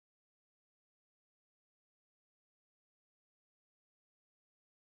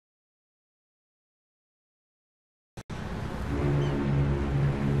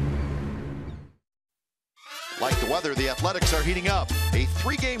the weather, the Athletics are heating up. A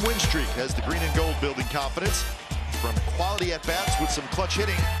 3-game win streak has the green and gold building confidence. From quality at-bats with some clutch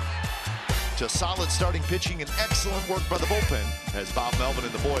hitting to solid starting pitching and excellent work by the bullpen has Bob Melvin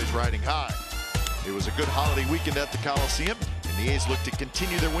and the boys riding high. It was a good holiday weekend at the Coliseum, and the A's look to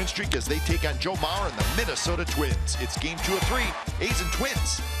continue their win streak as they take on Joe Mauer and the Minnesota Twins. It's game 2 of 3, A's and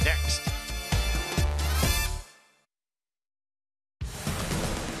Twins, next.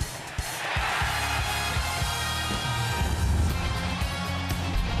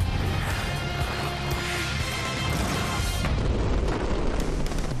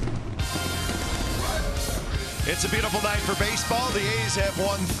 It's a beautiful night for baseball. The A's have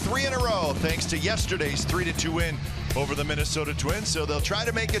won 3 in a row thanks to yesterday's 3-2 win over the Minnesota Twins. So they'll try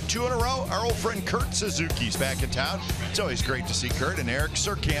to make it 2 in a row. Our old friend Kurt Suzuki's back in town. It's always great to see Kurt. And Eric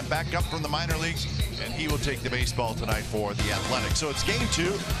Surkamp back up from the minor leagues, and he will take the baseball tonight for the Athletics. So it's game 2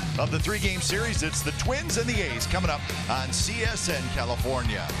 of the 3-game series. It's the Twins and the A's coming up on CSN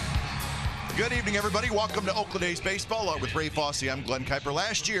California. Good evening, everybody. Welcome to Oakland A's Baseball. With Ray Fosse, I'm Glenn Kuiper.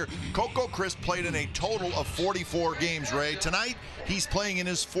 Last year, Coco Crisp played in a total of 44 games, Ray. Tonight, he's playing in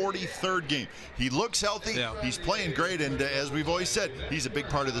his 43rd game. He looks healthy. Yeah. He's playing great, and as we've always said, he's a big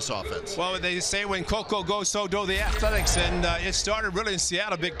part of this offense. Well, they say when Coco goes, so do the Athletics, and it started really in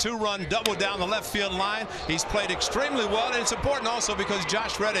Seattle. Big 2-run double down the left field line. He's played extremely well, and it's important also because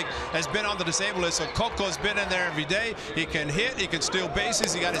Josh Reddick has been on the disabled list, so Coco's been in there every day. He can hit, he can steal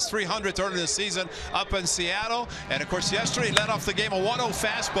bases. He got his 300th early in the season up in Seattle, and of course yesterday he led off the game a 1-0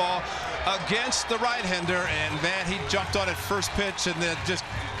 fastball against the right-hander, and man, he jumped on it first pitch and then just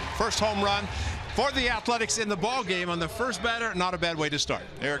first home run for the Athletics in the ball game on the first batter. Not a bad way to start.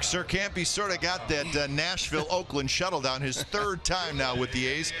 Eric Surkamp, he sort of got that Nashville-Oakland shuttle down, his 3rd time now with the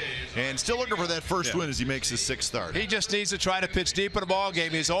A's, and still looking for that first win as he makes his 6th start. He just needs to try to pitch deep in the ball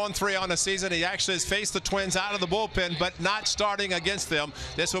game. He's 0-3 on the season. He actually has faced the Twins out of the bullpen, but not starting against them.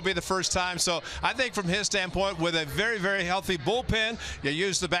 This will be the first time. So I think from his standpoint, with a very, very healthy bullpen, you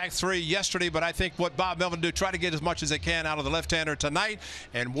used the back 3 yesterday, but I think what Bob Melvin do, try to get as much as they can out of the left-hander tonight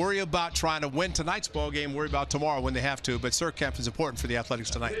and worry about trying to win tonight's ball game, worry about tomorrow when they have to. But Surkamp is important for the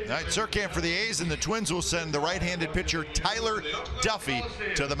Athletics tonight. All right, Surkamp for the A's, and the Twins will send the right-handed pitcher Tyler Duffy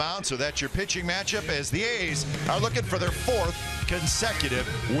to the mound. So that's your pitching matchup as the A's are looking for their 4th consecutive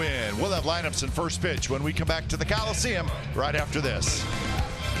win. We'll have lineups and first pitch when we come back to the Coliseum right after this.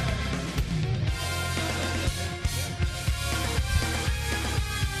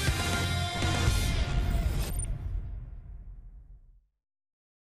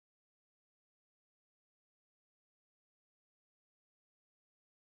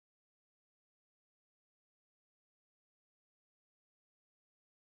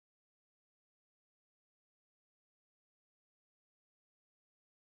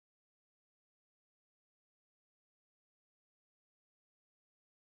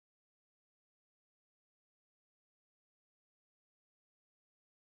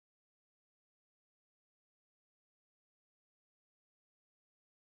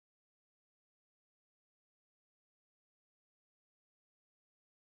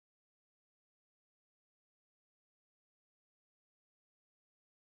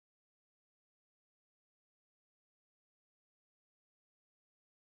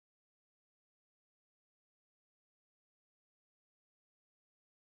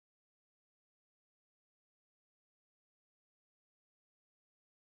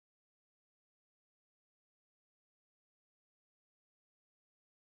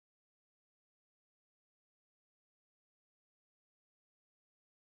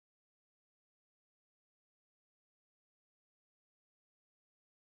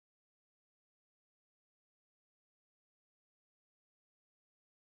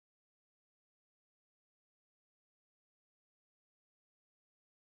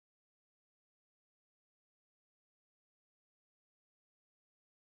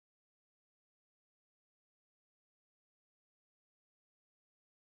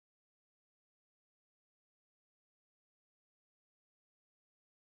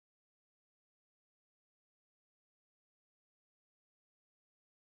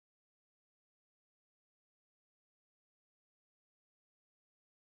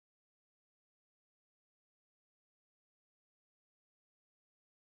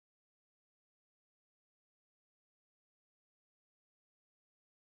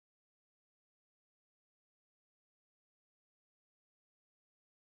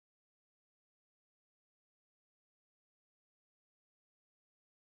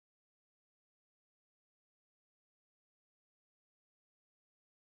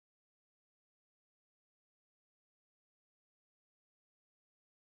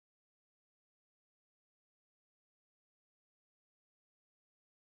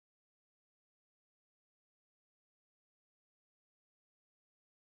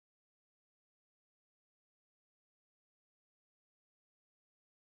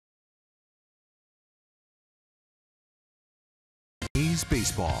 A's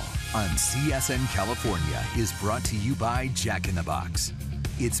Baseball on CSN California is brought to you by Jack in the Box.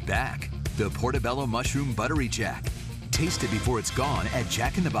 It's back, the Portobello Mushroom Buttery Jack. Taste it before it's gone at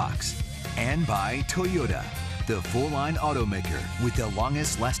Jack in the Box. And by Toyota, the full-line automaker with the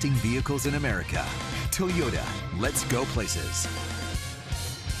longest-lasting vehicles in America. Toyota, let's go places.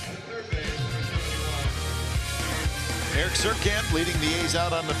 Eric Surkamp leading the A's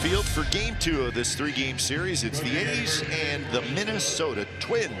out on the field for Game 2 of this 3-game series. It's the A's and the Minnesota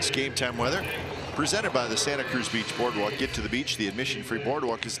Twins. Game time weather presented by the Santa Cruz Beach Boardwalk. Get to the beach. The admission-free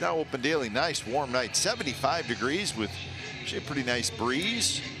boardwalk is now open daily. Nice warm night, 75 degrees with actually a pretty nice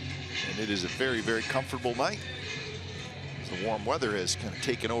breeze. And it is a very, very comfortable night. The warm weather has kind of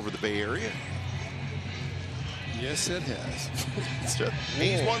taken over the Bay Area. Yes, it has.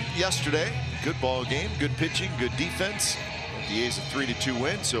 A's won yesterday. Good ball game, good pitching, good defense. The A's a 3-2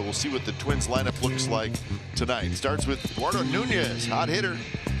 win, so we'll see what the Twins lineup looks like tonight. It starts with Eduardo Nunez, hot hitter.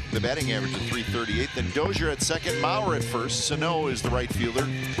 The batting average of .338. Then Dozier at second, Mauer at first. Sano is the right fielder.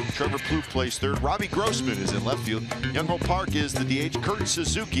 Trevor Plouffe plays third. Robbie Grossman is in left field. Young-Ho Park is the DH. Kurt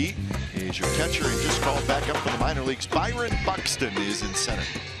Suzuki is your catcher and just called back up from the minor leagues. Byron Buxton is in center.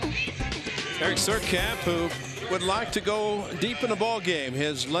 Eric Surkamp, who would like to go deep in the ball game.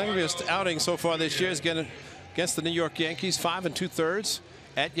 His longest outing so far this year is against the New York Yankees, 5 2/3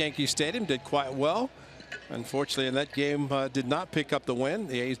 at Yankee Stadium. Did quite well. Unfortunately, in that game, did not pick up the win.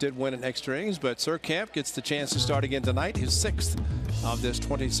 The A's did win in extra innings, but Surkamp gets the chance to start again tonight, his 6th of this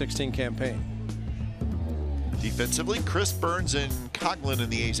 2016 campaign. Defensively, Chris Burns and Coughlin in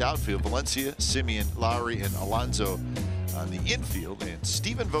the A's outfield. Valencia, Simeon, Lowry, and Alonso on the infield. And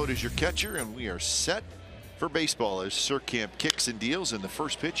Stephen Vogt is your catcher, and we are set for baseball as Surkamp kicks and deals, and the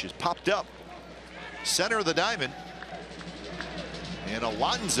first pitch is popped up. Center of the diamond. And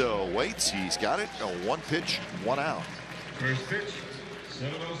Alonso waits. He's got it. A 1 pitch, 1 out. First pitch,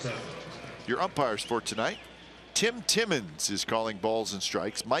 7:07. Your umpires for tonight. Tim Timmons is calling balls and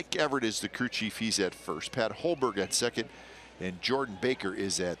strikes. Mike Everett is the crew chief. He's at first. Pat Holberg at second. And Jordan Baker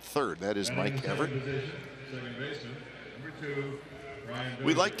is at third. That is Mike Everett. Second baseman, number 2, Ryan.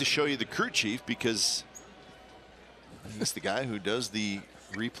 We like to show you the crew chief because he's the guy who does the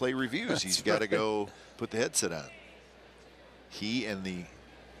replay reviews. He's got to go put the headset on. He and the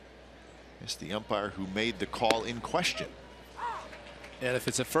umpire who made the call in question. And if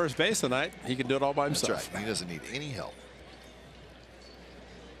it's at first base tonight, he can do it all by himself. That's right. He doesn't need any help.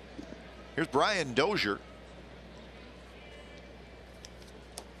 Here's Brian Dozier,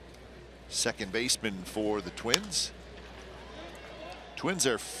 second baseman for the Twins. Twins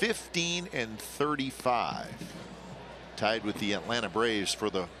are 15 35. Tied with the Atlanta Braves for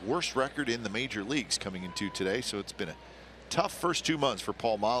the worst record in the major leagues coming into today. So it's been a tough first 2 months for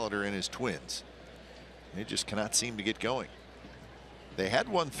Paul Molitor and his Twins. They just cannot seem to get going. They had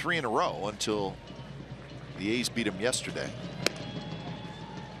won 3 in a row until the A's beat them yesterday.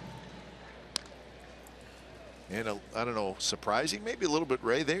 And I don't know, surprising, maybe a little bit,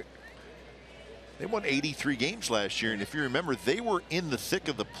 Ray. They won 83 games last year, and if you remember, they were in the thick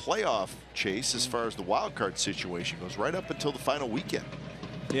of the playoff chase as far as the wild card situation goes, right up until the final weekend.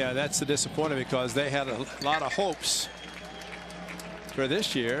 Yeah, that's the disappointment because they had a lot of hopes for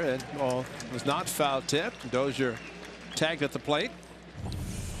this year, and well, it was not foul tipped. Dozier tagged at the plate.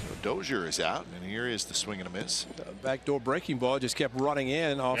 So Dozier is out, and here is the swing and a miss. The backdoor breaking ball just kept running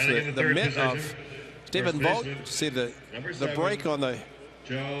in off the mitt of Stephen Vogt. See the break on the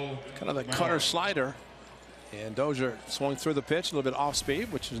kind of the cutter slider, and Dozier swung through the pitch a little bit off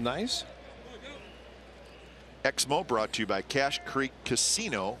speed, which is nice. Exmo brought to you by Cache Creek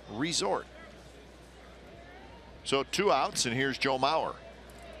Casino Resort. So 2 outs, and here's Joe Mauer.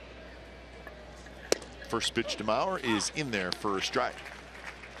 First pitch to Mauer is in there for a strike.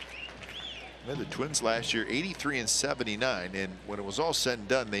 The Twins last year 83 79, and when it was all said and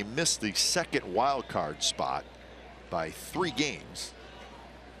done, they missed the second wild card spot by 3 games.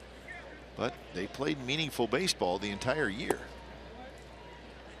 But they played meaningful baseball the entire year.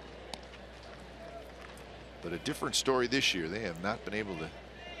 But a different story this year. They have not been able to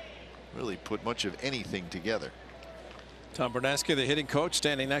really put much of anything together. Tom Bernansky, the hitting coach,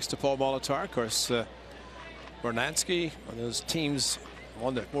 standing next to Paul Molitor. Of course, Bernansky, one of those teams,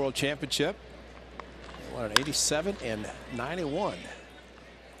 won the World Championship. They won in '87 and '91.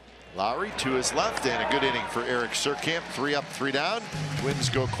 Lowry to his left, and a good inning for Eric Surkamp. 3 up, 3 down. Twins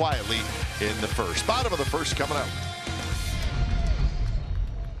go quietly in the first. Bottom of the first coming up.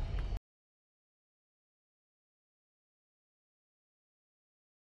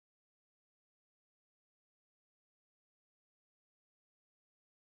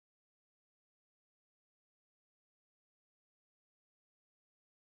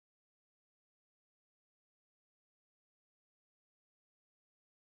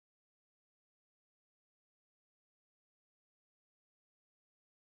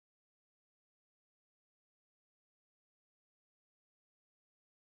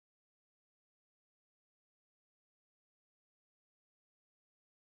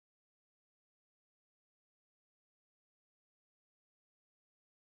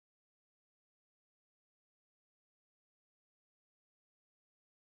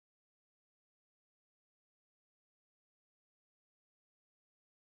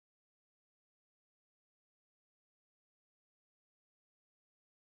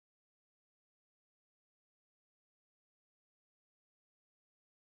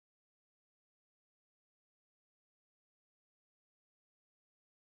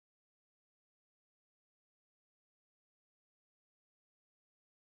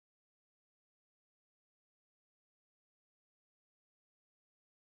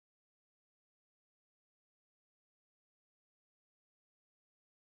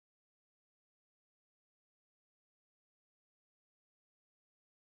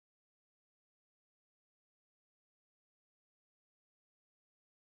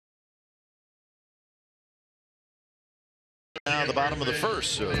 Now the bottom of the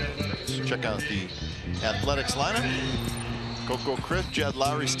first, so let's check out the Athletics lineup. Coco Crisp, Jed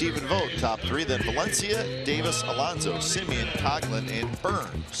Lowry, Stephen Vogt, top three. Then Valencia, Davis, Alonso, Simeon, Coghlan, and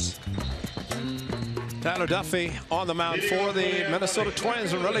Burns. Tyler Duffy on the mound for the Minnesota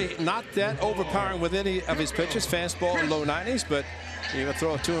Twins, are really not that overpowering with any of his pitches. Fastball in low 90s, but you can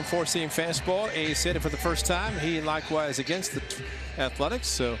throw a 2 and 4 seam fastball. Ace hit it for the first time. He likewise against the Athletics.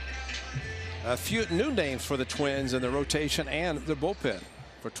 So a few new names for the Twins in the rotation and the bullpen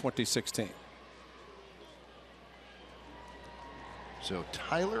for 2016. So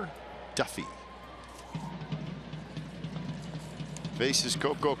Tyler Duffy faces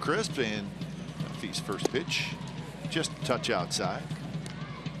Coco Crisp, and Duffy's first pitch just a touch outside.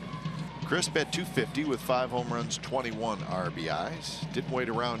 Crisp at 250 with 5 home runs, 21 RBIs. Didn't wait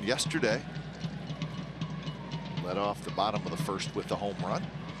around yesterday. Led off the bottom of the first with the home run.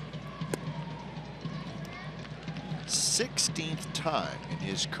 16th time in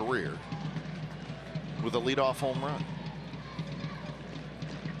his career with a leadoff home run.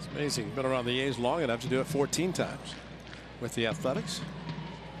 It's amazing. Been around the A's long enough to do it 14 times with the Athletics.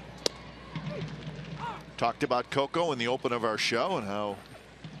 Talked about Coco in the open of our show and how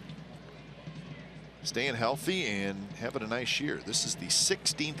staying healthy and having a nice year. This is the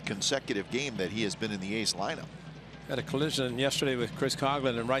 16th consecutive game that he has been in the A's lineup. Had a collision yesterday with Chris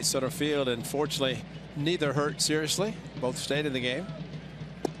Coghlan in right center field, and fortunately neither hurt seriously. Both stayed in the game.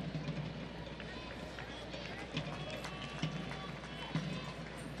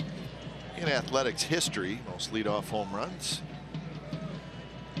 In Athletics history, most leadoff home runs.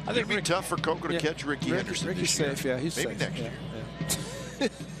 I think it'd be tough for Coco to catch Ricky Henderson. Ricky's safe, yeah, he's maybe safe. Next year. Yeah.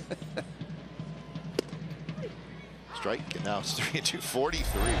 Strike, and now it's 3-2,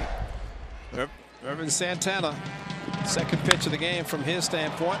 43. Irvin Santana, second pitch of the game from his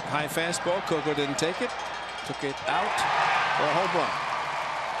standpoint. High fastball. Coco didn't take it. Took it out for a home run.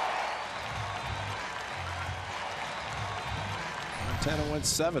 Santana went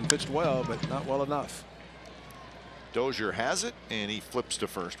 7, pitched well, but not well enough. Dozier has it, and he flips to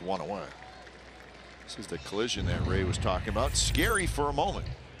first, 1 away. This is the collision that Ray was talking about. Scary for a moment.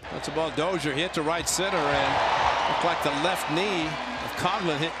 That's a ball Dozier hit to right center, and looked like the left knee of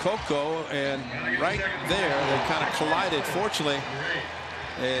Coghlan hit Coco, and right there they kind of collided. Fortunately,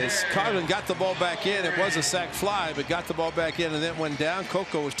 as Coghlan got the ball back in, it was a sac fly, but got the ball back in and then went down.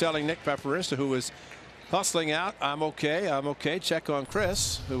 Coco was telling Nick Paparista, who was hustling out, I'm okay, I'm okay. Check on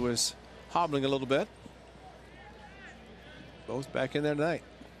Chris, who was hobbling a little bit. Both back in there tonight.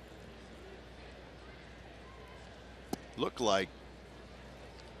 Looked like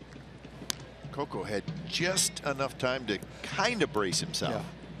Coco had just enough time to kind of brace himself.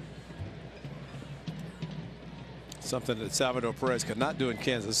 Yeah. Something that Salvador Perez could not do in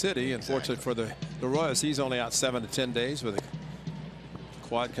Kansas City. Unfortunately for the Royals, he's only out 7 to 10 days with a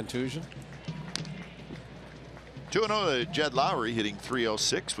quad contusion. 2-0 to Jed Lowry, hitting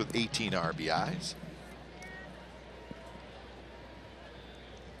 .306 with 18 RBIs.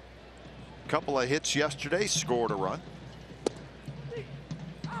 Couple of hits yesterday, scored a run.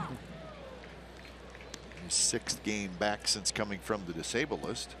 His 6th game back since coming from the disabled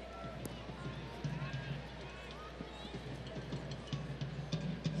list.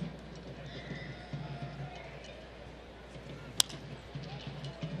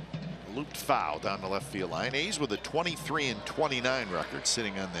 Looped foul down the left field line. A's with a 23-29 record,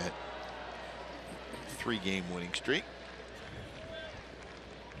 sitting on that 3-game winning streak.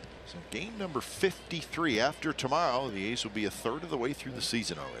 So game number 53 after tomorrow. The A's will be a third of the way through the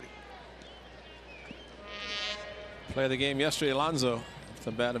season already. Play of the game yesterday, Alonso, with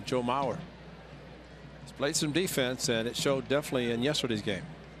the bat of Joe Mauer. He's played some defense, and it showed definitely in yesterday's game.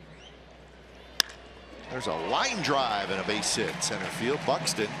 There's a line drive and a base hit center field.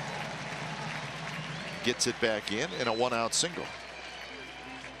 Buxton gets it back in, and a 1-out single.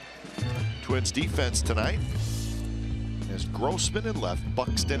 Twins defense tonight is Grossman in left,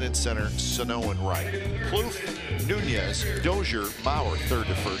 Buxton in center, Sano in right. Plouffe, Nunez, Dozier, Mauer third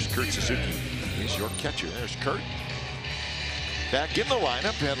to first. Kurt Suzuki is your catcher. There's Kurt. Back in the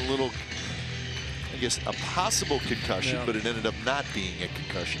lineup, had a little, I guess, a possible concussion, but it ended up not being a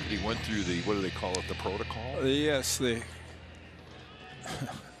concussion. He went through the, what do they call it, the protocol? Yes, the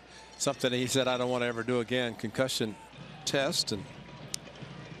something he said I don't want to ever do again, concussion test.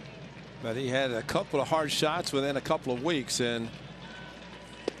 But he had a couple of hard shots within a couple of weeks, and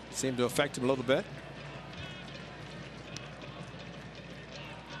it seemed to affect him a little bit.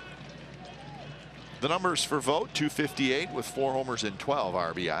 The numbers for Vogt, 258 with 4 homers and 12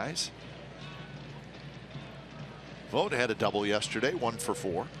 RBIs. Vogt had a double yesterday, 1 for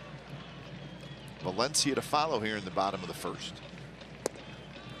 4. Valencia to follow here in the bottom of the first.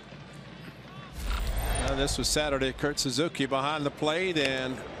 Now this was Saturday. Kurt Suzuki behind the plate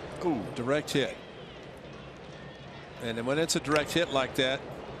and direct hit. And then when it's a direct hit like that,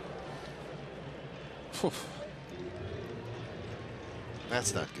 whew.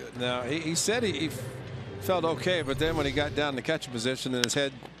 That's not good. Now he said he felt okay, but then when he got down to catching position in his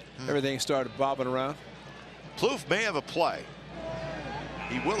head, everything started bobbing around. Plouffe may have a play.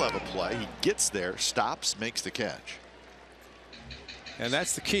 He will have a play. He gets there, stops, makes the catch. And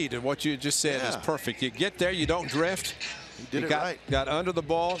that's the key to what you just said is perfect. You get there, you don't drift. He did it right. Got under the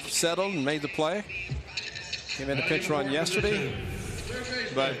ball, settled, and made the play. Came in a pinch run yesterday,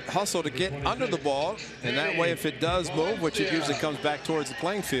 but hustle to get under the ball, and that way if it does move, which it usually comes back towards the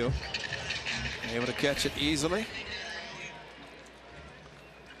playing field, able to catch it easily.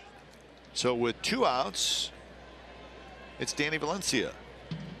 So with 2 outs, it's Danny Valencia.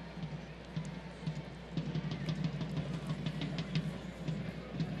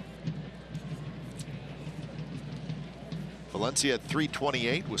 Valencia at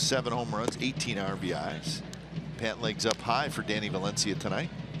 328 with 7 home runs, 18 RBIs. Pant legs up high for Danny Valencia tonight.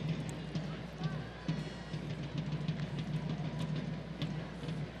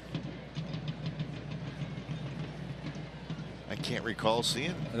 I can't recall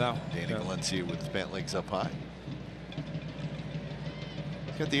seeing Danny Valencia with pant legs up high.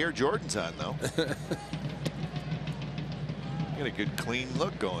 Got the Air Jordans on though. Got a good clean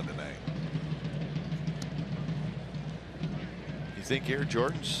look going tonight. You think Air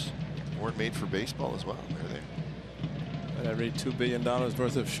Jordans weren't made for baseball as well? Are they? I read $2 billion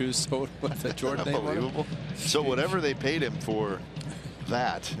worth of shoes sold with the Jordan name on them. Unbelievable. So whatever they paid him for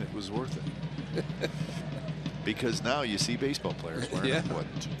that, it was worth it. Because now you see baseball players wearing them, what,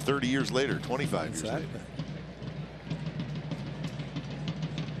 30 years later, 25 years later.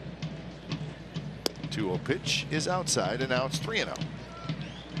 2-0 pitch is outside, and now it's 3-0.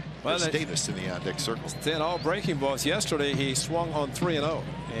 Well, Davis in the on-deck circle. 10 all breaking balls. Yesterday he swung on 3-0,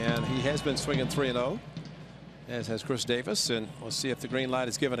 and he has been swinging 3-0, as has Chris Davis, and we'll see if the green light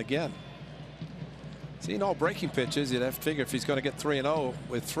is given again. Seeing all breaking pitches, you'd have to figure if he's going to get 3-0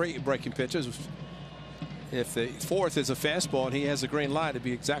 with 3 breaking pitches, if the 4th is a fastball and he has a green light, it'd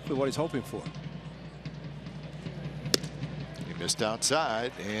be exactly what he's hoping for. He missed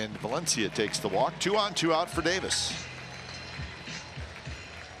outside, and Valencia takes the walk. 2 on, 2 out for Davis.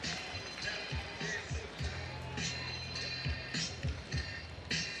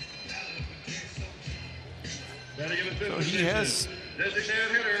 So he has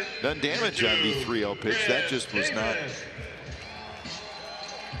done damage on the 3-0 pitch. That just was not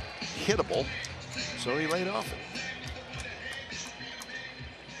hittable, so he laid off it.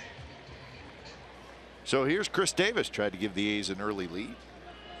 So here's Chris Davis, tried to give the A's an early lead.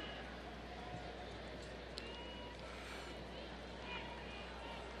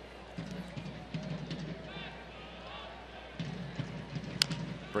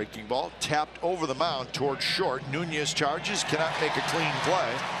 Breaking ball tapped over the mound towards short. Nunez charges, cannot make a clean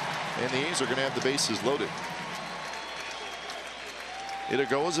play, and the A's are going to have the bases loaded. It'll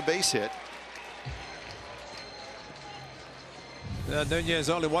go as a base hit. Nunez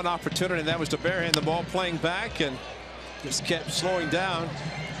only one opportunity, and that was to barehand the ball playing back, and just kept slowing down.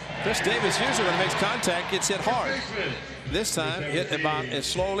 Chris Davis usually when he makes contact gets hit hard. This time hit about as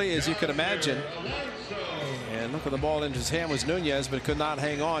slowly as you can imagine. And look at the ball into his hand was Nunez, but could not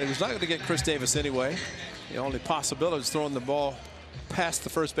hang on. He was not going to get Chris Davis anyway. The only possibility is throwing the ball past the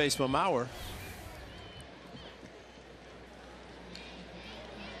first baseman Mauer.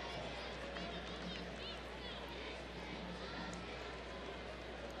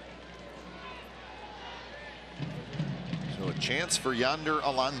 So a chance for Yonder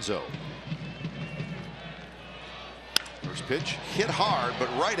Alonso. First pitch hit hard, but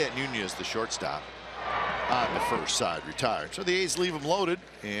right at Nunez, the shortstop. On the first side, retired. So the A's leave him loaded,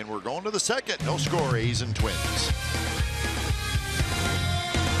 and we're going to the second. No score, A's and Twins.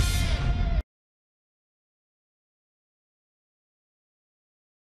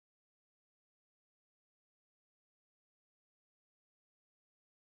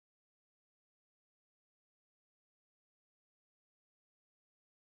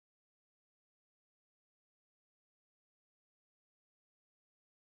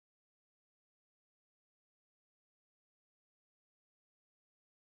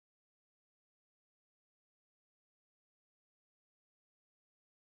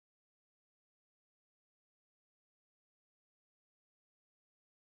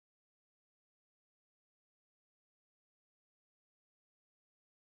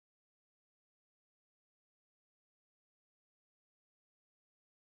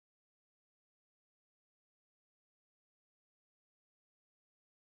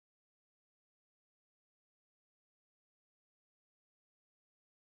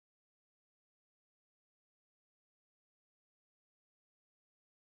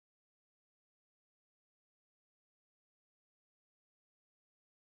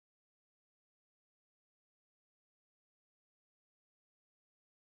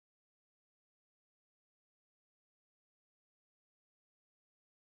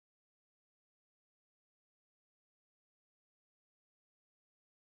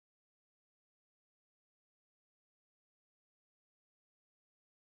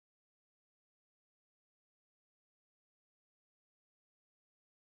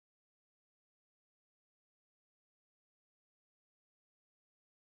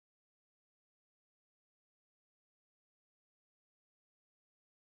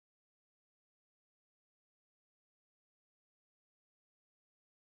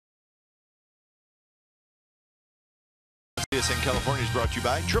 CSN California is brought to you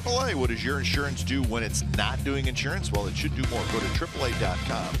by AAA. What does your insurance do when it's not doing insurance? Well, it should do more. Go to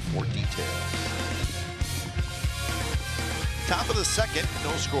AAA.com for details. Top of the second,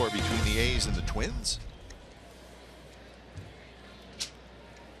 no score between the A's and the Twins.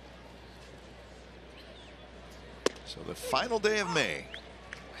 So the final day of May.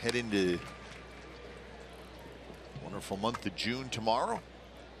 Head into wonderful month of June tomorrow.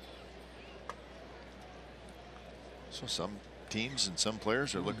 So some teams and some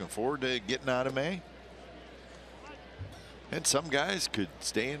players are looking forward to getting out of May. And some guys could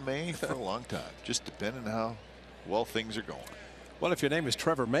stay in May for a long time, just depending on how well things are going. Well, if your name is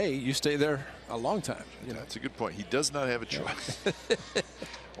Trevor May, you stay there a long time. You know. That's a good point. He does not have a choice.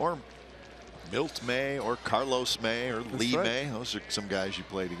 Or Milt May or Carlos May or Lee May. Those are some guys you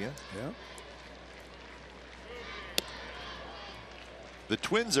played against. Yeah. The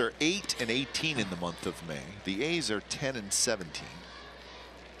Twins are 8-18 in the month of May. The A's are 10-17.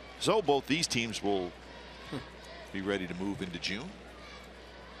 So both these teams will be ready to move into June.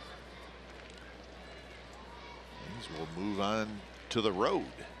 A's will move on to the road.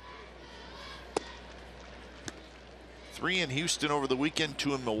 3 in Houston over the weekend,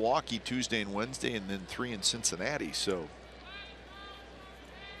 2 in Milwaukee Tuesday and Wednesday, and then 3 in Cincinnati. So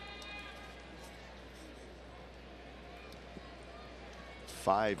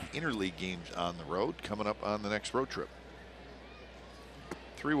five interleague games on the road coming up on the next road trip.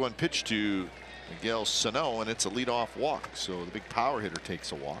 3-1 pitch to Miguel Sano, and it's a leadoff walk. So the big power hitter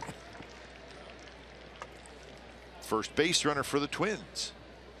takes a walk. First base runner for the Twins.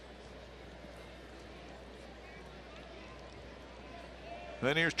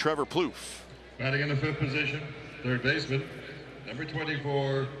 Then here's Trevor Plouffe. Batting in the 5th position, third baseman, number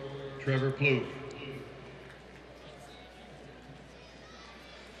 24, Trevor Plouffe.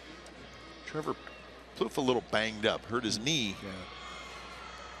 Trevor Plouffe a little banged up, hurt his knee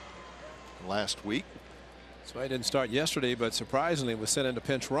last week. That's why he didn't start yesterday, but surprisingly was sent into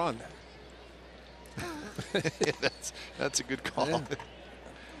pinch run. That's a good call. Yeah.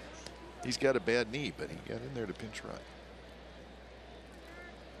 He's got a bad knee, but he got in there to pinch run.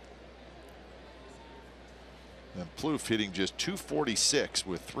 And Plouffe hitting just .246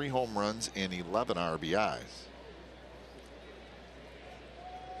 with 3 home runs and 11 RBIs.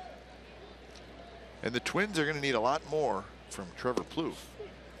 And the Twins are going to need a lot more from Trevor Plouffe.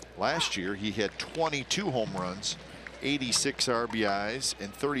 Last year he had 22 home runs, 86 RBIs,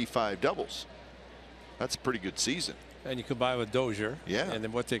 and 35 doubles. That's a pretty good season. And you combine with Dozier. Yeah. And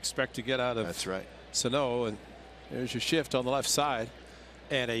then what they expect to get out of Sano. And there's your shift on the left side.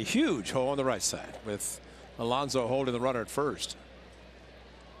 And a huge hole on the right side with Alonso holding the runner at first.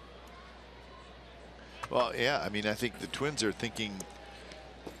 Well, yeah, I mean, I think the Twins are thinking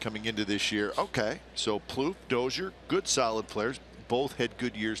coming into this year, okay, so Plouffe, Dozier, good solid players. Both had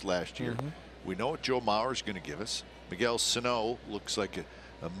good years last year. We know what Joe Mauer is going to give us. Miguel Sano looks like a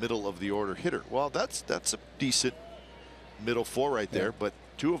middle of the order hitter. Well, that's a decent middle 4 right there, but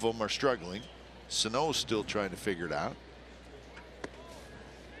 2 of them are struggling. Sano's still trying to figure it out.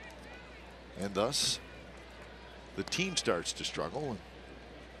 And thus the team starts to struggle.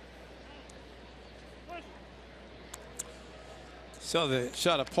 So the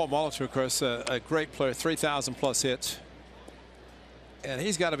shot of Paul Molitor, of course, a great player, 3,000 plus hits. And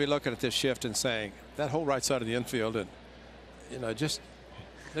he's got to be looking at this shift and saying that whole right side of the infield, and you know, just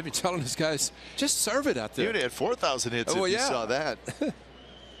maybe telling his guys, just serve it out there. You'd had 4,000 hits if you saw that.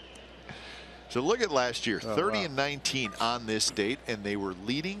 So look at last year, 30-19 on this date, and they were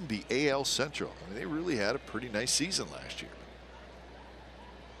leading the AL Central. I mean, they really had a pretty nice season last year.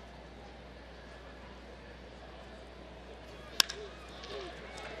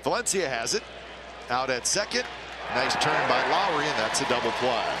 Valencia has it out at second. Nice turn by Lowry, and that's a double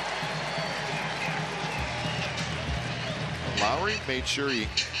play. Lowry made sure he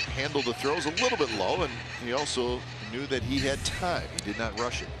handled the throws a little bit low, and he also knew that he had time. He did not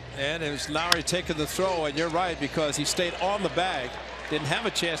rush it. And it was Lowry taking the throw, and you're right, because he stayed on the bag. Didn't have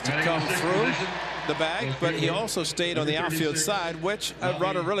a chance to come through the bag, but he also stayed on the outfield side, which a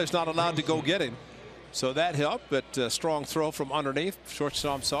runner really is not allowed to go get him. So that helped, but a strong throw from underneath.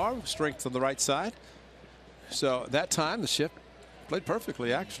 Shortstop saw strength on the right side. So that time the shift played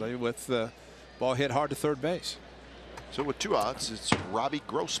perfectly, actually, with the ball hit hard to third base. So with 2 outs, it's Robbie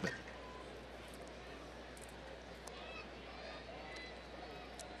Grossman.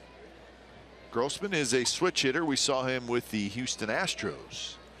 Grossman is a switch hitter. We saw him with the Houston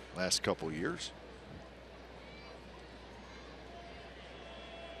Astros last couple years.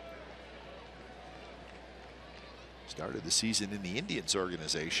 Started the season in the Indians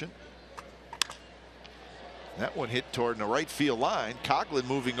organization. That one hit toward the right field line. Coghlan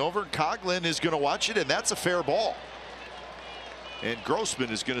moving over. Coghlan is going to watch it, and that's a fair ball. And Grossman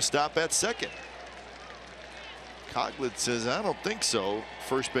is going to stop at second. Coghlan says, I don't think so.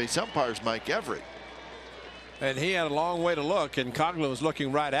 First base umpire's Mike Everett. And he had a long way to look, and Coghlan was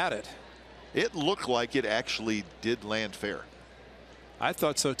looking right at it. It looked like it actually did land fair. I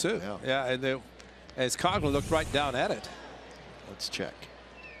thought so too. Yeah, and as Coghlan looked right down at it. Let's check.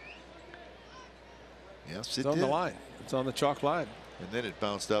 Yes, it's on the line. It's on the chalk line. And then it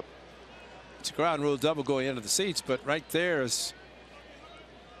bounced up. It's a ground rule double going into the seats, but right there is.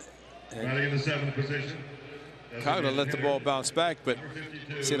 Riding in the 7th position. Coghlan let the ball bounce back, but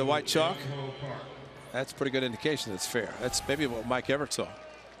see the white chalk? That's a pretty good indication that's fair. That's maybe what Mike Everett saw.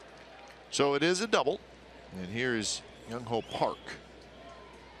 So it is a double. And here is Young Ho Park.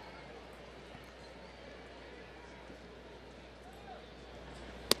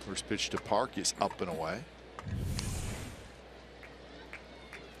 First pitch to Park is up and away.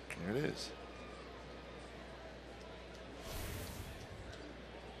 There it is.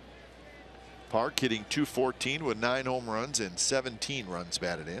 Park hitting .214 with 9 home runs and 17 runs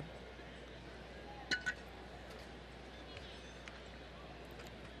batted in.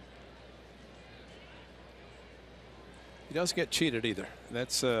 He doesn't get cheated either.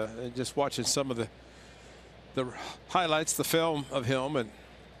 That's just watching some of the highlights, the film of him, and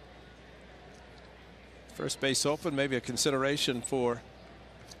first base open, maybe a consideration for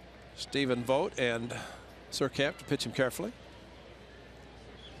Stephen Vogt and Sir Camp to pitch him carefully.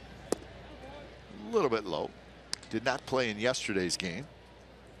 A little bit low. Did not play in yesterday's game.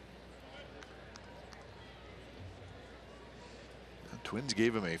 The Twins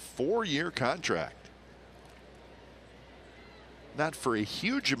gave him a 4-year contract. Not for a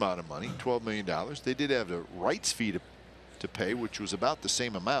huge amount of money, $12 million. They did have the rights fee to pay, which was about the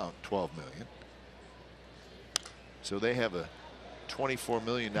same amount, $12 million. So they have a $24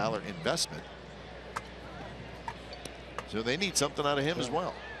 million investment. So they need something out of him as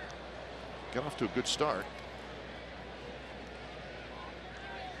well. Got off to a good start.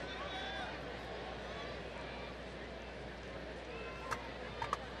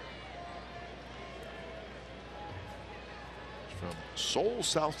 From Seoul,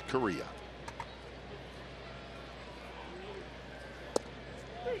 South Korea.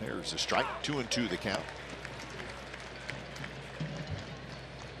 There's a strike. 2-2 the count.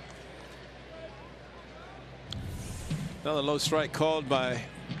 Another low strike called by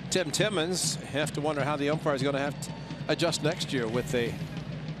Tim Timmons. You have to wonder how the umpire is going to have to adjust next year with a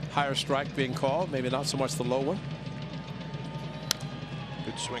higher strike being called. Maybe not so much the low one.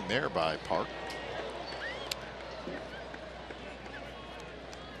 Good swing there by Park.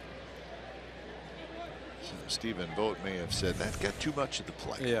 So Stephen Vogt may have said that got too much of the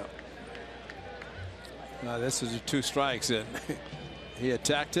play. Yeah. Now this is 2 strikes, and he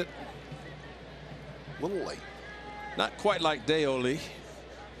attacked it. A little late. Not quite like Deoli.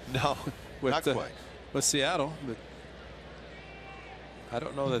 No, not quite. With Seattle, but I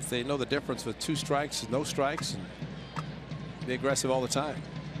don't know that they know the difference with 2 strikes and no strikes and be aggressive all the time.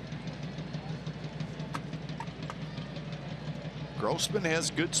 Grossman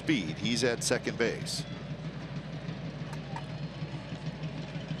has good speed. He's at second base.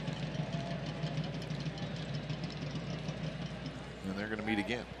 And they're going to meet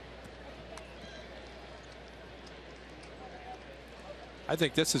again. I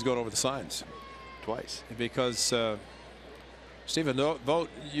think this is going over the signs. Twice. Because Stephen Vogt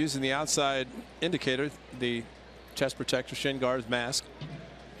using the outside indicator, the chest protector, shin guards, mask,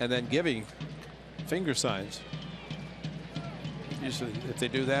 and then giving finger signs. Usually if they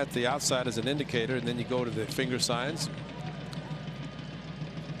do that, the outside is an indicator, and then you go to the finger signs.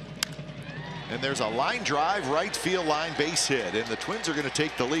 And there's a line drive, right field line, base hit, and the Twins are going to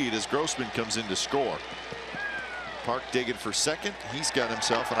take the lead as Grossman comes in to score. Park digging for second. He's got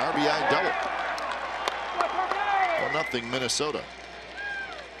himself an RBI double. 1-0 Minnesota.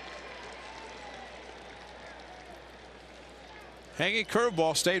 Hanging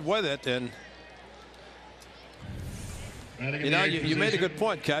curveball, stayed with it, and you know, you made a good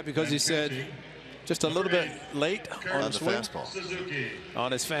point, Kat, because he said just a little bit late on the fastball.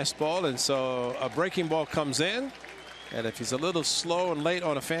 On his fastball, and so a breaking ball comes in. And if he's a little slow and late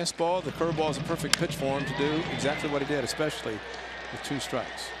on a fastball, the curveball is a perfect pitch for him to do exactly what he did, especially with 2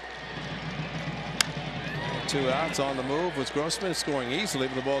 strikes. 2 outs on the move was Grossman, scoring easily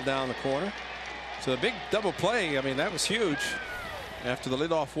with the ball down the corner. So the big double play, I mean, that was huge after the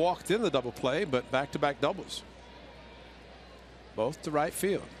leadoff walked in the double play, but back-to-back doubles. Both to right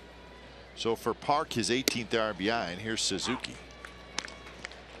field. So for Park, his 18th RBI, and here's Suzuki.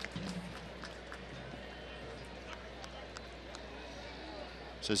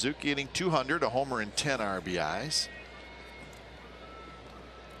 Suzuki hitting .200, a homer and 10 RBIs.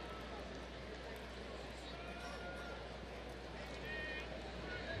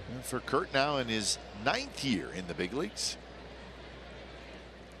 And for Kurt, now in his 9th year in the big leagues.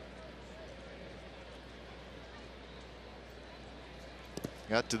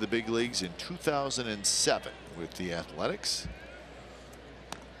 Got to the big leagues in 2007 with the Athletics.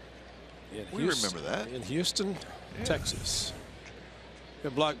 We remember that. In Houston, Texas.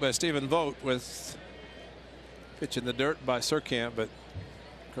 Good block by Stephen Vogt with pitch in the dirt by Surkamp, but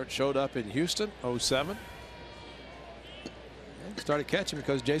Kurt showed up in Houston, 07. And started catching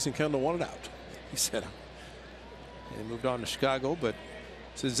because Jason Kendall wanted out. He said, and moved on to Chicago, but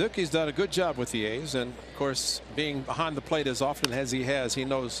Suzuki's done a good job with the A's, and of course, being behind the plate as often as he has, he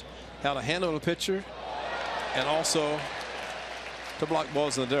knows how to handle a pitcher and also to block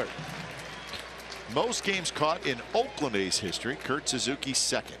balls in the dirt. Most games caught in Oakland A's history. Kurt Suzuki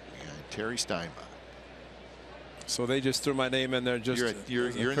second behind Terry Steinbach. So they just threw my name in there just you're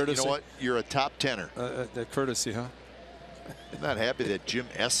you know what? You're a top tenner. That courtesy, huh? I'm not happy that Jim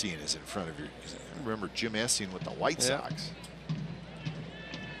Essien is in front of you. I remember Jim Essien with the White Sox.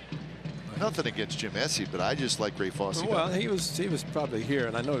 Nothing against Jim Essien, but I just like Ray Fosse. Well, he was probably here,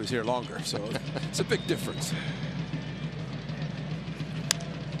 and I know he was here longer, so it's a big difference.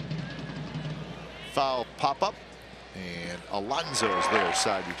 Foul pop up, and Alonso's there,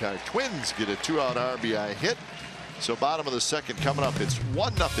 side retired. Twins get a 2-out RBI hit. So bottom of the second coming up. It's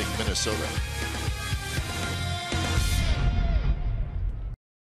 1-0 Minnesota.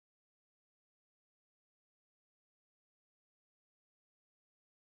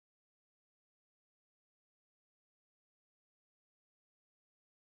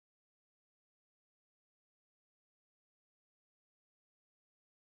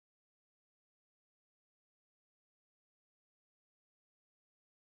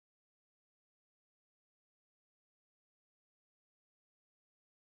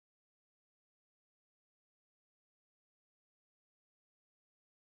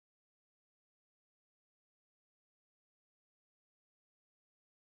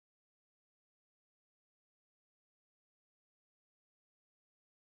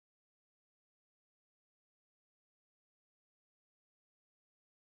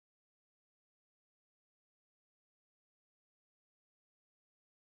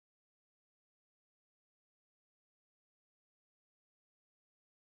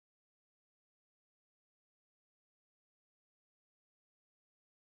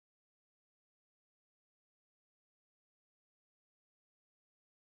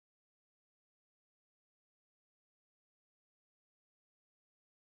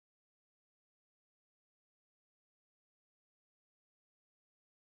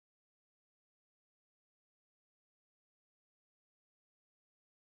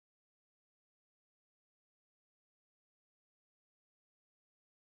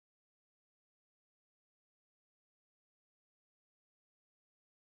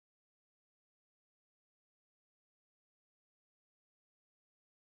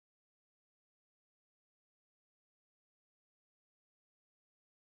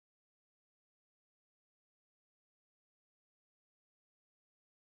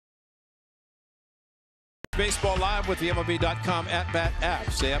 Baseball Live with the MLB.com at-bat app.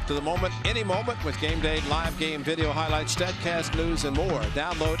 Stay up to the moment, any moment with game day, live game, video highlights, StatCast, news, and more.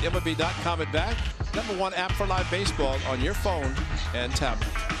 Download MLB.com at-bat, #1 app for live baseball on your phone and tablet.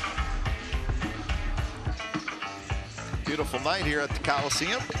 Beautiful night here at the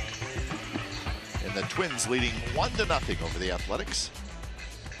Coliseum. And the Twins leading 1-0 over the Athletics.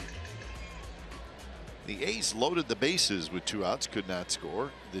 The A's loaded the bases with 2 outs, could not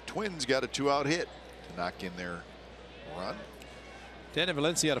score. The Twins got a 2-out hit to knock in their run. Danny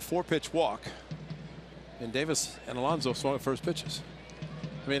Valencia had a 4-pitch walk, and Davis and Alonso swung at first pitches.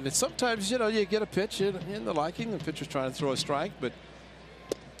 I mean, sometimes, you know, you get a pitch in the liking, the pitcher's trying to throw a strike, but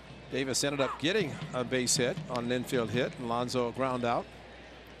Davis ended up getting a base hit on an infield hit, and Alonso a ground out.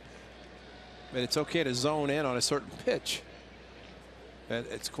 But it's okay to zone in on a certain pitch. And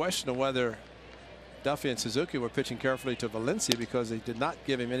it's a question of whether Duffy and Suzuki were pitching carefully to Valencia because they did not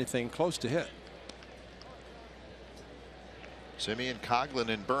give him anything close to hit. Simeon, Coghlan,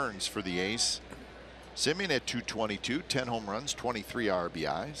 and Burns for the A's. Simeon at .222, 10 home runs, 23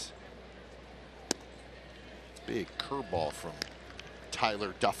 RBIs. Big curveball from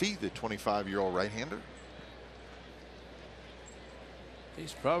Tyler Duffy, the 25-year-old right-hander.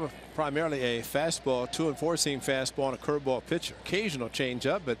 He's probably primarily a fastball, 2- and 4-seam fastball, and a curveball pitcher. Occasional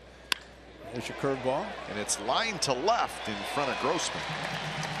changeup, but there's your curveball. And it's lined to left in front of Grossman.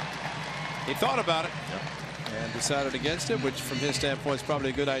 He thought about it. Yep. and decided against it, which from his standpoint is probably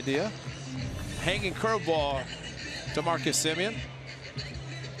a good idea. Hanging curveball to Marcus Semien.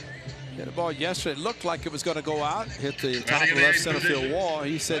 Hit a ball yesterday. It looked like it was going to go out. Hit the top of the left center field wall.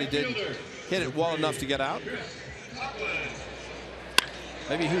 He said he didn't hit it well enough to get out.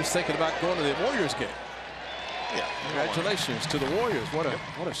 Maybe he was thinking about going to the Warriors game. Yeah. Congratulations to the Warriors.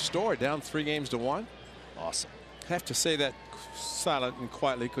 What a story. Down 3-1. Awesome. Have to say that silent and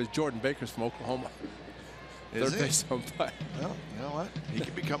quietly because Jordan Baker's from Oklahoma. Is Third he? base umpire. Well, you know what? He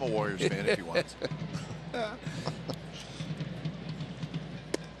can become a Warriors fan if he wants.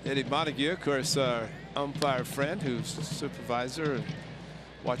 Eddie Montague, of course, our umpire friend who's a supervisor and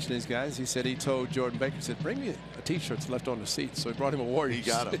watching these guys. He said he told Jordan Baker, he said, bring me a T-shirt that's left on the seat. So he brought him a Warriors.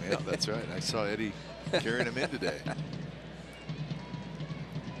 He got him. Yeah, that's right. I saw Eddie carrying him in today.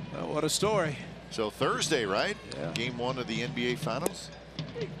 Oh, what a story. So Thursday, right? Yeah. Game 1 of the NBA Finals.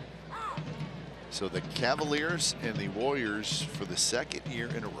 So the Cavaliers and the Warriors for the 2nd year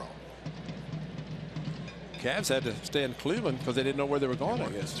in a row. Cavs had to stay in Cleveland because they didn't know where they were going, I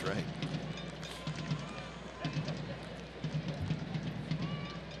guess. That's right.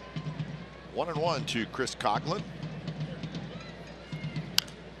 One and one to Chris Coughlin.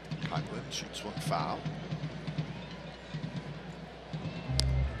 Coughlin shoots one foul.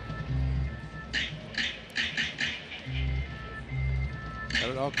 Got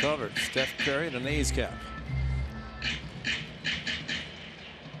it all covered. Steph Curry in an A's cap.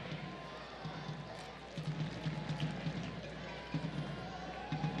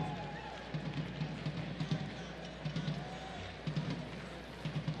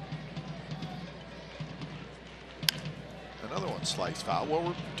 Another one slice foul. Well,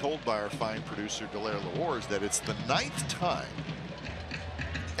 we're told by our fine producer Delaire Lawars that it's the 9th time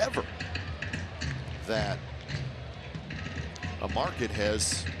ever that a market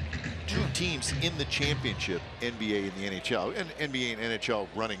has 2 teams in the championship, NBA and the NHL, and NBA and NHL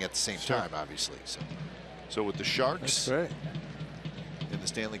running at the same time, obviously. So with the Sharks in the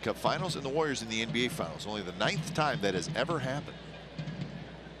Stanley Cup Finals and the Warriors in the NBA Finals, only the 9th time that has ever happened.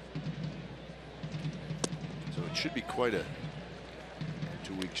 So it should be quite a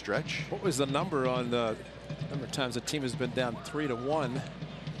 2-week stretch. What was the number on the number of times a team has been down 3-1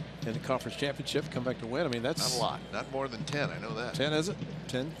 in the conference championship, come back to win? I mean, that's not a lot. Not more than 10. I know that. 10, is it?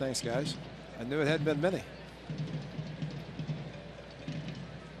 10. Thanks, guys. I knew it hadn't been many.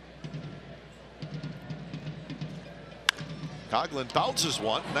 Coughlin bounces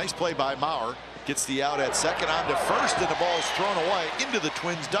one. Nice play by Maurer. Gets the out at second, on to first, and the ball's thrown away into the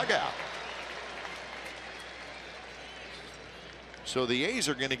Twins dugout. So the A's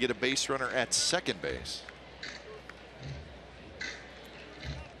are going to get a base runner at second base.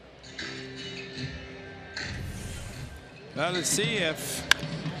 Now let's see if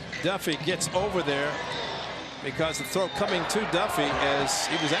Duffy gets over there, because the throw coming to Duffy as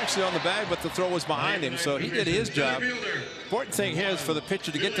he was actually on the bag, but the throw was behind him, so he did his job. Important thing here is for the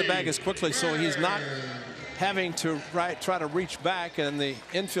pitcher to get the bag as quickly so he's not having to try to reach back, and the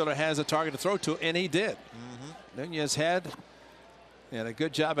infielder has a target to throw to, and he did. Nunez had a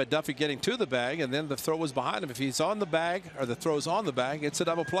good job at Duffy getting to the bag, and then the throw was behind him. If he's on the bag, or the throw's on the bag, it's a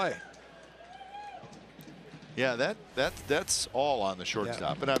double play. Yeah, that's all on the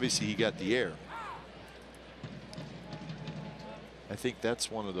shortstop, and obviously he got the air. I think that's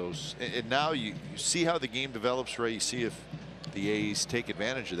one of those, and now you see how the game develops, Ray. You see if the A's take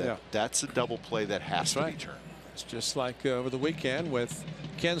advantage of that. Yeah. That's a double play that has to be turned. It's just like over the weekend with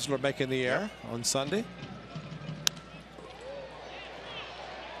Kinsler making the air on Sunday.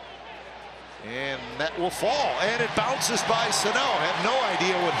 And that will fall, and it bounces by Sano. Have no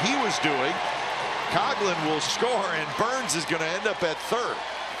idea what he was doing. Coughlin will score, and Burns is going to end up at third.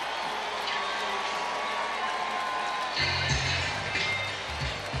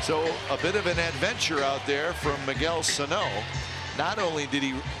 So a bit of an adventure out there from Miguel Sano. Not only did he,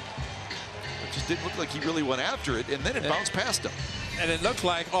 it just didn't look like he really went after it, and then it bounced past him. And it looked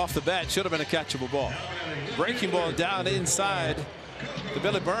like off the bat should have been a catchable ball. Breaking ball down inside to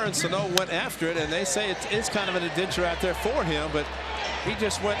Billy Burns. Sano went after it, and they say it's kind of an adventure out there for him, but he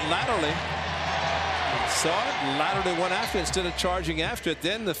just went laterally. Saw it, laterally went after it instead of charging after it.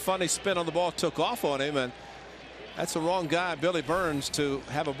 Then the funny spin on the ball took off on him, and that's the wrong guy, Billy Burns, to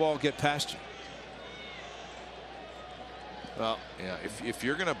have a ball get past you. Well, yeah, if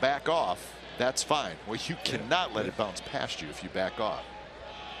you're going to back off, that's fine. Well, you cannot let it bounce past you if you back off.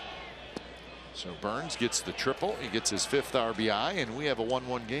 So Burns gets the triple. He gets his 5th RBI, and we have a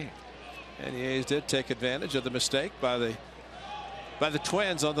 1-1 game. And the A's did take advantage of the mistake by the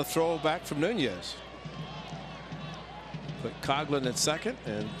Twins on the throw back from Nunez. Put Coughlin at second,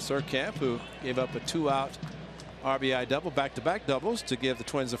 and Surkamp, who gave up a 2-out RBI double, back-to-back doubles to give the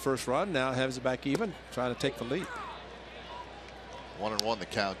Twins the first run. Now has it back even, trying to take the lead. 1-1 the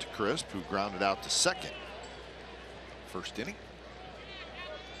count to Crisp, who grounded out to second. First inning.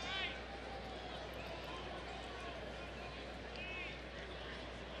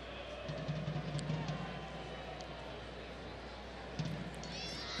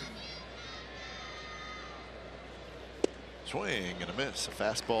 Swing and a miss. A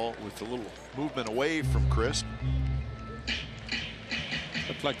fastball with a little movement away from Crisp.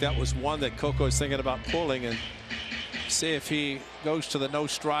 Looked like that was one that Coco is thinking about pulling, and see if he goes to the no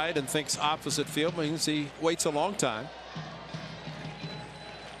stride and thinks opposite field means he waits a long time.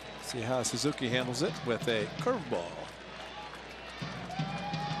 See how Suzuki handles it with a curveball.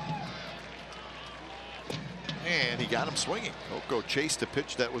 And he got him swinging. Coco chased a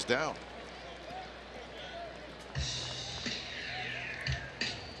pitch that was down.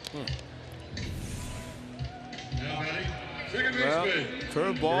 Well,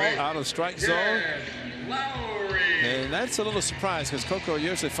 curveball out of strike zone. And that's a little surprise because Coco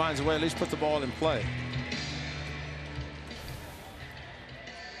usually finds a way to at least put the ball in play.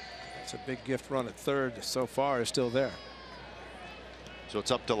 It's a big gift run at third so far is still there. So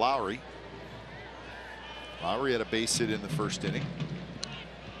it's up to Lowry. Lowry had a base hit in the first inning.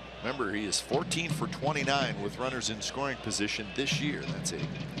 Remember, he is 14 for 29 with runners in scoring position this year. That's a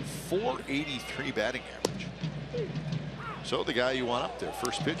 .483 batting average. So the guy you want up there,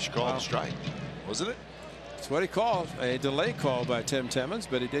 first pitch called a strike, wasn't it? That's what he called, a delay call by Tim Timmons,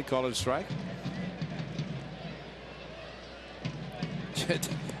 but he did call it a strike.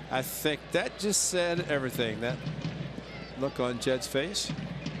 I think that just said everything. That look on Jed's face.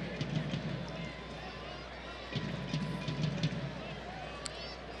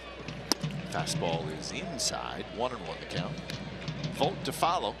 Fastball is inside. 1-1 the count. Vogt to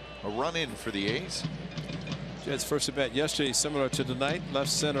follow. A run in for the A's. Jed's first at bat yesterday, similar to tonight,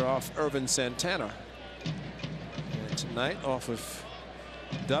 left center off Irvin Santana. And tonight off of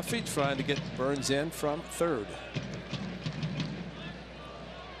Duffy, trying to get Burns in from third.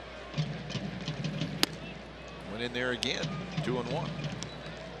 Went in there again. 2-1.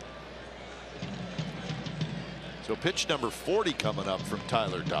 So pitch number 40 coming up from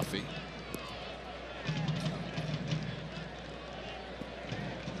Tyler Duffy.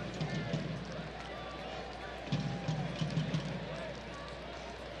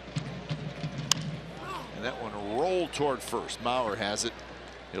 That one rolled toward first. Mauer has it.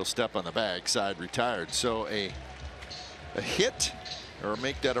 He'll step on the bag. Side retired. So a hit, or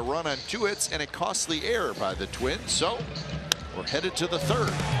make that a run on 2 hits, and a costly error by the Twins. So we're headed to the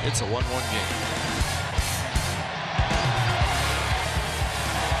third. It's a 1-1 game.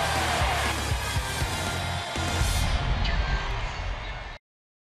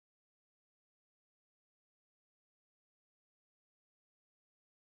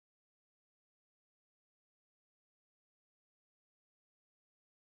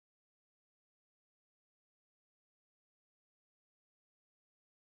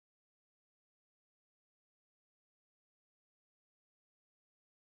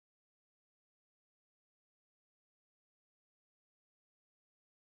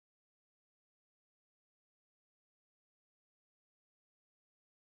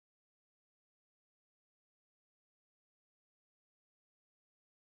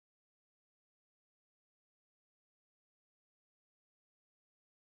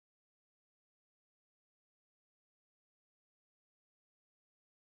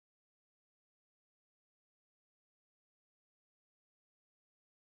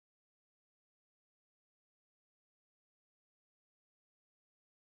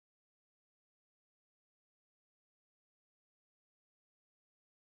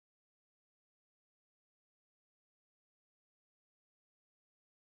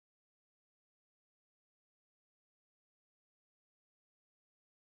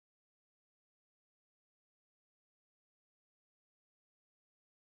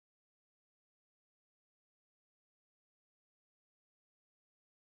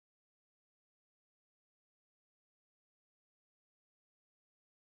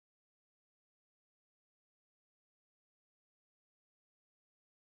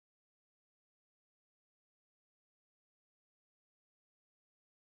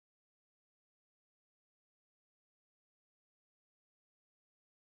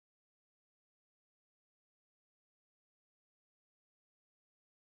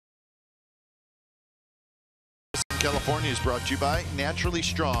 California is brought to you by naturally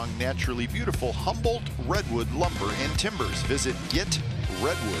strong, naturally beautiful Humboldt Redwood Lumber and Timbers. Visit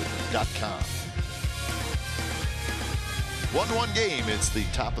getredwood.com. 1-1 game. It's the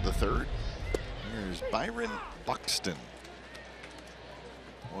top of the third. Here's Byron Buxton.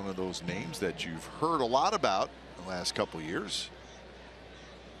 One of those names that you've heard a lot about the last couple years.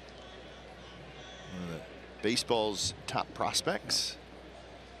 One of the baseball's top prospects.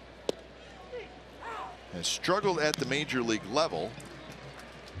 Has struggled at the major league level,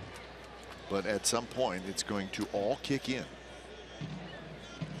 but at some point it's going to all kick in,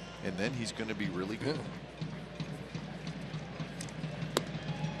 and then he's going to be really good.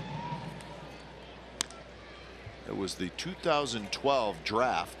 It was the 2012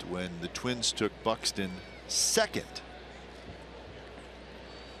 draft when the Twins took Buxton second.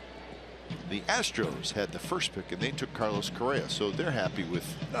 The Astros had the first pick and they took Carlos Correa, so they're happy with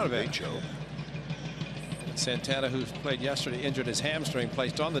who they chose. Santana, who played yesterday, injured his hamstring,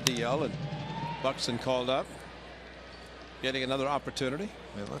 placed on the DL, and Buxton called up, getting another opportunity.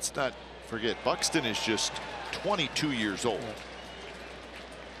 And let's not forget, Buxton is just 22 years old,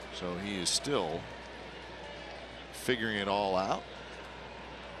 so he is still figuring it all out.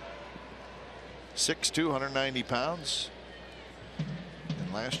 6'2", 190 pounds.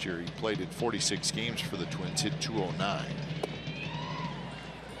 And last year he played in 46 games for the Twins, hit .209.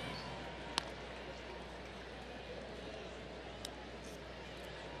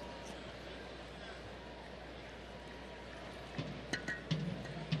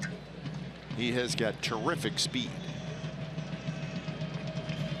 He has got terrific speed.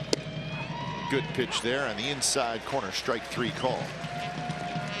 Good pitch there on the inside corner, strike 3 call.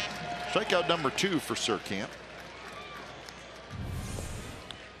 Strikeout number 2 for Surkamp.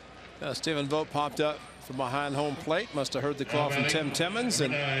 Stephen Vogt popped up from behind home plate. Must have heard the call from Tim Timmons,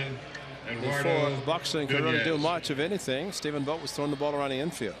 and before Buxton could really do much of anything, Stephen Vogt was throwing the ball around the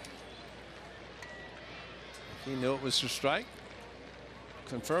infield. He knew it was a strike.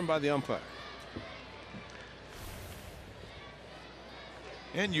 Confirmed by the umpire.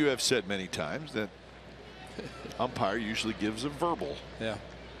 And you have said many times that umpire usually gives a verbal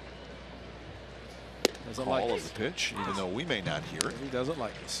doesn't call like of the pitch, even though we may not hear it. He doesn't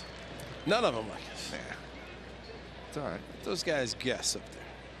like us. None of them like us. Nah. It's all right. Those guys guess up there.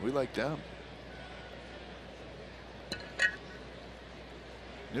 We like them.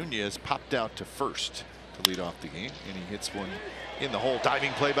 Nunez popped out to first to lead off the game, and he hits one in the hole.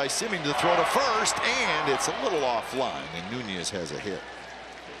 Diving play by Simeon to throw to first, and it's a little offline, and Nunez has a hit.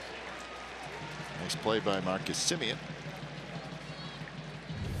 Nice play by Marcus Simeon.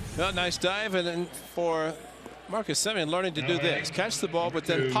 Well, nice dive, and then for Marcus Simeon learning to do this, catch the ball but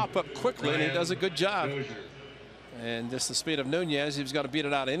then pop up quickly, and he does a good job. And just the speed of Nunez, he was going to beat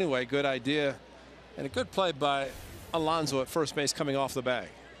it out anyway. Good idea, and a good play by Alonso at first base coming off the bag.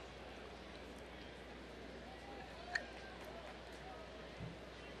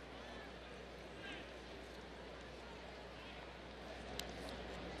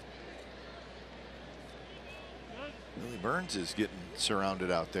 Burns is getting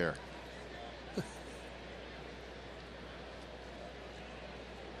surrounded out there. And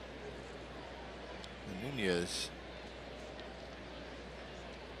Nunez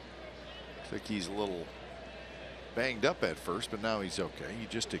looks like he's a little banged up at first, but now he's okay. He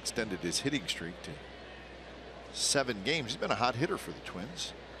just extended his hitting streak to 7 games. He's been a hot hitter for the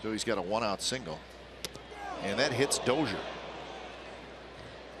Twins, so he's got a 1-out single, and that hits Dozier.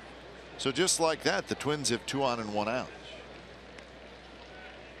 So just like that, the Twins have 2 on and 1 out.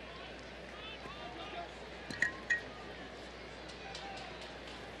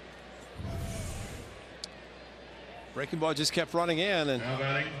 Breaking ball just kept running in, and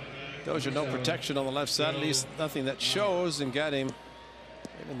Dozier no protection on the left side, at least nothing that shows, and got him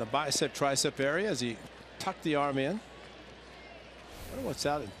in the bicep tricep area as he tucked the arm in. I wonder what's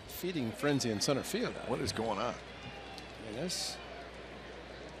out in feeding frenzy in center field. What is going on? I mean, this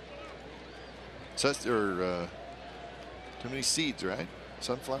too many seeds, right?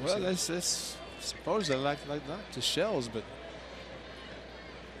 Sunflower seeds. Well, it's supposedly like not just shells, but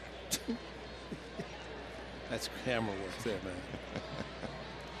that's camera work there, man.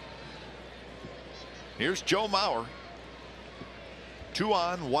 Here's Joe Mauer. 2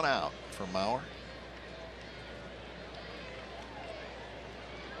 on, 1 out for Mauer.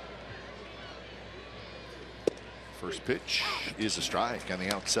 First pitch is a strike on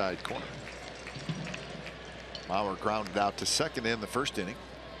the outside corner. Mauer grounded out to second in the first inning.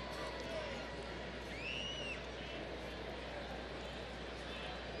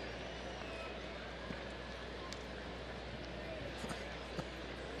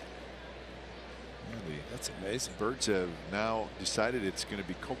 That's amazing. Birds have now decided it's going to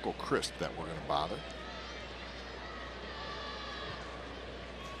be Coco Crisp that we're going to bother.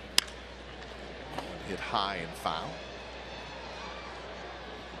 Hit high and foul.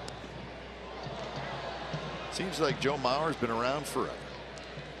 Seems like Joe Mauer's been around forever.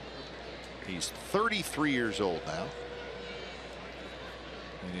 He's 33 years old now.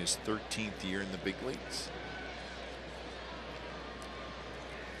 In his 13th year in the big leagues.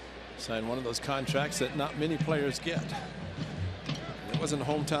 Signed one of those contracts that not many players get. It wasn't a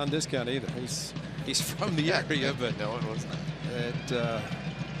hometown discount either. He's from the area, but no, it was not.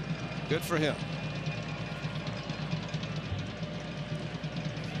 Good for him.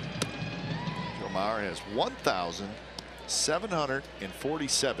 Joe Mauer has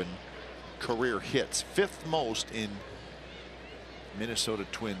 1,747 career hits, 5th most in Minnesota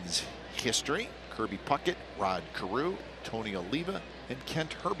Twins history. Kirby Puckett, Rod Carew, Tony Oliva, and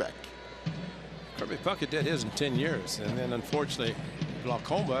Kent Herbeck. Kirby Puckett did his in 10 years, and then unfortunately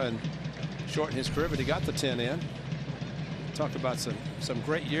glaucoma and shortened his career, but he got the 10 in. Talk about some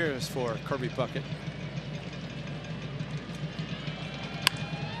great years for Kirby Puckett.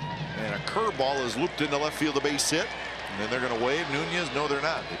 And a curveball is looped into left field, a base hit. And then they're going to wave. Nunez, no, they're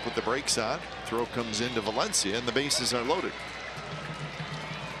not. They put the brakes on. Throw comes into Valencia, and the bases are loaded.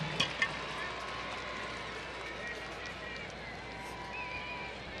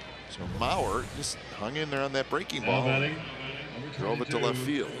 So Mauer just hung in there on that breaking ball. Drove it to left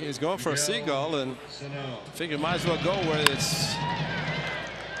field. He was going for a seagull and figured might as well go where it's,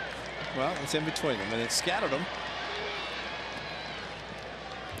 well, it's in between them, and it scattered them.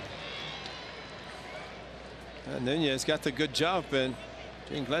 And Nunez got the good jump, and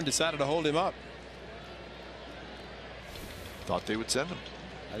Gene Glenn decided to hold him up. Thought they would send him.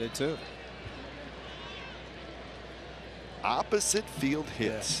 I did too. Opposite field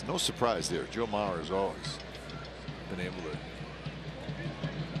hits. No surprise there. Joe Mauer has always been able to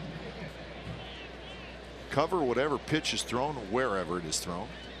cover whatever pitch is thrown wherever it is thrown.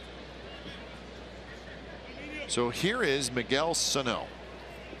 So here is Miguel Sano.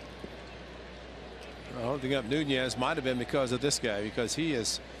 Holding up Nunez might have been because of this guy, because he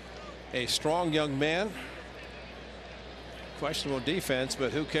is a strong young man. Questionable defense,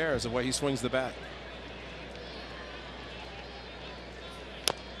 but who cares the way he swings the bat.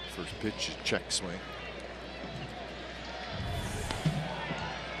 First pitch is check swing.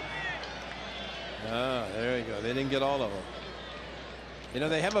 Ah, there you go. They didn't get all of them. You know,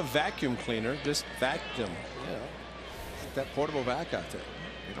 they have a vacuum cleaner. Just vacuum. You know, that portable vac out there.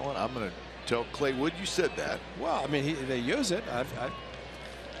 You know what? I'm going to tell Clay Wood you said that. Well, I mean, they use it.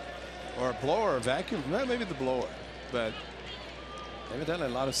 Or a blower, or a vacuum. Well, maybe the blower. But evidently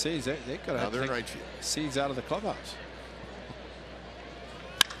a lot of seeds. They could have taken right seeds out of the clubhouse.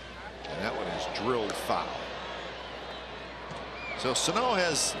 And that one is drilled foul. So Sano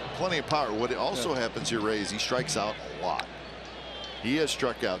has plenty of power. What also happens here, Ray, is he strikes out a lot. He has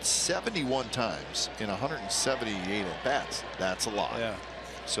struck out 71 times in 178 at bats. That's a lot. Yeah.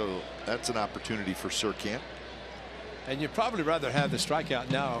 So that's an opportunity for Surkamp. And you'd probably rather have the strikeout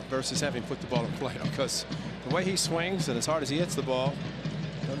now versus having put the ball in play, because the way he swings and as hard as he hits the ball,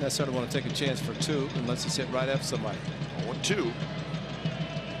 don't necessarily want to take a chance for 2 unless it's hit right after somebody. 0-2.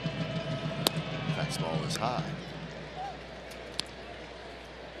 Fastball is high.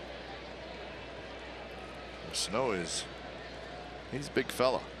 Snow is, he's a big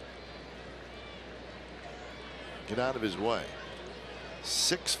fella. Get out of his way.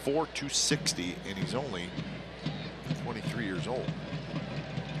 6'4", 260, and he's only 23 years old.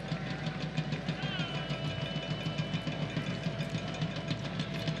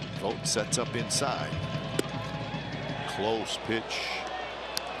 Vogt sets up inside. Close pitch.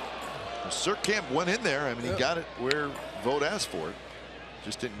 Well, Surkamp went in there. I mean, he got it where Vogt asked for it.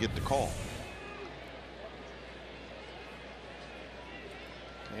 Just didn't get the call.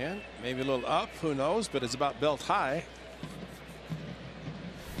 And maybe a little up, who knows, but it's about belt high.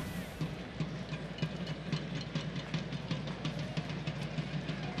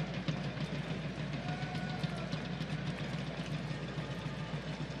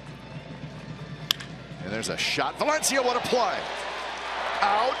 And there's a shot. Valencia, what a play.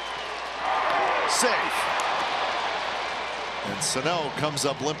 Out. Safe. And Sano comes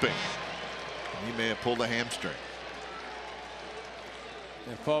up limping. He may have pulled a hamstring.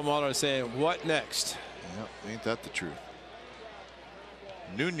 And Paul Mahler is saying, what next? Yep, ain't that the truth?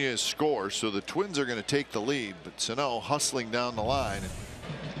 Nunez scores, so the Twins are going to take the lead, but Sano hustling down the line. And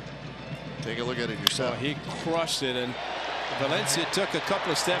take a look at it yourself. He crushed it, and Valencia took a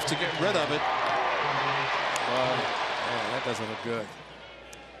couple of steps to get rid of it. Man, that doesn't look good.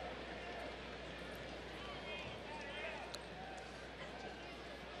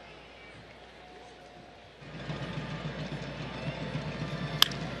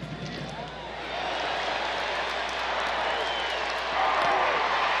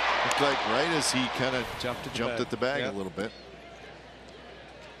 Looked like right as he kind of jumped at the bag yep. a little bit.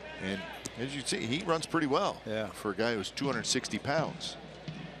 And as you see, he runs pretty well for a guy who's 260 pounds.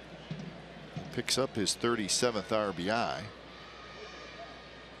 He picks up his 37th RBI.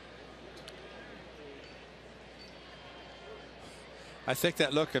 I think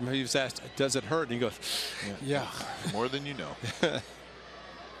that look, and he was asked, does it hurt? And he goes, yeah. More than you know.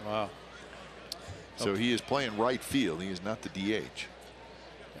 Wow. So he is playing right field. He is not the DH.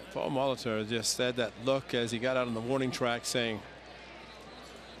 Paul Molitor just said that look as he got out on the warning track, saying,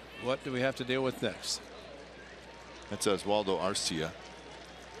 what do we have to deal with next? That's Oswaldo Arcia.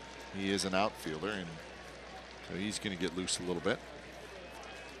 He is an outfielder, and so he's going to get loose a little bit.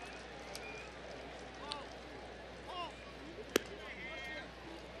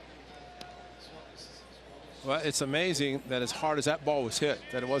 Well, it's amazing that as hard as that ball was hit,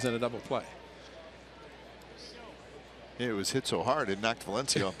 that it wasn't a double play. It was hit so hard it knocked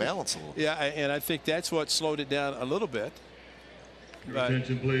Valencia off balance a little. Yeah, and I think that's what slowed it down a little bit. But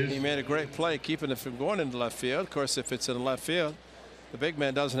he made a great play keeping it from going into left field. Of course, if it's in the left field, the big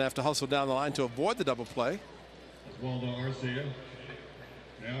man doesn't have to hustle down the line to avoid the double play. Oswaldo Arcia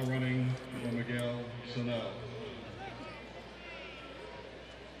now running for Miguel Sano.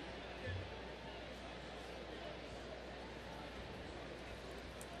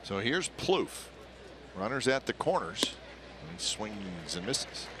 So here's Plouffe. Runners at the corners. He swings and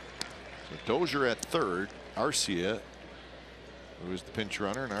misses. So Dozier at third. Arcia, who is the pinch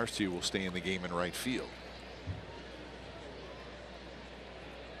runner, and Arcia will stay in the game in right field.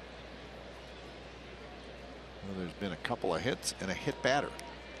 Well, there's been a couple of hits and a hit batter.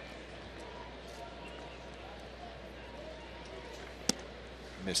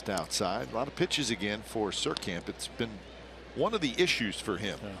 Missed outside. A lot of pitches again for Surkamp. It's been one of the issues for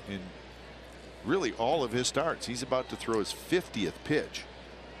him in really all of his starts. He's about to throw his 50th pitch.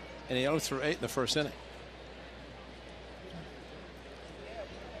 And he only threw 8 in the first inning.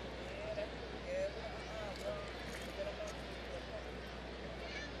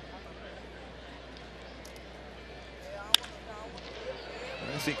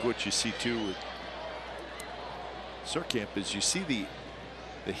 I think what you see too with Surkamp is you see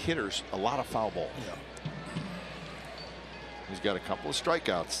the hitters a lot of foul ball. He's got a couple of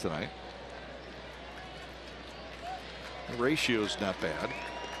strikeouts tonight. The ratio's not bad.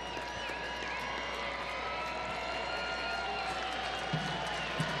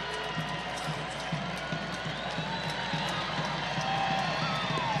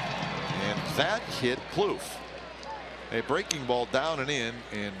 And that hit Plouffe. A breaking ball down and in,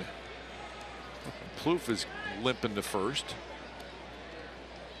 and Plouffe is limping to first.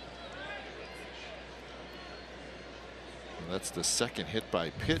 And that's the second hit by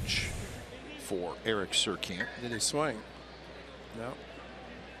pitch for Eric Surkamp. Did he swing? No.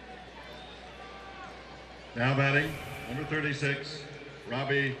 Now batting, number 36,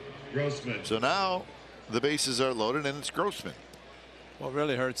 Robbie Grossman. So now the bases are loaded, and it's Grossman. What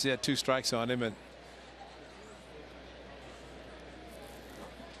really hurts, he had 2 strikes on him, and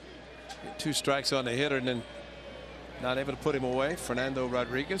 2 strikes on the hitter, and then not able to put him away. Fernando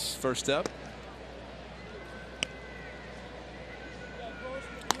Rodriguez, first up.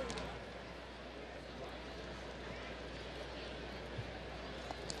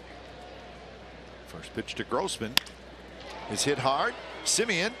 First pitch to Grossman is hit hard.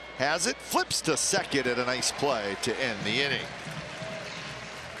 Simeon has it, flips to second, and a nice play to end the inning.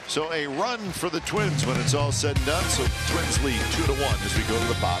 So a run for the Twins when it's all said and done. So Twins lead 2-1 as we go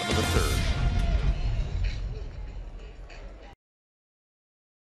to the bottom of the third.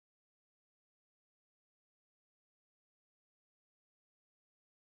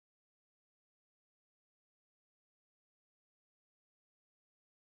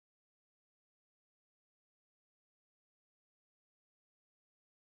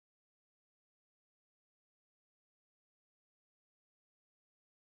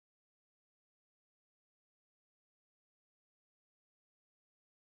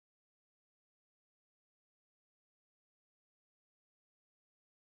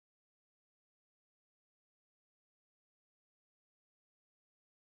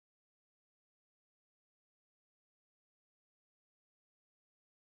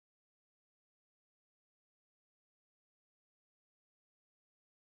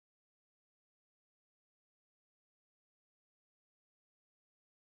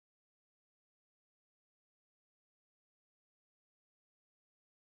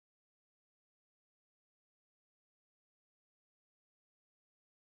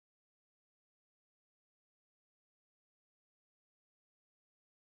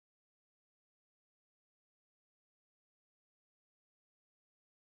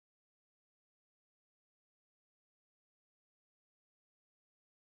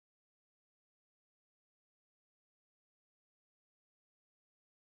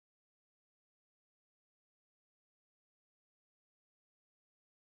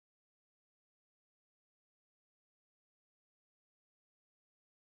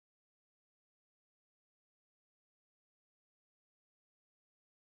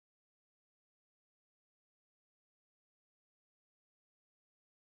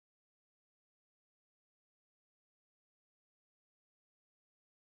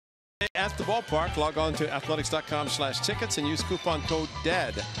 at the ballpark. Log on to athletics.com/tickets and use coupon code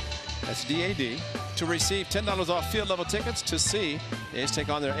DAD. That's DAD to receive $10 off field level tickets to see the A's take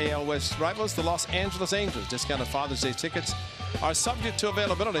on their AL West rivals, the Los Angeles Angels. Discounted Father's Day tickets are subject to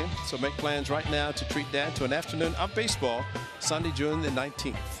availability, so make plans right now to treat Dad to an afternoon of baseball Sunday, June the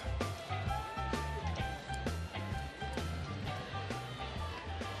 19th.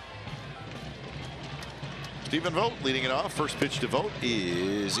 Stephen Vogt leading it off. First pitch to Vogt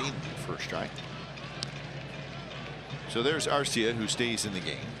is in for a strike. So there's Arcia, who stays in the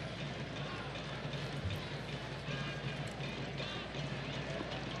game.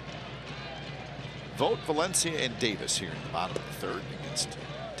 Vogt, Valencia, and Davis here in the bottom of the third against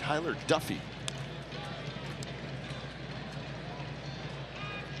Tyler Duffy.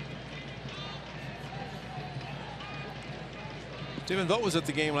 Stephen Vogt was at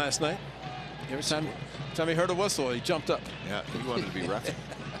the game last night. Every time he heard a whistle, he jumped up. Yeah, he wanted to be ref.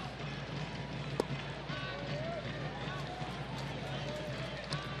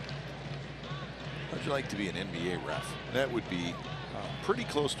 How'd you like to be an NBA ref? That would be pretty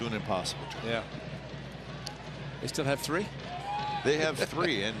close to an impossible job. Yeah. They still have 3? They have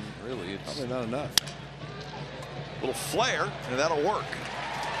 3, and really it's probably not enough. A little flare, and that'll work.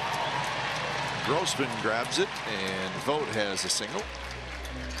 Grossman grabs it, and Vogt has a single.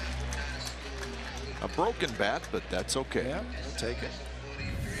 A broken bat, but that's okay. Yeah, we'll take it.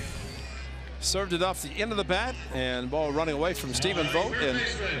 Served it off the end of the bat, and ball running away from Stephen Vogt, and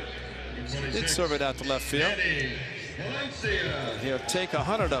did serve it out to left field. And he'll take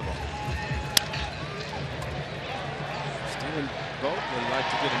 100 of them. Stephen Vogt would like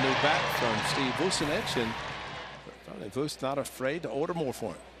to get a new bat from Steve Vucinich, and probably Vuce not afraid to order more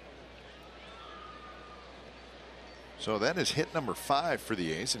for him. So that is hit number 5 for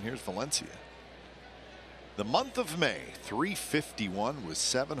the A's, and here's Valencia. The month of May, 351 with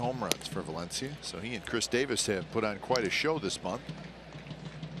 7 home runs for Valencia. So he and Chris Davis have put on quite a show this month.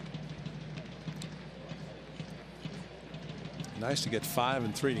 Nice to get 5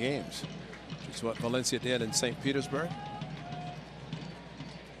 in 3 games, which is what Valencia did in St. Petersburg.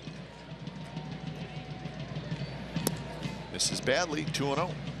 Misses badly,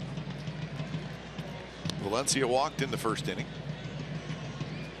 2-0. Valencia walked in the first inning.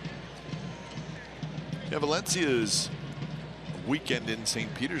 Yeah, Valencia's weekend in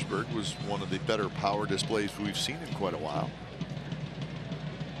St. Petersburg was one of the better power displays we've seen in quite a while,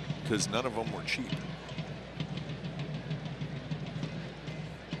 because none of them were cheap.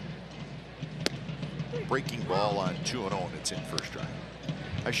 Breaking ball on 2-0, and it's in first strike.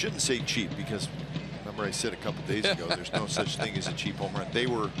 I shouldn't say cheap, because remember I said a couple days ago there's no such thing as a cheap home run. They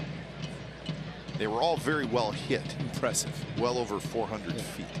were all very well hit. Impressive. Well over 400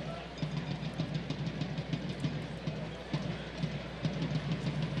 feet.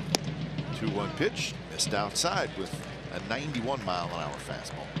 Two-one pitch, missed outside with a 91-mile-an-hour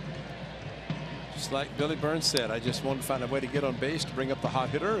fastball. Just like Billy Burns said, I just wanted to find a way to get on base to bring up the hot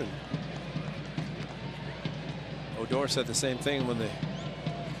hitter. And Odor said the same thing when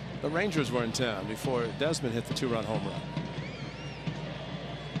the Rangers were in town before Desmond hit the 2-run home run.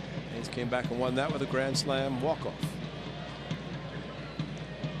 A's came back and won that with a grand slam walk-off.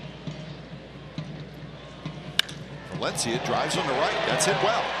 Valencia drives on the right. That's hit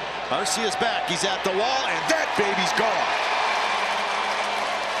well. Arcia's back. He's at the wall, and that baby's gone.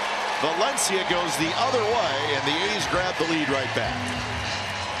 Valencia goes the other way, and the A's grab the lead right back.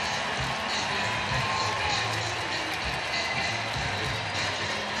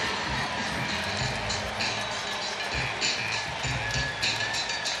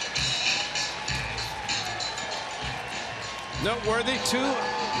 Noteworthy, 2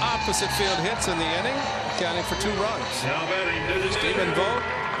 opposite field hits in the inning, accounting for 2 runs. Stephen Vogt,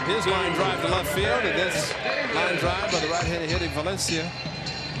 his line drive to left field, and this line drive by the right-handed hitting Valencia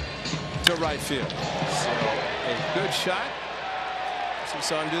to right field. So a good shot. So we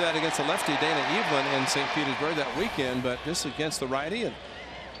saw him do that against the lefty Dana Evelyn in St. Petersburg that weekend, but this against the righty, and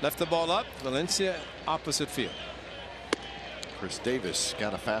left the ball up. Valencia opposite field. Chris Davis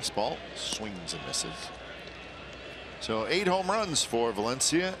got a fastball, swings and misses. So 8 home runs for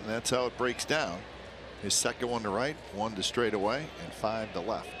Valencia, and that's how it breaks down. His second one to right, 1 to straightaway, and 5 to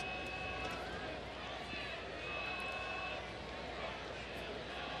left.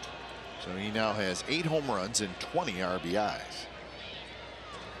 So he now has 8 home runs and 20 RBIs.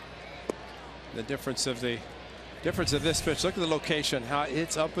 The difference of this pitch. Look at the location, how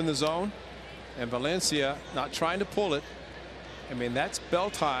it's up in the zone, and Valencia not trying to pull it. I mean, that's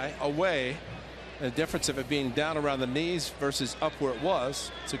belt high away. The difference of it being down around the knees versus up where it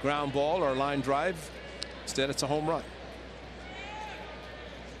was. It's a ground ball or a line drive. Instead, it's a home run.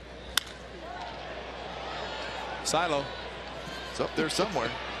 Silo. It's up there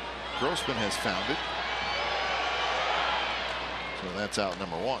somewhere. Grossman has found it. So that's out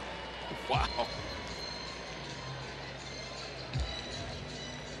number 1. Wow.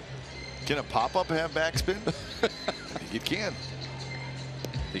 Can a pop-up have backspin? It can.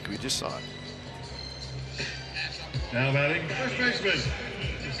 I think we just saw it. Now batting first baseman.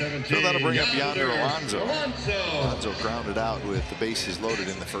 17. So that'll bring up Yonder Alonso. Alonso grounded out with the bases loaded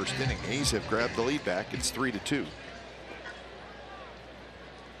in the first inning. A's have grabbed the lead back. It's 3-2.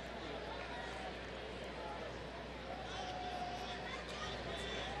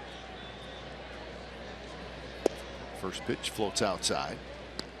 First pitch floats outside.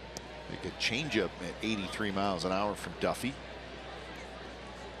 A good changeup at 83 miles an hour from Duffy.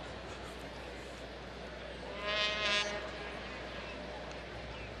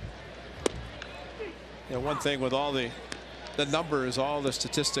 You know, one thing with all the numbers, all the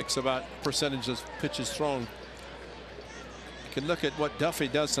statistics about percentage of pitches thrown, you can look at what Duffy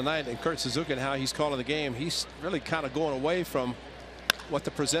does tonight and Kurt Suzuki and how he's calling the game. He's really kind of going away from what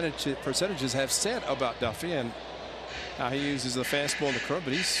the percentages have said about Duffy and how he uses the fastball and the curve,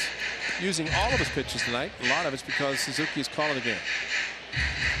 but he's using all of his pitches tonight. A lot of it's because Suzuki is calling the game.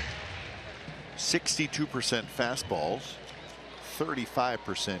 62% fastballs,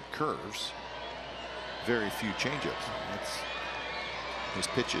 35% curves, very few changeups. That's his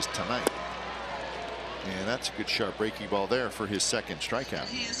pitches tonight. And that's a good sharp breaking ball there for his second strikeout.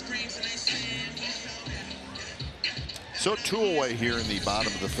 So 2 away here in the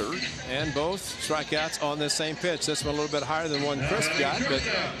bottom of the 3rd. And both strikeouts on this same pitch. This one a little bit higher than one Chris got, but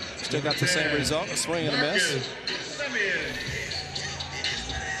still got the same result, a swing and a miss.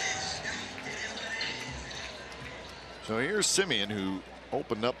 So here's Simeon, who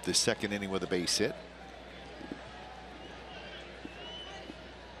opened up the second inning with a base hit.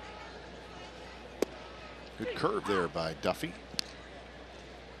 Good curve there by Duffy.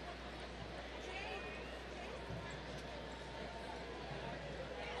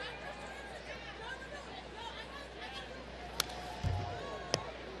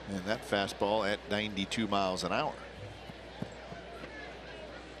 And that fastball at 92 miles an hour.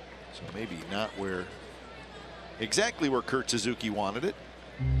 So maybe not exactly where Kurt Suzuki wanted it.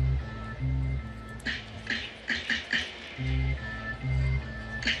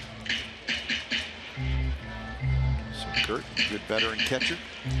 So Kurt, good veteran catcher,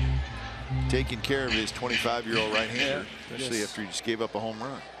 taking care of his 25-year-old right-hander, especially after he just gave up a home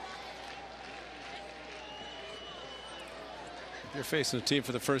run. If you're facing a team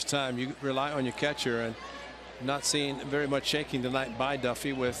for the first time, you rely on your catcher, and not seeing very much shaking tonight by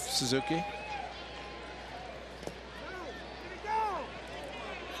Duffy with Suzuki.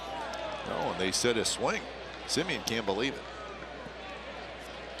 Oh, and they said a swing. Simeon can't believe it.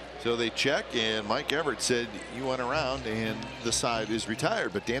 So they check, and Mike Everett said you went around and the side is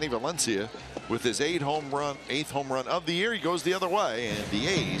retired. But Danny Valencia, with his 8th home run of the year, he goes the other way, and the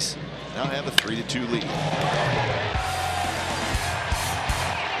A's now have a 3-2 lead.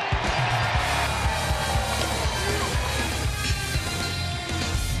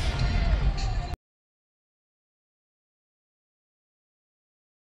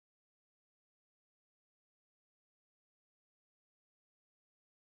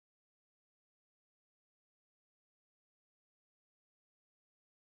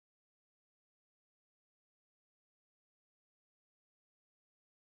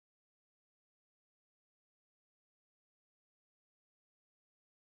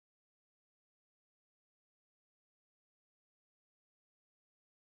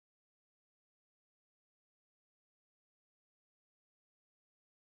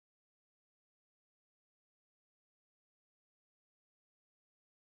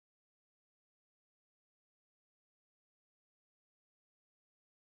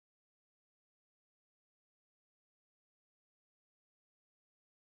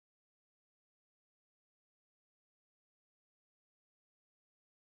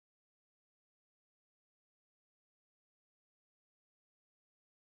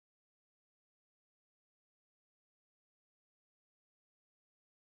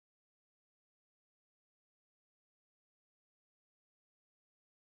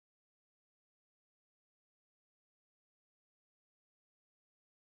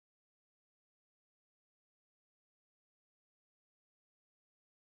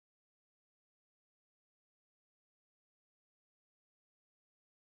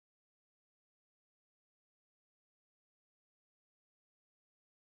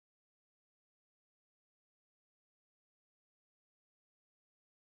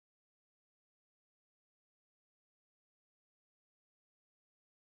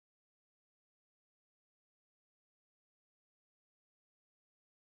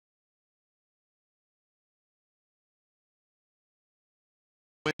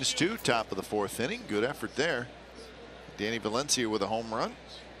 Wins two, top of the fourth inning. Good effort there. Danny Valencia with a home run.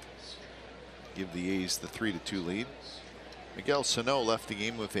 Give the A's the 3-2 lead. Miguel Sano left the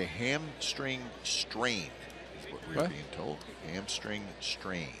game with a hamstring strain, is what we're being told. Hamstring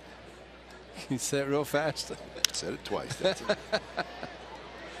strain. You said it real fast. Said it twice. That's it.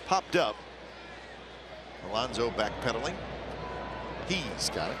 Popped up. Alonso backpedaling. He's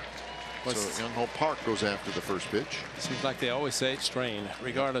got it. So Young Ho Park goes after the first pitch. Seems like they always say strain,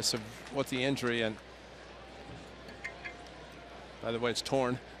 regardless of what the injury. And by the way, it's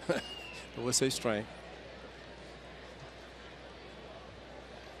torn. But we'll say strain.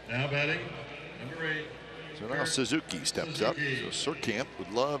 Now batting, number 8. So now Suzuki steps up. So Surkamp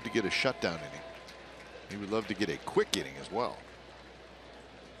would love to get a shutdown inning. He would love to get a quick inning as well.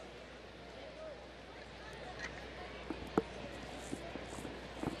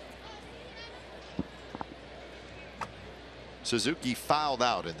 Suzuki fouled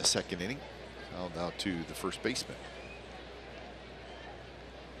out in the second inning. Fouled out to the first baseman.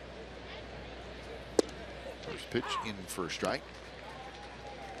 First pitch in for a strike.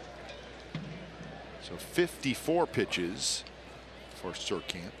 So 54 pitches for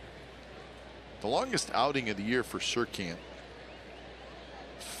Surkamp. The longest outing of the year for Surkamp.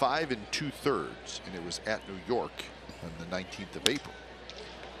 5 2/3, and it was at New York on the 19th of April.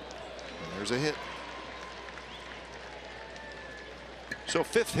 And there's a hit. So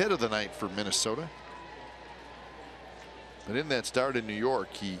 5th hit of the night for Minnesota. But in that start in New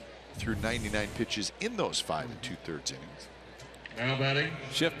York, he threw 99 pitches in those 5 2/3 innings. Now batting.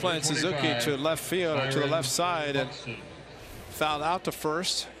 Shift playing Suzuki to left field, or to the left side, and fouled out to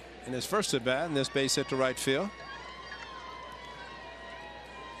first in his first at bat, and this base hit to right field.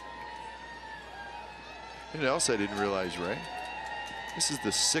 You know what else I didn't realize, Ray? This is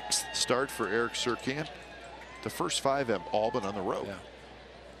the 6th start for Eric Surkamp. The first 5 have all been on the road. Yeah.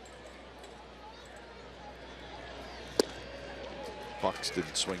 Buxton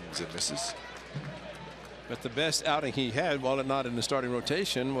swings and misses. But the best outing he had, while not in the starting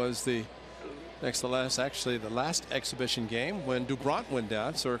rotation, was the next to last, actually the last exhibition game when Dubront went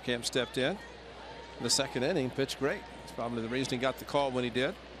down. Surkamp stepped in the second inning, pitched great. It's probably the reason he got the call when he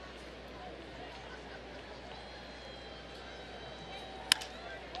did.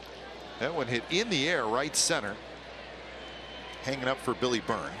 That one hit in the air, right center. Hanging up for Billy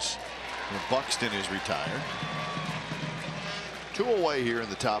Burns. And Buxton is retired. 2 away here in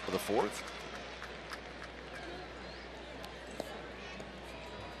the top of the 4th.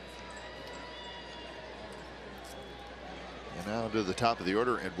 And now to the top of the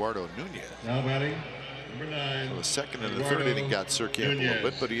order, Eduardo Nunez. Now batting, number 9. So the second and the third inning got Surkamp a little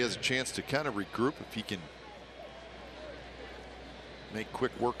bit, but he has a chance to kind of regroup if he can make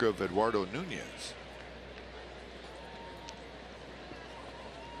quick work of Eduardo Nunez.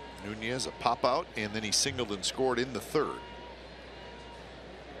 Nunez a pop out, and then he singled and scored in the 3rd.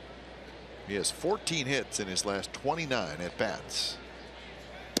 He has 14 hits in his last 29 at bats.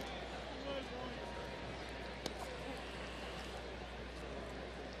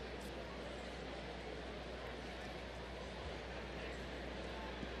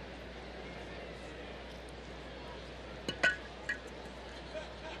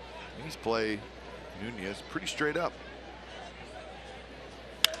 He's play Nunez pretty straight up.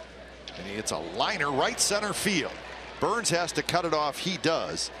 And he hits a liner right center field. Burns has to cut it off. He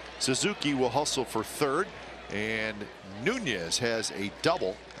does. Suzuki will hustle for 3rd, and Nunez has a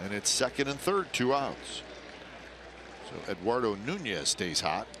double, and it's 2nd and 3rd, 2 outs. So Eduardo Nunez stays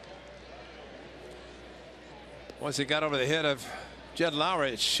hot. Once he got over the head of Jed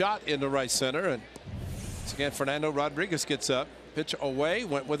Lowry, it's shot into right center, and once again Fernando Rodriguez gets up. Pitch away,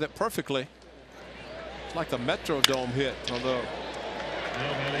 went with it perfectly. It's like the Metrodome hit, although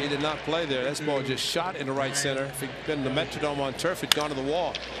he did not play there. That ball just shot into right center. If he'd been the Metrodome on turf, it'd gone to the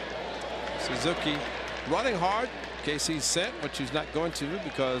wall. Suzuki running hard in case he's sent, which he's not going to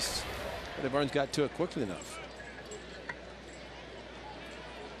because Burns got to it quickly enough.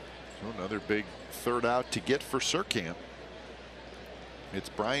 So another big 3rd out to get for Surkamp. It's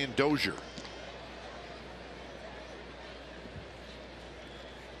Brian Dozier.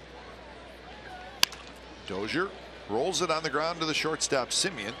 Dozier rolls it on the ground to the shortstop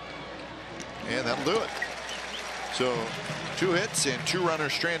Simeon, and that'll do it. So 2 hits and 2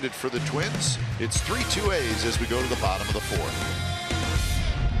 runners stranded for the Twins. It's 3-2 A's as we go to the bottom of the 4th.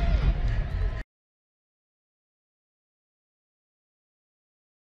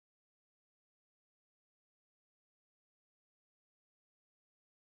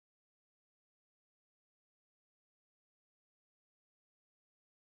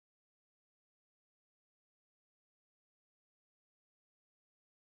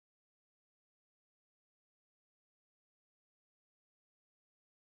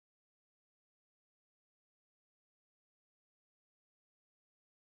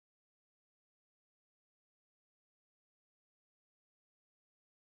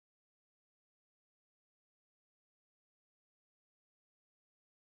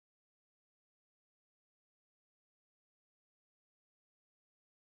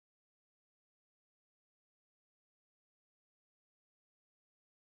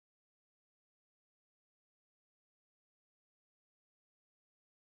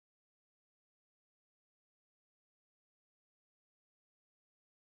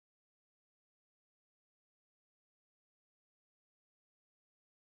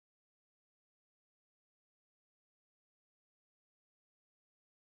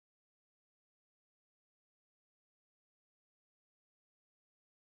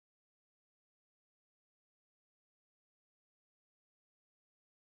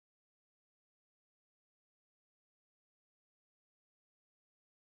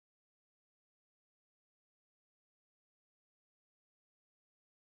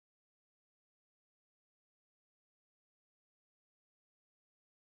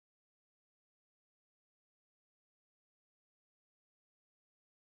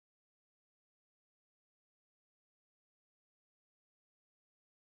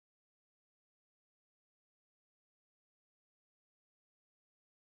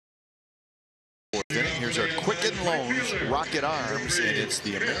 Here's our Quicken Loans Rocket Arms, and it's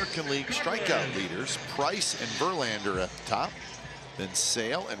the American League strikeout leaders. Price and Verlander at the top, then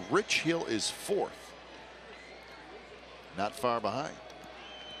Sale, and Rich Hill is fourth. Not far behind.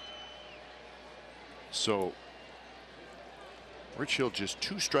 So Rich Hill just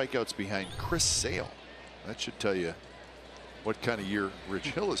 2 strikeouts behind Chris Sale. That should tell you what kind of year Rich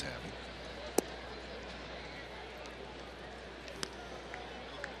Hill is having.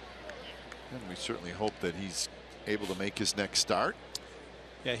 And we certainly hope that he's able to make his next start.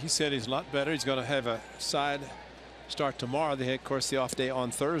 Yeah, he said he's a lot better. He's going to have a side start tomorrow. They had, of course, the off day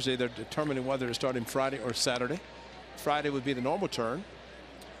on Thursday. They're determining whether to start him Friday or Saturday. Friday would be the normal turn.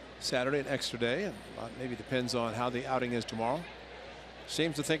 Saturday an extra day, and maybe depends on how the outing is tomorrow.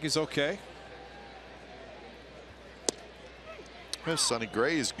 Seems to think he's okay. Well, Sonny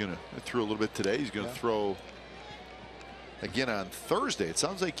Gray is going to throw a little bit today. He's going to throw again on Thursday. It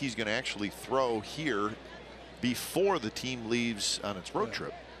sounds like he's going to actually throw here before the team leaves on its road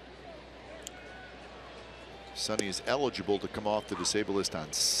trip. Sonny is eligible to come off the disabled list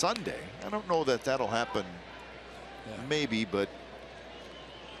on Sunday. I don't know that that'll happen. Maybe, but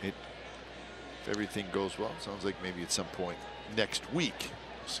if everything goes well, it sounds like maybe at some point next week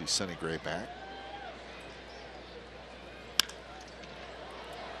we'll see Sonny Gray back.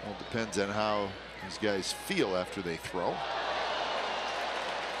 Well, it depends on how these guys feel after they throw.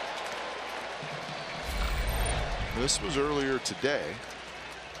 This was earlier today.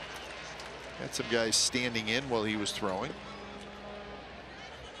 Had some guys standing in while he was throwing.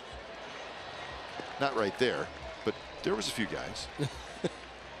 Not right there, but there was a few guys.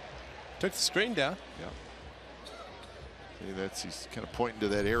 Took the screen down. Yeah. See, he's kind of pointing to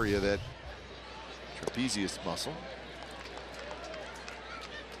that area, that trapezius muscle.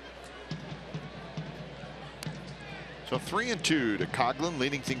 So 3-2 to Coughlin,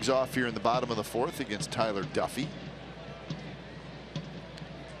 leading things off here in the bottom of the 4th against Tyler Duffy.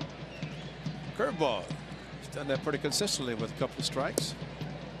 Curveball. He's done that pretty consistently with a couple of strikes.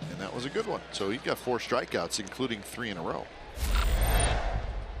 And that was a good one. So he got 4 strikeouts, including 3 in a row.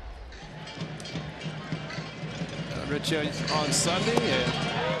 Rich Hill on Sunday, and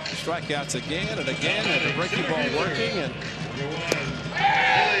strikeouts again and again, and the breaking ball working. And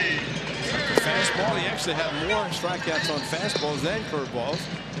the fastball, he actually had more strikeouts on fastballs than curveballs.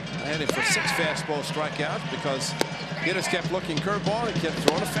 I had him for 6 fastball strikeouts because hitters kept looking curveball and kept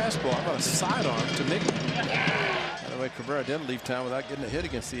throwing a fastball. How about a sidearm to Nick? By the way, Cabrera didn't leave town without getting a hit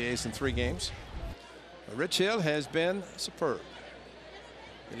against the A's in 3 games. But Rich Hill has been superb.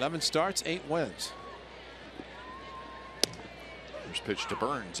 11 starts, 8 wins. First pitch to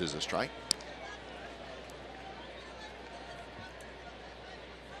Burns is a strike.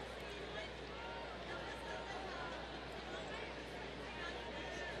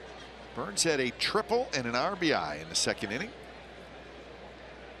 Burns had a triple and an RBI in the 2nd inning.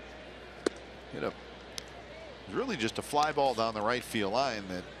 Hit a really just a fly ball down the right field line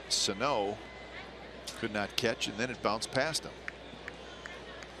that Sano could not catch, and then it bounced past him.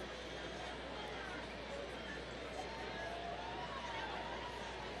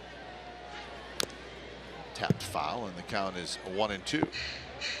 Tapped foul, and the count is 1-2.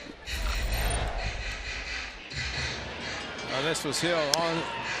 This was Hill on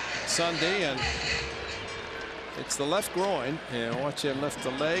Sunday, and it's the left groin, and watch him lift the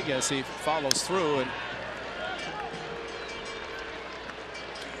leg as he follows through, and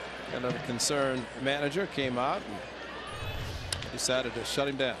kind of a concerned manager came out and decided to shut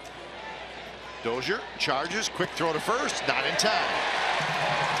him down. Dozier charges, quick throw to first, not in time.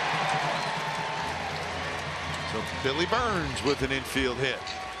 So Billy Burns with an infield hit.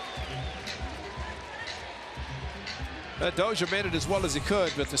 Dozier made it as well as he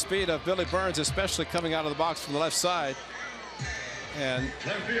could, but the speed of Billy Burns, especially coming out of the box from the left side. And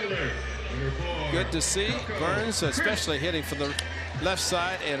good to see Burns, especially hitting from the left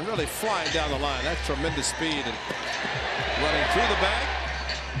side and really flying down the line. That's tremendous speed and running through the bag.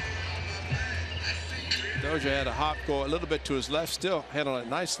 Dozier had a hop go a little bit to his left, still handling it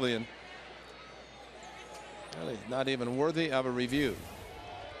nicely, and really not even worthy of a review.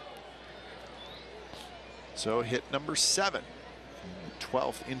 So hit number 7,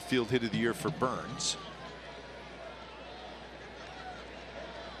 12th infield hit of the year for Burns.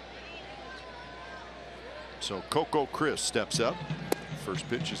 So Coco Chris steps up. First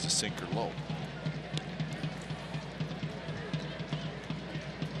pitch is a sinker low.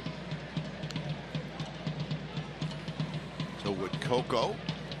 So would Coco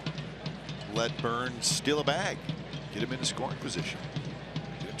let Burns steal a bag, get him into scoring position,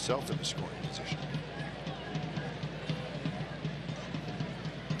 get himself into scoring position?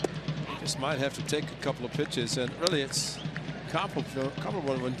 Just might have to take a couple of pitches, and really it's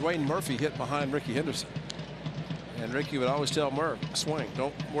comparable when Dwayne Murphy hit behind Ricky Henderson. And Ricky would always tell Murph, swing,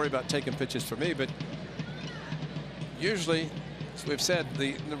 don't worry about taking pitches for me. But usually, as we've said,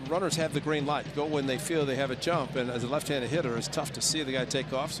 the runners have the green light. Go when they feel they have a jump. And as a left-handed hitter, it's tough to see the guy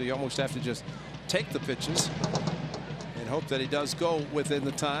take off. So you almost have to just take the pitches and hope that he does go within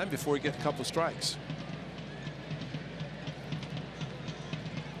the time before he gets a couple of strikes.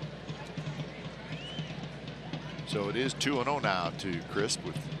 So it is 2-0 now to Crisp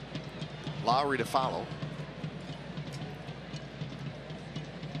with Lowry to follow.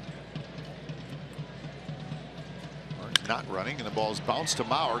 Not running, and the ball's bounced to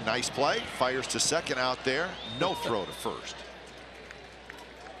Mauer. Nice play. Fires to second out there. No throw to first.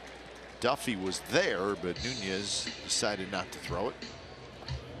 Duffy was there, but Nunez decided not to throw it.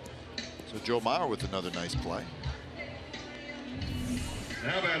 So Joe Mauer with another nice play.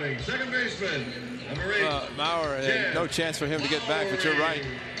 Now batting, second baseman, number 8. Mauer had no chance for him to get back, but you're right.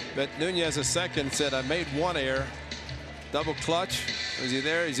 But Nunez a second said, I made one error. Double clutch. Is he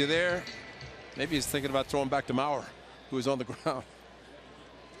there? Is he there? Maybe he's thinking about throwing back to Mauer, who is on the ground.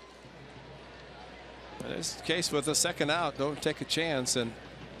 In this case, with a second out, don't take a chance, and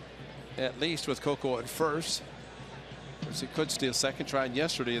at least with Coco at first. Of course, he could steal second. Tried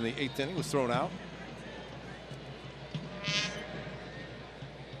yesterday in the 8th inning, was thrown out.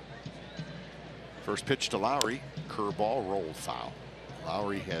 First pitch to Lowry, curveball, rolled foul.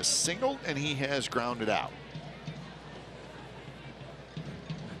 Lowry has singled and he has grounded out.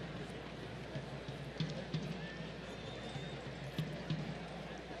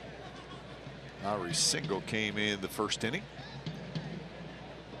 Lowry's single came in the first inning.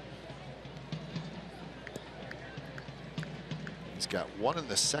 He's got 1 in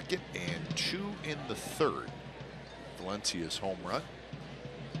the second and 2 in the third. Valencia's home run.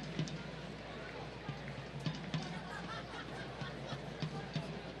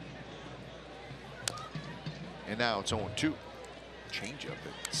 And now it's 0-2. Changeup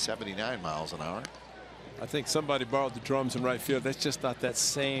at 79 miles an hour. I think somebody borrowed the drums in right field. That's just not that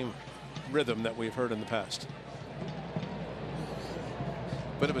same rhythm that we've heard in the past.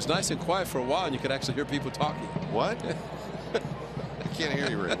 But it was nice and quiet for a while, and you could actually hear people talking. What? I can't hear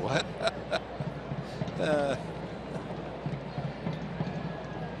you, Ray. What? I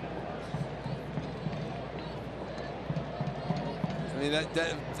mean,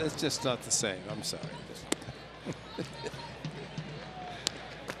 that's just not the same. I'm sorry.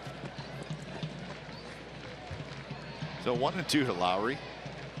 So 1-2 to Lowry.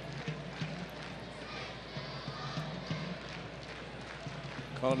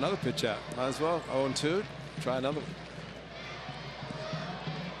 Call another pitch out. Might as well. 0-2. Try another one.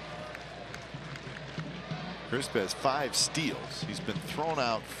 Crisp has 5 steals. He's been thrown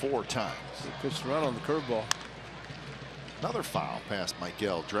out 4 times. Good pitch run on the curveball. Another foul past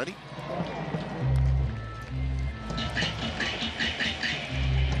Miguel Andretti.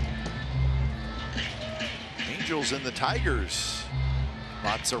 Angels and the Tigers.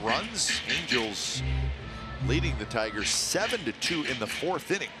 Lots of runs. Angels leading the Tigers 7-2 in the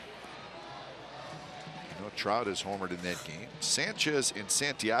 4th inning. You know, Trout has homered in that game. Sanchez and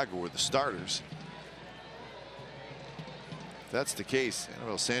Santiago were the starters. If that's the case,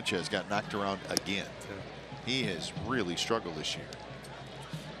 Anibal Sanchez got knocked around again. He has really struggled this year.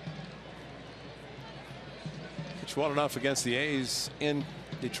 Pitched well enough against the A's in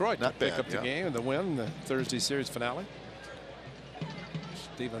Detroit to pick up the game and the win, the Thursday series finale.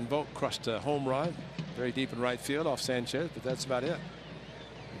 Stephen Vogt crushed a home run very deep in right field off Sanchez, but that's about it.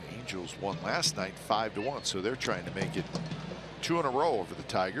 The Angels won last night 5-1, so they're trying to make it 2 in a row over the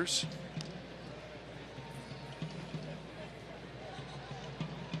Tigers.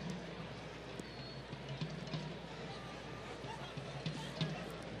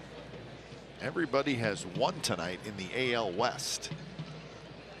 Everybody has won tonight in the AL West.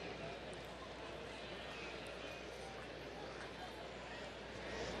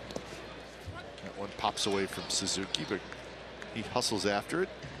 That one pops away from Suzuki, but he hustles after it.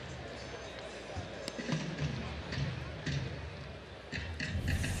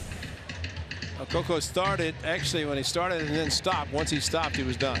 Well, Coco started, actually, when he started and then stopped. Once he stopped, he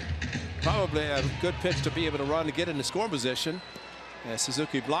was done. Probably a good pitch to be able to run to get in the score position.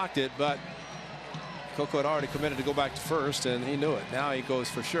 Suzuki blocked it, but Coco had already committed to go back to first, and he knew it. Now he goes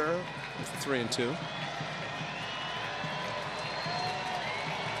for sure with the 3-2.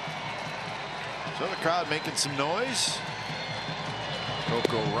 So the crowd making some noise.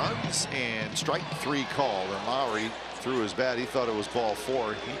 Coco runs and strike 3 called, and Lowry threw his bat. He thought it was ball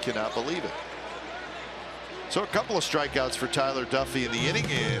 4. He cannot believe it. So a couple of strikeouts for Tyler Duffy in the inning,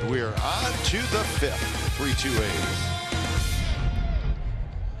 and we are on to the 5th. 3-2 A's.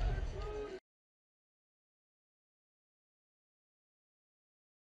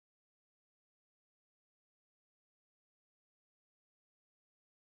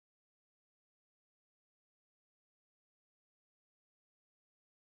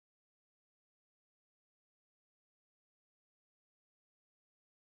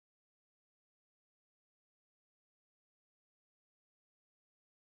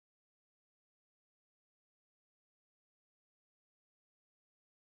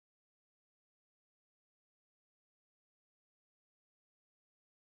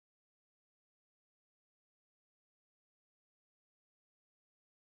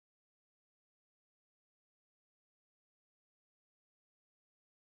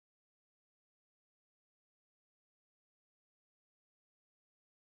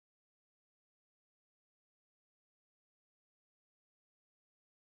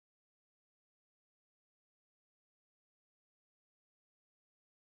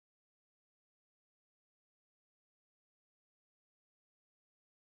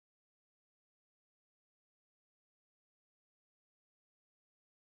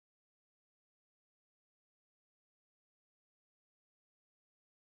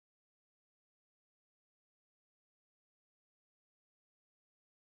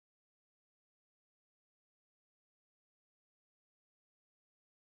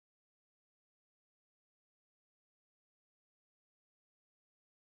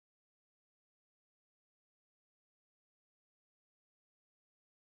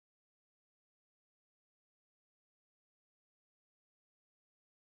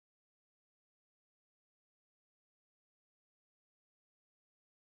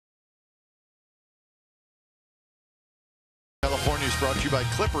 California is brought to you by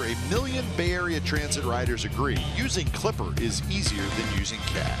Clipper. A million Bay Area transit riders agree. Using Clipper is easier than using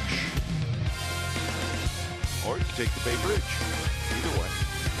cash. Or you can take the Bay Bridge. Either way.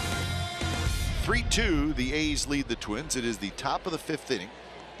 3-2, the A's lead the Twins. It is the top of the 5th inning.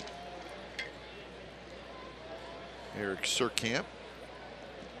 Eric Surkamp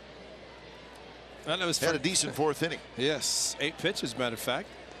had a decent 4th inning. Yes, 8 pitches, matter of fact.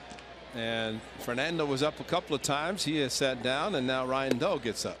 And Fernando was up a couple of times. He has sat down, and now Ryan Doe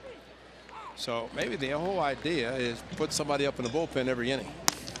gets up. So maybe the whole idea is put somebody up in the bullpen every inning.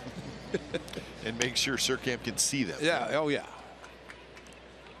 And make sure Surkamp can see them. Yeah, oh yeah.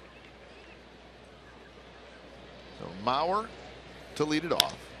 So Mauer to lead it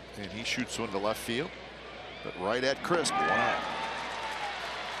off. And he shoots one to left field. But right at Crisp, 1 out.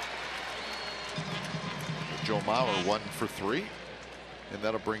 Joe Mauer 1 for 3. And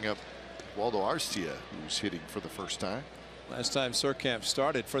that'll bring up Waldo Arcia, who's hitting for the first time. Last time Surkamp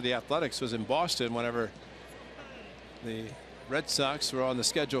started for the Athletics was in Boston whenever the Red Sox were on the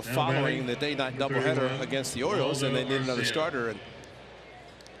schedule following the day-night doubleheader against the Orioles, and they needed another starter. And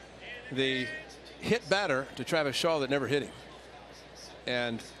the hit batter to Travis Shaw that never hit him,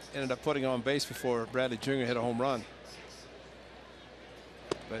 and ended up putting on base before Bradley Jr. hit a home run.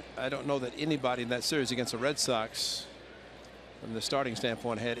 But I don't know that anybody in that series against the Red Sox, from the starting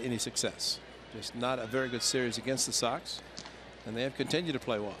standpoint, had any success. Just not a very good series against the Sox, and they have continued to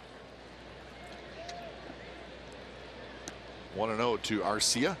play well. 1-0 to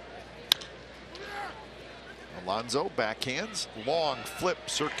Arcia. Alonso backhands, long flip.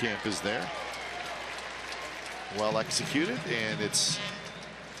 Surkamp is there. Well executed, and it's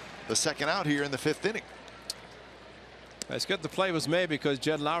the 2nd out here in the 5th inning. That's good. The play was made because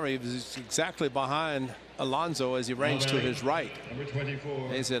Jed Lowry was exactly behind Alonso as he ranged to his right.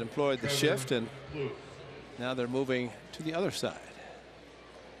 A's had employed the shift, and now they're moving to the other side.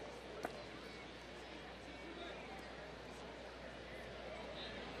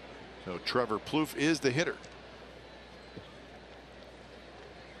 So Trevor Plouffe is the hitter.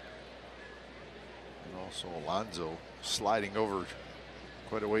 And also Alonso sliding over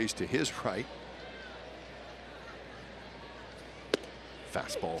quite a ways to his right.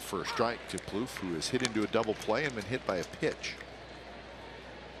 Fastball for a strike to Plouffe, who is hit into a double play and been hit by a pitch.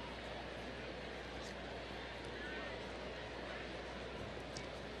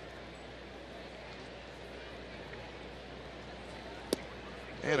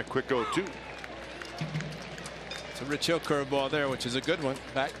 And a quick 0-2. It's a Rich Hill curveball there, which is a good one.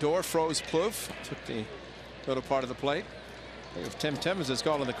 Back door froze Plouffe. Took the middle part of the plate. I think if Tim Timmons is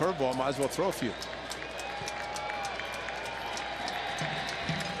calling the curveball, might as well throw a few.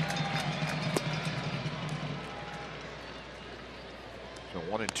 So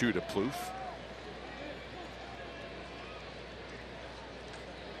 1-2 to Plouffe.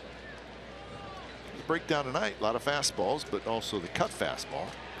 breakdown tonight. A lot of fastballs, but also the cut fastball.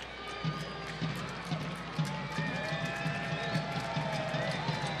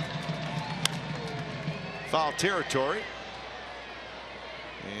 Foul territory.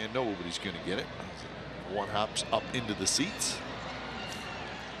 And nobody's going to get it. One hops up into the seats.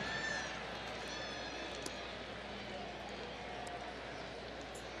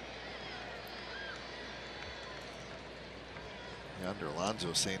 Yonder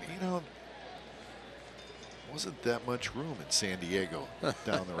Alonso saying, you know, wasn't that much room in San Diego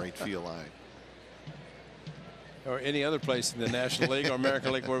down the right field line. Or any other place in the National League or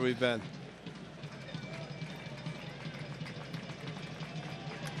American League where we've been.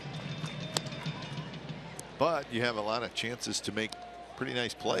 But you have a lot of chances to make pretty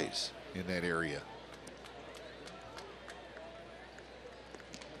nice plays in that area.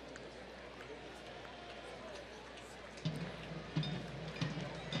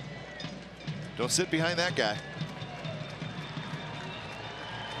 Don't sit behind that guy.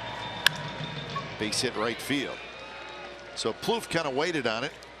 Base hit right field. So Plouffe kind of waited on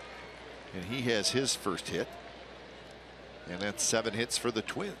it, and he has his first hit. And that's 7 hits for the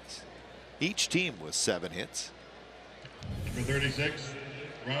Twins. Each team was 7 hits. Number 36,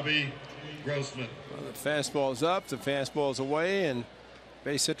 Robbie Grossman. Well, the fastball's up, the fastball's away, and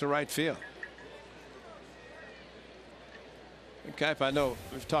base hit to right field. Okay, I know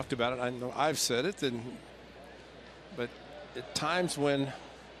we've talked about it. I know I've said it, but at times when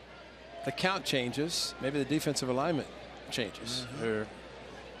the count changes, maybe the defensive alignment changes, or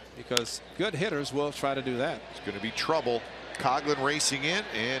because good hitters will try to do that. It's going to be trouble. Coghlan racing in,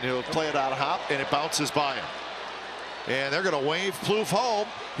 and he'll play it out of hop, and it bounces by him. And they're going to wave Plouffe home.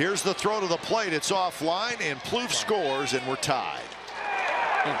 Here's the throw to the plate. It's offline, and Plouffe scores, and we're tied.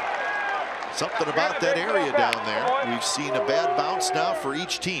 Something about that area down there. We've seen a bad bounce now for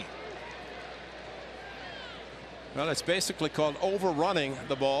each team. Well, it's basically called overrunning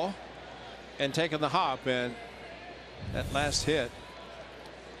the ball and taking the hop, and that last hit,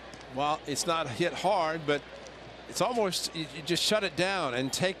 well, it's not hit hard, but it's almost, you just shut it down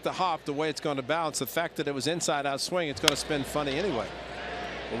and take the hop the way it's going to bounce. The fact that it was inside out swing, it's going to spin funny anyway.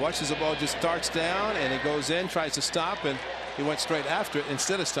 But watch as the ball just starts down and it goes in, tries to stop, and he went straight after it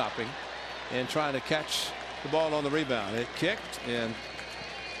instead of stopping and trying to catch the ball on the rebound. It kicked, and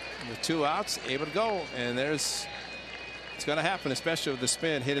with 2 outs, able to go. And it's going to happen, especially with the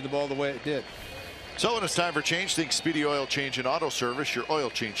spin hitting the ball the way it did. So when it's time for change, think Speedy Oil Change and Auto Service, your oil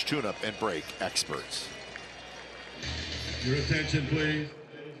change, tune-up, and brake experts. Your attention, please.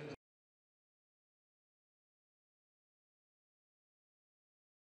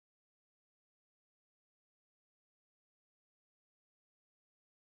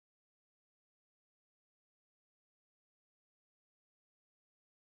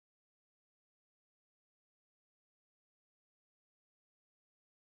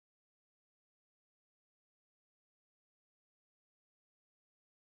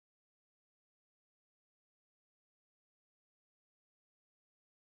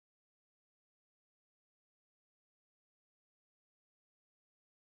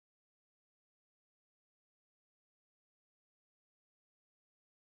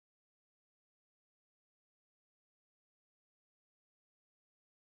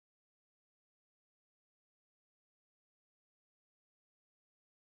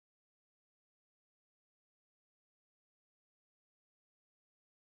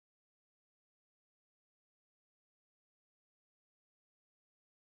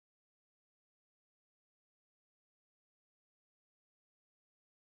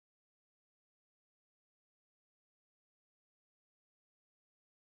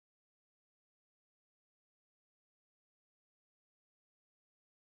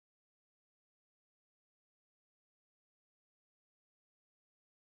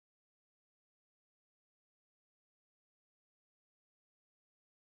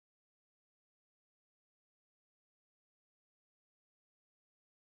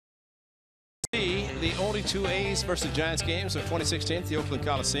 The only 2 A's versus Giants games of 2016 at the Oakland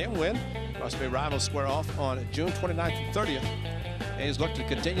Coliseum. Win. Cross Bay rivals square off on June 29th and 30th. A's look to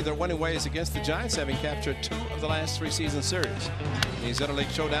continue their winning ways against the Giants, having captured 2 of the last 3 season series. These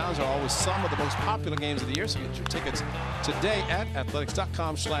interleague showdowns are always some of the most popular games of the year, so get your tickets today at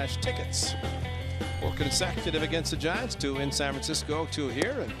athletics.com/tickets. 4 consecutive against the Giants, 2 in San Francisco, 2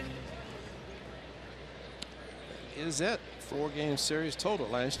 here, and is it 4-game series total.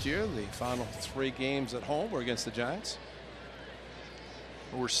 Last year the final 3 games at home were against the Giants.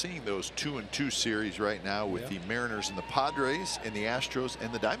 We're seeing those 2-2 series right now with the Mariners and the Padres and the Astros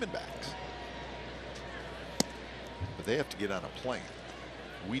and the Diamondbacks. But they have to get on a plane.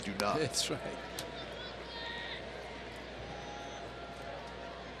 We do not. That's right.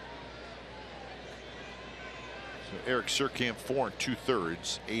 So Eric Surkamp 4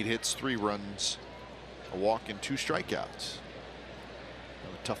 2/3, 8 hits, 3 runs, a walk, and 2 strikeouts.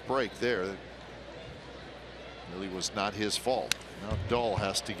 A tough break there. That really was not his fault. Now Dahl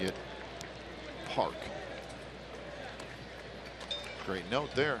has to get Park. Great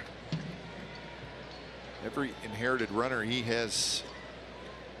note there. Every inherited runner he has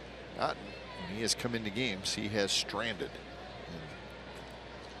gotten, when he has come into games, he has stranded.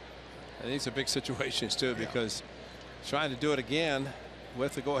 And these are big situations too, because trying to do it again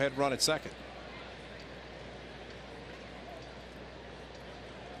with the go-ahead run at second.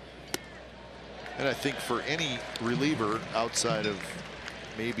 And I think for any reliever outside of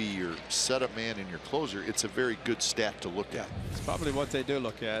maybe your setup man and your closer, it's a very good stat to look at. It's probably what they do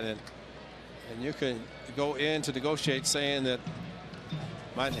look at, and you can go in to negotiate saying that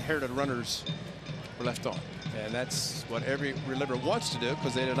my inherited runners were left on, and that's what every reliever wants to do,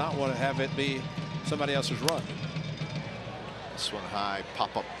 because they do not want to have it be somebody else's run. This one high,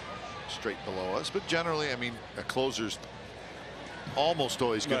 pop up straight below us, but generally, I mean, a closer's almost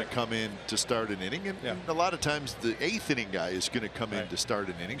always going to come in to start an inning, and a lot of times the 8th inning guy is going to come in to start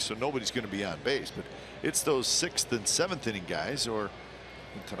an inning, so nobody's going to be on base. But it's those 6th and 7th inning guys, or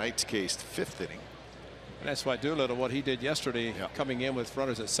in tonight's case, 5th inning. And that's why Doolittle, what he did yesterday, coming in with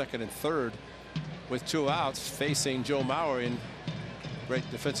runners at 2nd and 3rd with 2 outs, facing Joe Mauer in great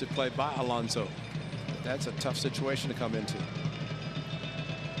defensive play by Alonso. That's a tough situation to come into.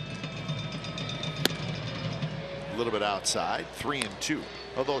 A little bit outside, 3-2.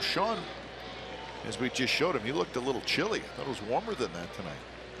 Although Sean, as we just showed him, he looked a little chilly. I thought it was warmer than that tonight.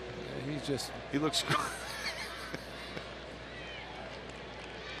 He looks.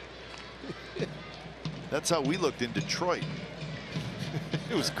 That's how we looked in Detroit.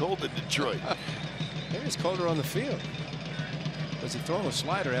 It was cold in Detroit. Maybe it's colder on the field. Was he throwing a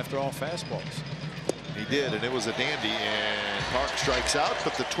slider after all fastballs? He did, and it was a dandy, and Park strikes out,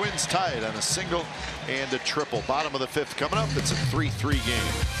 but the Twins tied on a single and a triple. Bottom of the 5th coming up. It's a 3-3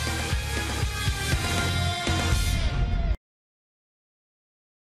 game.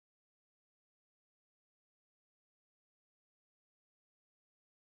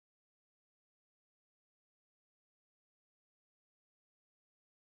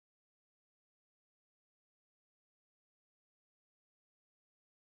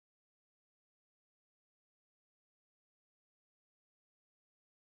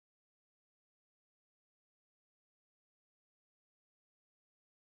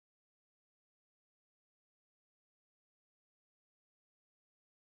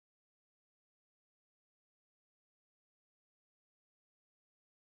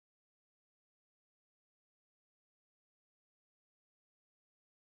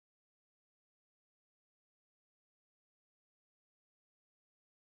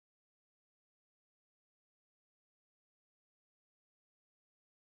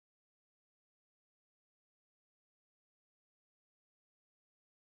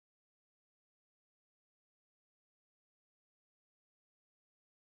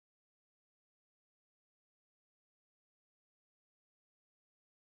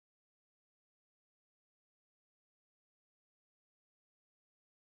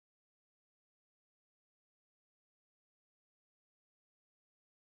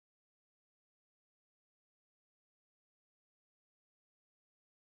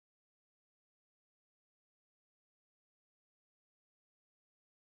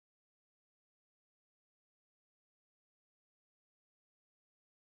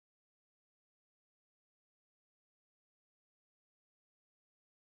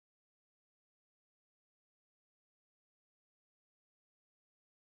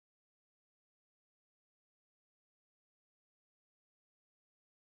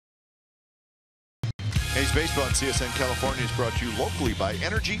 A's Baseball on CSN California is brought to you locally by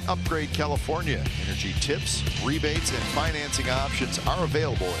Energy Upgrade California. Energy tips, rebates, and financing options are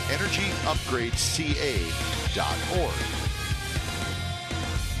available at energyupgradeca.org.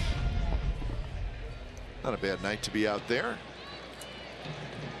 Not a bad night to be out there.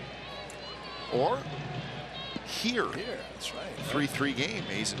 Or here. That's right. 3-3 game,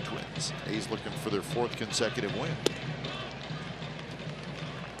 A's and Twins. A's looking for their 4th consecutive win.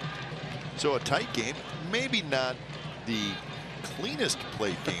 So a tight game, maybe not the cleanest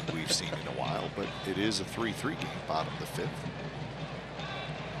played game we've seen in a while, but it is a 3-3 game, bottom of the 5th.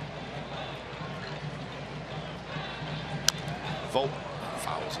 Vogt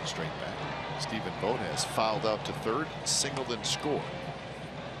fouls it straight back. Stephen Vogt has fouled out to 3rd, singled and scored.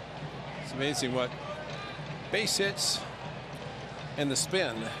 It's amazing what base hits and the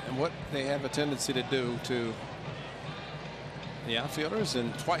spin and what they have a tendency to do to the outfielders,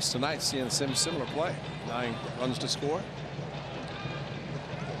 and twice tonight seeing similar play. 9 runs to score.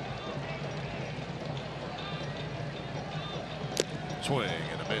 Swing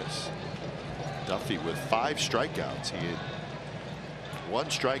and a miss. Duffy with 5 strikeouts. He had 1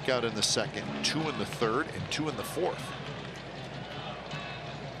 strikeout in the second, 2 in the third, and 2 in the fourth.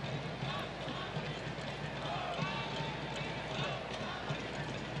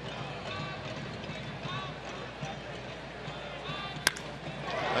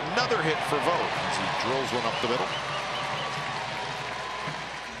 Another hit for Vogt as he drills one up the middle.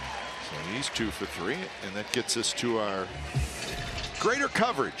 So he's 2 for 3, and that gets us to our greater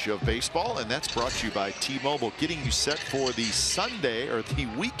coverage of baseball, and that's brought to you by T-Mobile, getting you set for the Sunday or the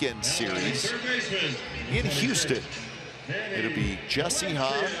weekend series in Houston. It'll be Jesse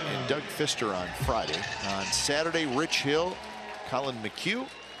Hahn and Doug Fister on Friday. On Saturday, Rich Hill, Colin McHugh,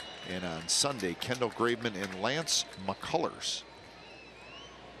 and on Sunday, Kendall Graveman and Lance McCullers.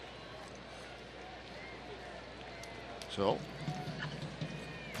 So,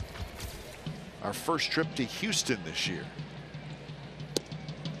 our first trip to Houston this year.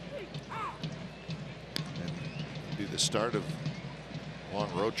 And be the start of a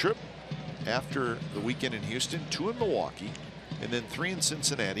long road trip. After the weekend in Houston, 2 in Milwaukee, and then 3 in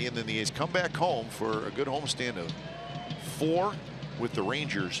Cincinnati, and then the A's come back home for a good homestand of 4 with the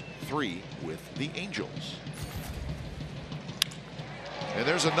Rangers, 3 with the Angels. And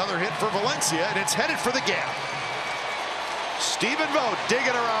there's another hit for Valencia, and it's headed for the gap. Stephen Vogt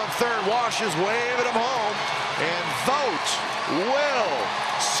digging around third, Wash is waving him home, and Vogt will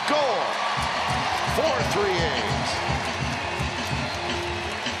score. 4-3 A's.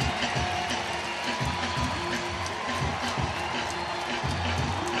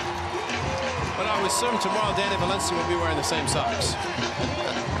 But I would assume tomorrow Danny Valencia will be wearing the same socks.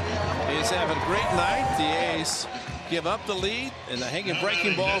 He's having a great night. The A's give up the lead, and a hanging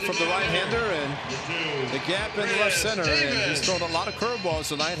breaking ball from the right-hander, and the gap in the left center. And he's thrown a lot of curveballs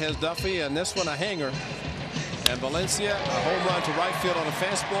tonight. Has Duffy, and this one a hanger. And Valencia, a home run to right field on a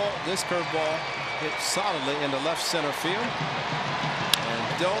fastball. This curveball hit solidly into left center field.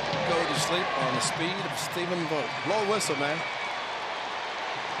 And don't go to sleep on the speed of Stephen Vogt. Blow a whistle, man.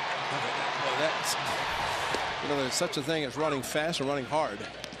 Well, that's, you know, there's such a thing as running fast and running hard.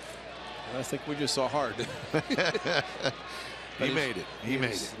 I think we just saw hard. He made it. He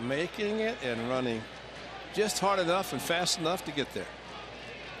made it. Making it and running just hard enough and fast enough to get there.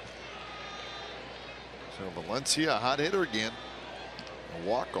 So Valencia, a hot hitter again. A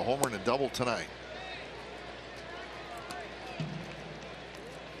walk, a homer, and a double tonight.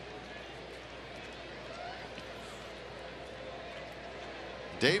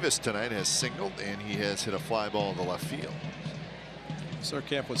 Davis tonight has singled, and he has hit a fly ball in the left field.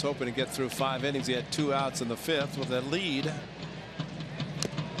 Surkamp was hoping to get through 5 innings. He had 2 outs in the 5th with a lead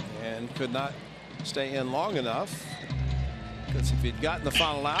and could not stay in long enough, because if he'd gotten the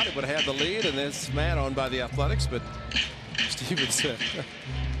final out, it would have had the lead, and this man owned by the Athletics. But Stevenson,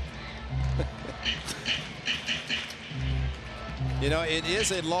 you know, it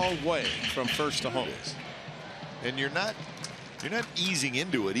is a long way from first to home, and you're not easing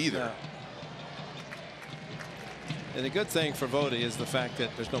into it either. No. And the good thing for Vogt is the fact that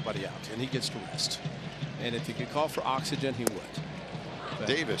there's nobody out and he gets to rest. And if he could call for oxygen, he would. But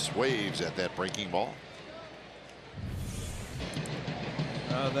Davis waves at that breaking ball.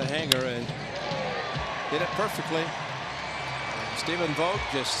 The hanger, and hit it perfectly. Stephen Vogt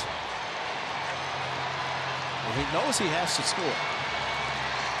just, well, he knows he has to score.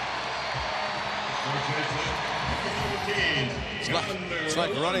 It's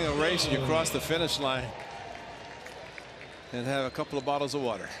like running a race and you cross the finish line and have a couple of bottles of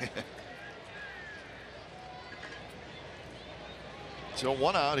water. So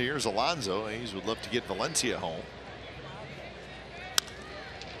 1 out. Here's Alonso. A's would love to get Valencia home.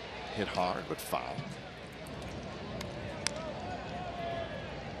 Hit hard but foul.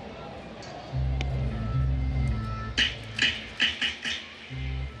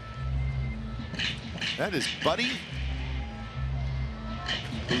 That is Buddy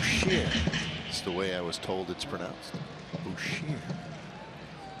Boucher. That's the way I was told it's pronounced. Boucher.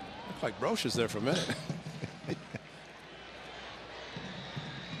 Looked like Broche is there for a minute.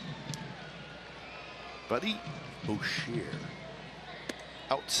 Buddy Boucher.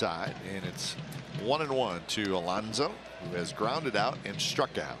 Outside, and it's 1-1 to Alonso, who has grounded out and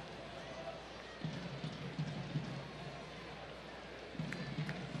struck out.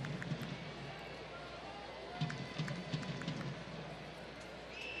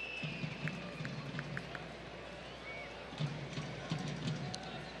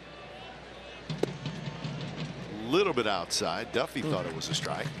 little bit outside. Duffy thought it was a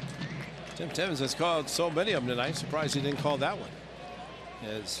strike. Tim Timmons has called so many of them tonight. Surprised he didn't call that one.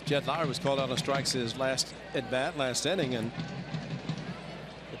 As Jed Lowry was called out on strikes his last at bat, last inning, and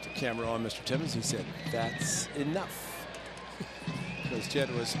put the camera on Mr. Timmons. He said, "That's enough." Because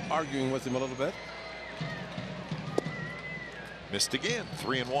Jed was arguing with him a little bit. Missed again.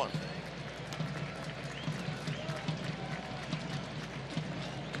 3-1.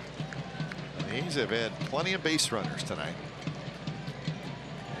 The A's have had plenty of base runners tonight.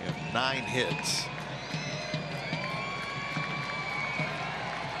 They have 9 hits.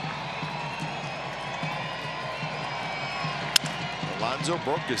 Alonso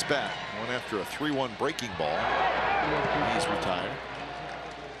broke his bat. One after a 3-1 breaking ball. He's retired.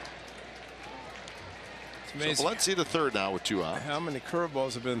 So Valencia to third now with 2 outs. How many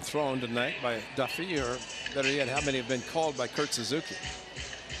curveballs have been thrown tonight by Duffy, or better yet, how many have been called by Kurt Suzuki?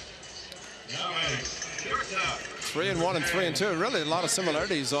 3-1 and 3-2. Really a lot of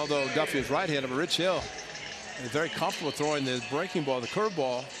similarities, although Duffy is right-handed, but Rich Hill is very comfortable throwing the breaking ball, the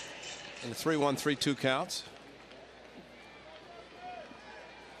curveball, in the 3-1, 3-2 counts.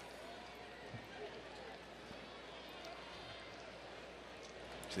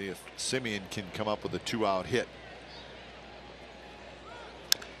 See if Simeon can come up with a 2-out hit.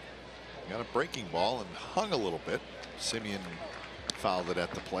 Got a breaking ball and hung a little bit. Simeon fouled it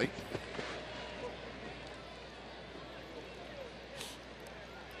at the plate.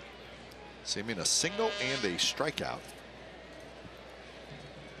 Simeon a single and a strikeout.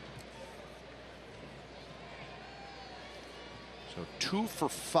 So 2 for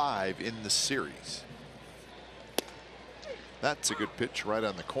 5 in the series. That's a good pitch right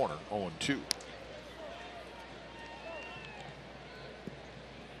on the corner. 0-2.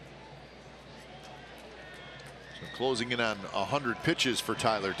 So closing in on 100 pitches for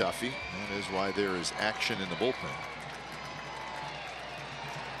Tyler Duffy. That is why there is action in the bullpen.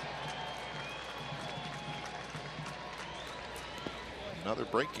 Another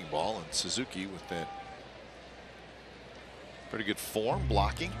breaking ball, and Suzuki with that pretty good form,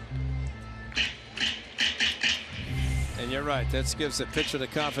 blocking. And you're right, that gives the pitcher the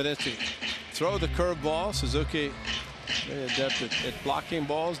confidence to throw the curveball. Suzuki very adept at blocking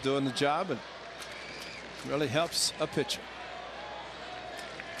balls, doing the job, and really helps a pitcher.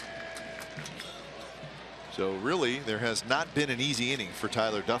 So really there has not been an easy inning for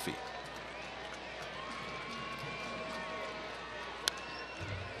Tyler Duffy.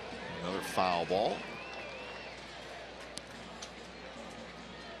 Another foul ball.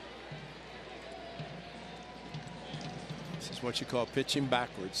 What you call pitching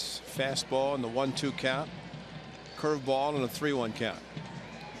backwards. Fastball in the 1-2 count, curveball in a 3-1 count.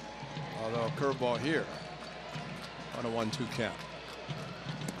 Although a curveball here on a 1-2 count.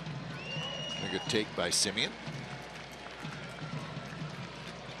 A good take by Simeon.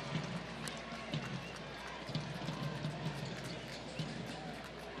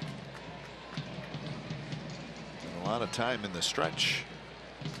 And a lot of time in the stretch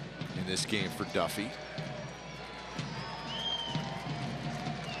in this game for Duffy.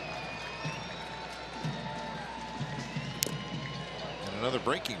 Another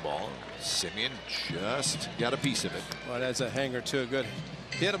breaking ball. Simeon just got a piece of it. Well, that's a hanger too. Good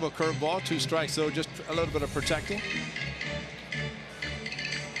hittable curveball. 2 strikes though. Just a little bit of protecting.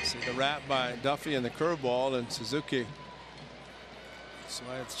 See the wrap by Duffy and the curveball, and Suzuki. So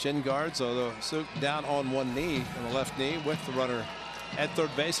it's shin guards, although Suzuki down on one knee, on the left knee, with the runner at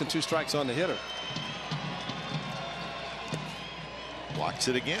third base and 2 strikes on the hitter. Blocks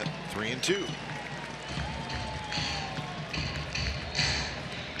it again. 3-2.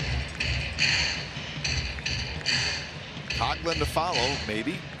 Oakland to follow,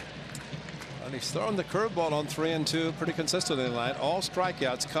 maybe. And he's thrown the curveball on 3-2 pretty consistently tonight. All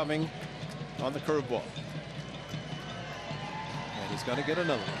strikeouts coming on the curveball. And he's got to get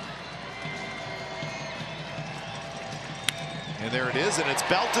another one. And there it is, and it's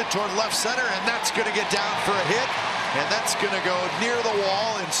belted toward left center, and that's going to get down for a hit, and that's going to go near the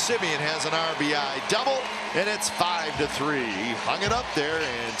wall, and Simeon has an RBI double, and it's 5-3. He hung it up there,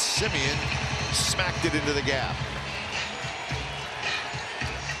 and Simeon smacked it into the gap.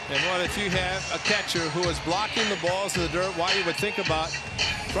 And what if you have a catcher who is blocking the balls in the dirt, why you would think about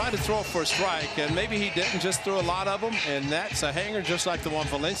trying to throw for a strike, and maybe he didn't, just threw a lot of them, and that's a hanger just like the one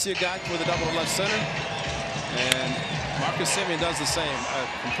Valencia got with a double to left center. And Marcus Simeon does the same. A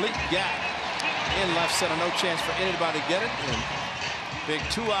complete gap in left center, no chance for anybody to get it. And big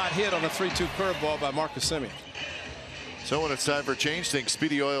 2-out hit on a 3-2 curveball by Marcus Simeon. So when it's time for change, think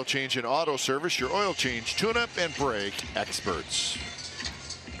Speedy Oil Change and Auto Service, your oil change, tune-up, and brake experts.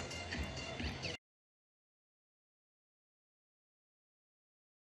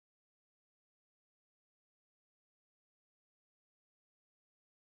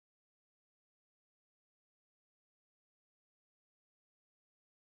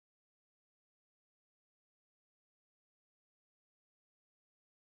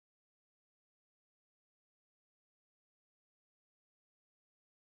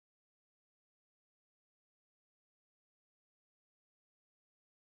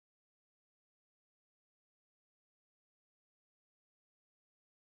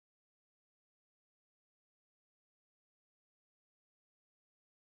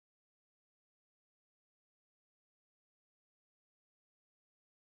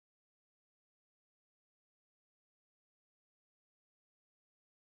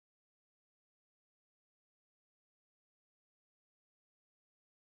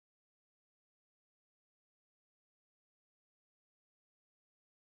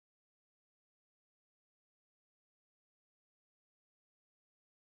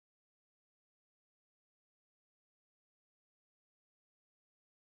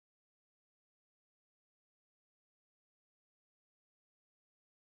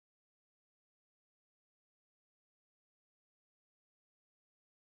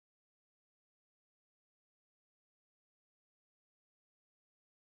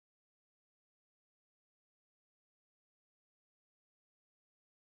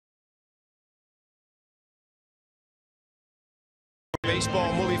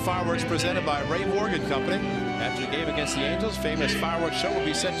 baseball movie fireworks presented by Ray Morgan Company. After the game against the Angels, famous fireworks show will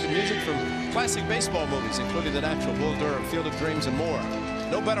be set to music from classic baseball movies, including The Natural, Bull Durham, Field of Dreams, and more.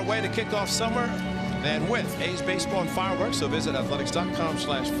 No better way to kick off summer than with A's baseball and fireworks. So visit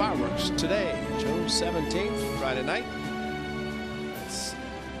athletics.com/fireworks today. June 17th, Friday night. It's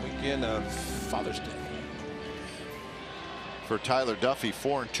weekend of Father's Day. For Tyler Duffy,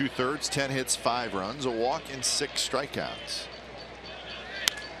 4 2/3, 10 hits, 5 runs, a walk, and 6 strikeouts.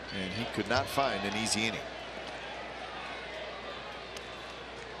 And he could not find an easy inning.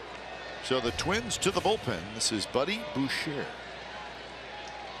 So the Twins to the bullpen. This is Buddy Boucher.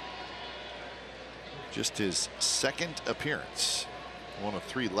 Just his second appearance. One of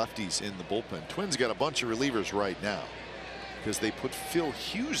 3 lefties in the bullpen. Twins got a bunch of relievers right now because they put Phil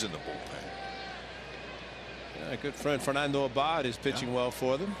Hughes in the bullpen. Yeah, good friend Fernando Abad is pitching well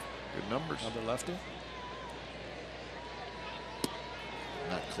for them. Good numbers. Another lefty.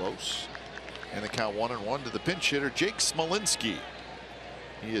 Not close. And the count 1-1 to the pinch hitter Jake Smolinski.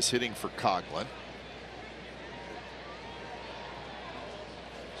 He is hitting for Coghlan.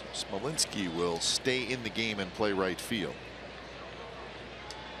 So Smolinski will stay in the game and play right field.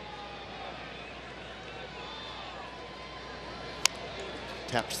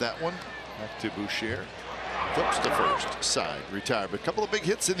 Taps that one back to Boucher. Flips to first, side, retired. A couple of big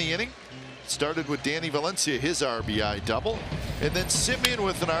hits in the inning. Started with Danny Valencia, his RBI double, and then Simeon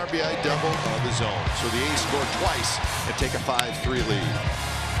with an RBI double of his own. So the A's score twice and take a 5-3 lead.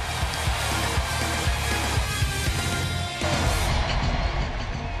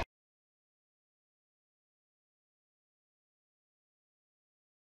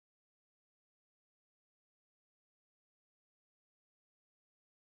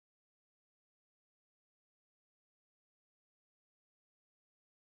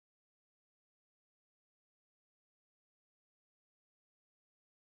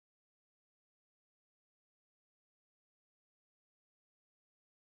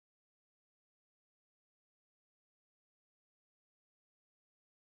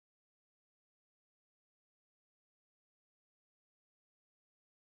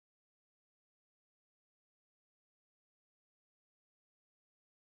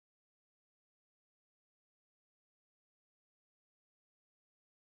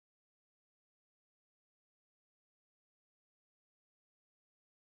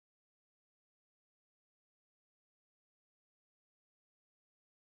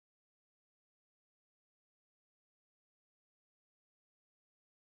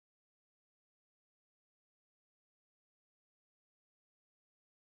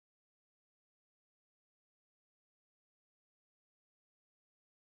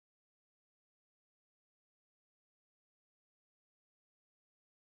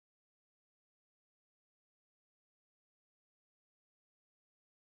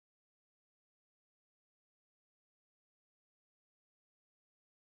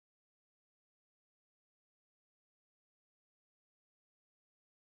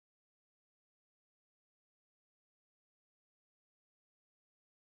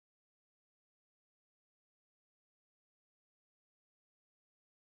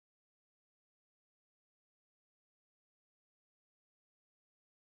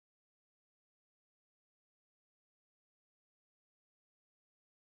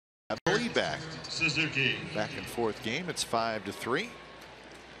 Back. Suzuki. Back and forth game. It's 5-3.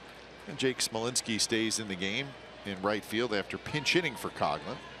 And Jake Smolinski stays in the game in right field after pinch hitting for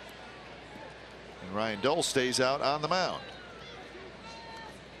Coghlan. And Ryan Dull stays out on the mound.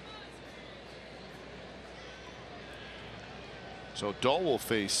 So Dull will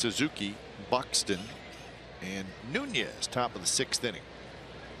face Suzuki, Buxton, and Nunez, top of the 6th inning.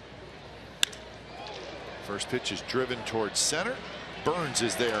 First pitch is driven towards center. Burns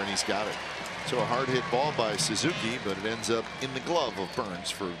is there and he's got it. So a hard hit ball by Suzuki, but it ends up in the glove of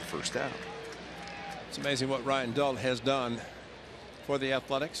Burns for the first out. It's amazing what Ryan Dull has done for the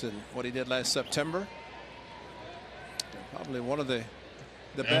Athletics and what he did last September. Probably one of the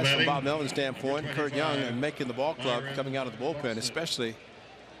best from Bob Melvin's standpoint. Kurt Young and making the ball club coming out of the bullpen, especially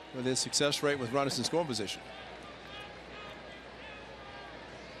with his success rate with runners in scoring position.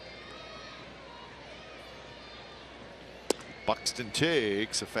 Buxton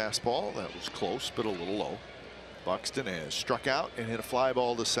takes a fastball that was close but a little low. Buxton has struck out and hit a fly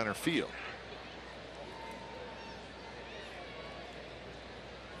ball to center field.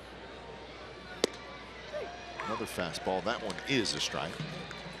 Another fastball. That one is a strike.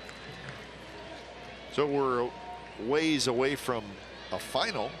 So we're ways away from a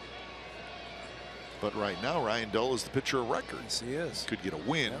final. But right now Ryan Dull is the pitcher of record. Yes, he is. Could get a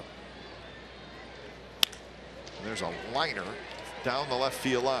win. Yep. And there's a liner down the left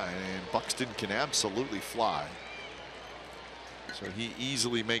field line, and Buxton can absolutely fly. So he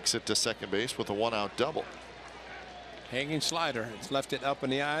easily makes it to second base with a 1-out double. Hanging slider. It's left it up in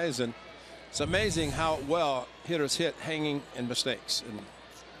the eyes, and it's amazing how well hitters hit hanging and mistakes. And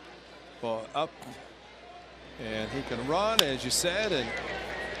ball up, and he can run, as you said, and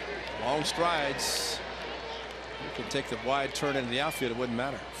long strides. He can take the wide turn into the outfield. It wouldn't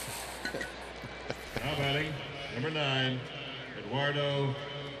matter. Now batting, number 9, Eduardo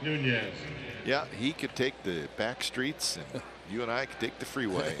Nunez. Yeah, he could take the back streets, and you and I could take the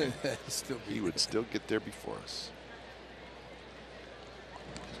freeway. He would still get there before us.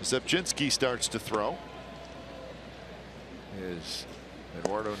 Zepchinski starts to throw as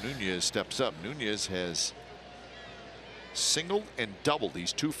Eduardo Nunez steps up. Nunez has singled and doubled.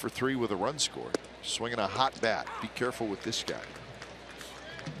 He's 2 for 3 with a run scored. Swinging a hot bat. Be careful with this guy.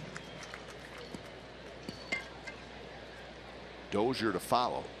 Dozier to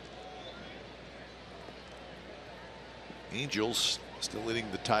follow. Angels still leading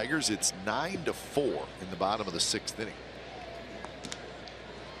the Tigers. It's 9-4 in the bottom of the 6th inning.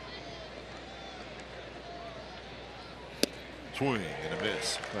 Swing and a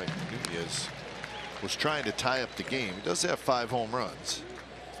miss. Right. Nunez was trying to tie up the game. He does have 5 home runs.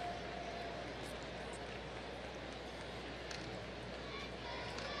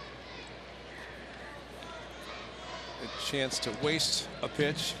 A chance to waste a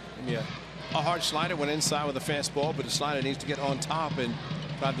pitch. Yeah. A hard slider went inside with a fastball, but the slider needs to get on top and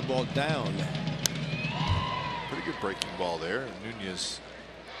drive the ball down. Pretty good breaking ball there. Nunez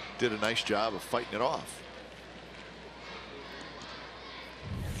did a nice job of fighting it off.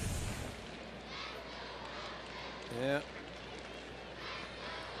 Yeah.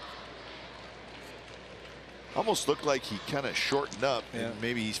 Almost looked like he kind of shortened up, and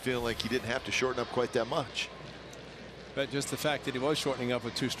maybe he's feeling like he didn't have to shorten up quite that much. But just the fact that he was shortening up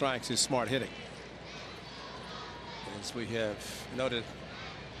with 2 strikes is smart hitting. As we have noted,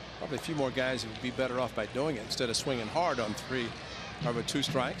 probably a few more guys would be better off by doing it instead of swinging hard on 3 or with 2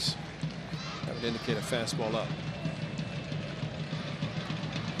 strikes. That would indicate a fastball up.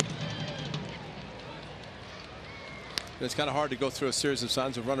 It's kind of hard to go through a series of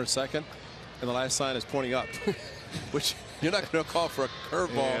signs of runner second, and the last sign is pointing up, which you're not going to call for a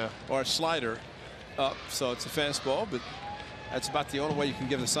curveball or a slider up. So it's a fastball, but that's about the only way you can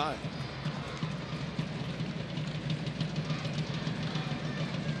give the sign.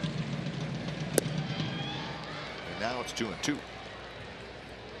 And now it's 2-2.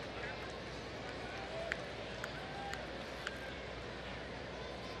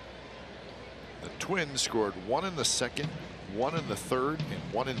 The Twins scored 1 in the 2nd, 1 in the 3rd,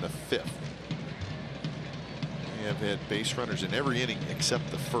 and 1 in the 5th. They have had base runners in every inning except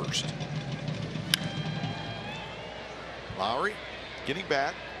the 1st. Lowry getting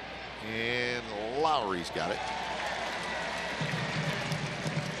back, and Lowry's got it.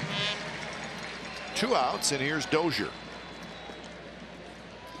 2 outs, and here's Dozier.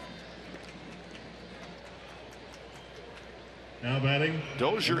 Now batting,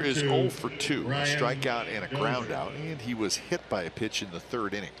 Dozier is 0 for 2, a Ryan strikeout and a Dozier. ground out, and he was hit by a pitch in the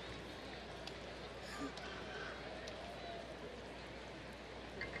 3rd inning.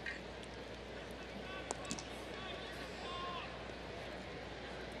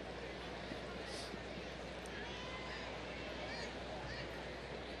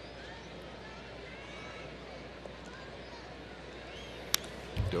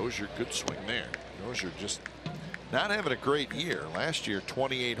 Dozier, good swing there. Dozier just not having a great year. Last year,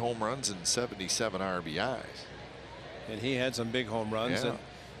 28 home runs and 77 RBIs. And he had some big home runs. Yeah. And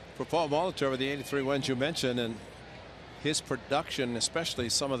for Paul Molitor with the 83 wins you mentioned, and his production, especially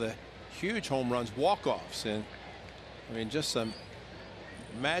some of the huge home runs, walk-offs, and I mean just some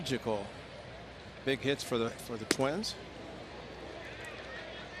magical big hits for the Twins.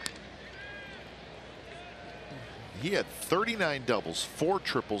 He had 39 doubles, 4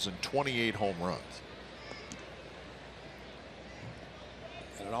 triples, and 28 home runs.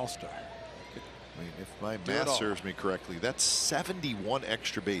 And an all-star. I mean, if my math serves me correctly, that's 71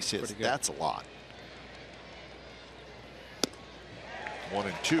 extra base hits. That's a lot. 1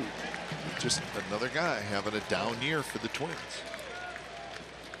 and 2. Just another guy having a down year for the Twins.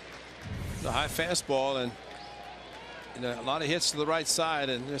 The high fastball and a lot of hits to the right side,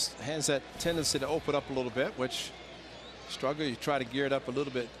 and just has that tendency to open up a little bit, which struggle. You try to gear it up a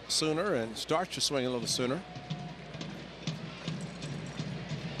little bit sooner and start your swing a little sooner.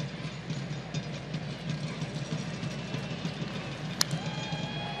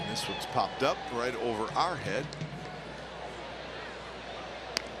 And this one's popped up right over our head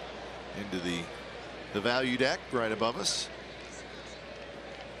into the value deck right above us.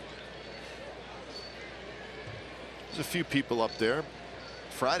 There's a few people up there.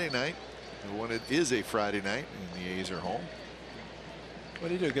 Friday night, when it is a Friday night, and the A's are home. What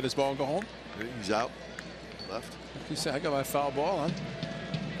do you do? Get his ball and go home? He's out. Left. He said, I got my foul ball.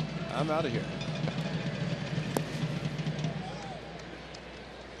 I'm out of here.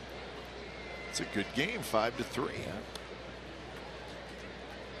 It's a good game, 5-3. Yeah.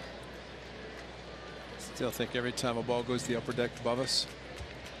 Still think every time a ball goes the upper deck above us,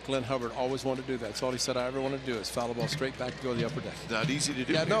 Glenn Hubbard always wanted to do that. That's all he said I ever wanted to do is foul the ball straight back to go to the upper deck. Not easy to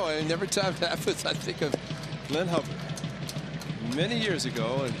do. Yeah, no, and every time that happens, I think of Glenn Hubbard many years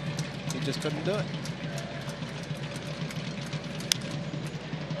ago, and he just couldn't do it.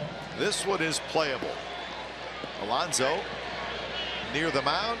 This one is playable. Alonso near the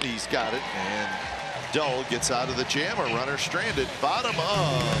mound. He's got it, and Dull gets out of the jam. A runner stranded. Bottom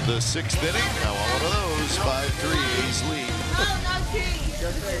of the 6th inning. Now one of those. 5-3 A's lead. Oh, no,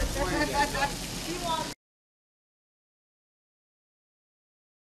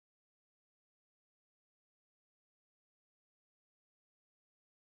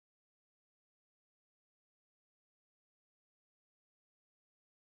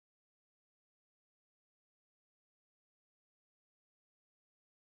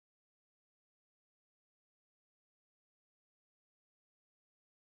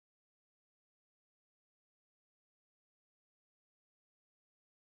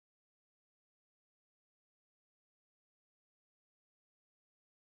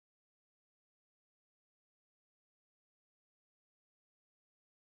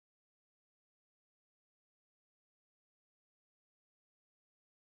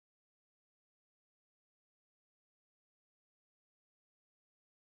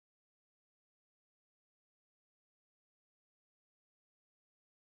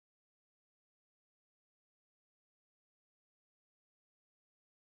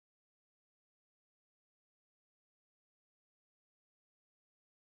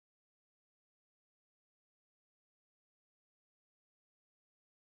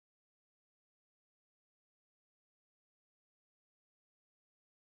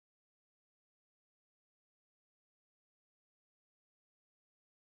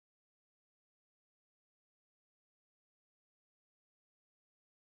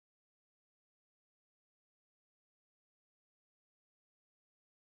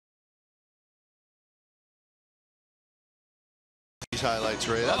 Highlights,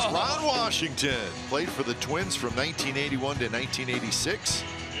 Ray. That's Ron Washington. Played for the Twins from 1981 to 1986.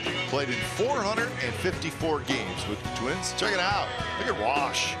 Played in 454 games with the Twins. Check it out. Look at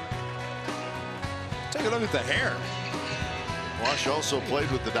Wash. Take a look at the hair. Wash also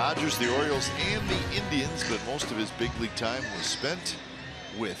played with the Dodgers, the Orioles, and the Indians, but most of his big league time was spent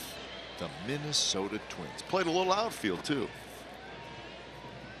with the Minnesota Twins. Played a little outfield, too.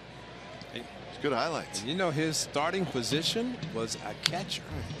 Good highlights. And you know, his starting position was a catcher.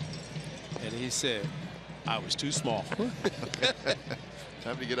 And he said, I was too small.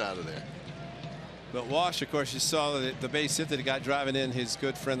 Time to get out of there. But Wash, of course, you saw the base hit that he got driving in his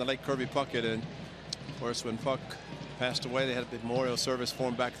good friend, the late Kirby Puckett. And, of course, when Puck passed away, they had a big memorial service for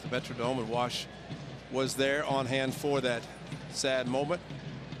him back at the Metrodome. And Wash was there on hand for that sad moment.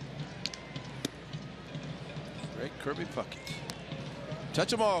 Great Kirby Puckett. Touch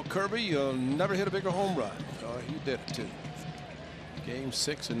them all, Kirby. You'll never hit a bigger home run. Oh, you did it, too. Game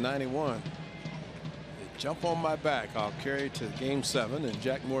 6 in '91. Jump on my back. I'll carry to Game 7, and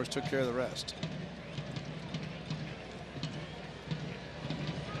Jack Morris took care of the rest.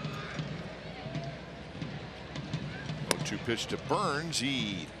 Oh, 2 pitch to Burns.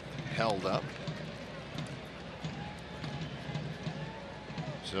 He held up.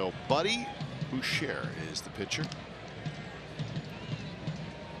 So Buddy Boucher is the pitcher.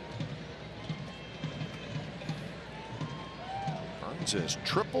 Burns has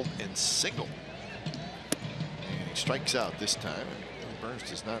tripled and singled. And he strikes out this time. And Burns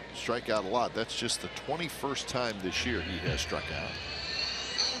does not strike out a lot. That's just the 21st time this year he has struck out.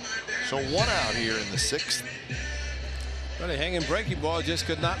 So 1 out here in the 6th. Well, a hanging breaking ball just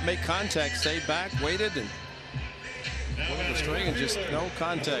could not make contact. Stayed back, waited, and pulled the string, and just no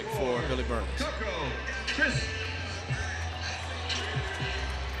contact for Billy Burns.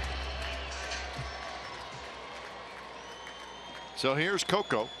 So here's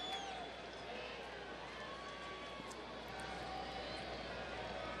Coco.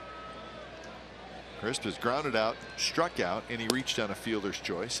 Crisp is grounded out, struck out, and he reached on a fielder's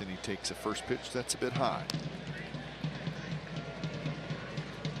choice, and he takes a first pitch that's a bit high.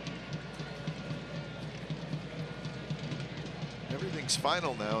 Everything's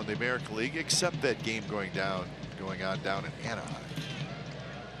final now in the American League except that game going on down in Anaheim.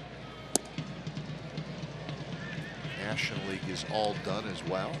 National League is all done as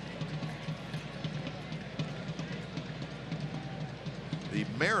well. The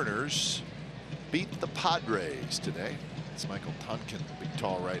Mariners beat the Padres today. It's Michael Tonkin, the big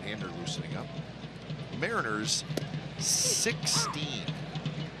tall right-hander, loosening up. Mariners 16,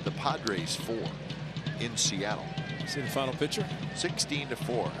 the Padres 4 in Seattle. See the final pitcher?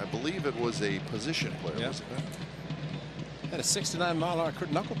 16-4. I believe it was a position player. Yeah. Wasn't it? Had a 69-mile-an-hour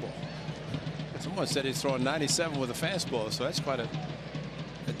knuckleball. Someone said he's throwing 97 with a fastball, so that's quite a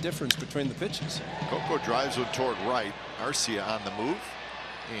difference between the pitches. Coco drives one toward right. Arcia on the move,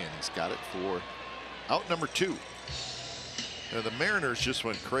 and he's got it for out number 2. Now, the Mariners just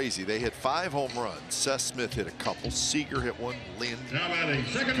went crazy. They hit 5 home runs. Seth Smith hit a couple. Seager hit one. Lind. Now batting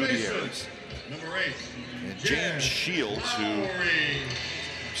second baseman, number 8. And James Shields, who I'm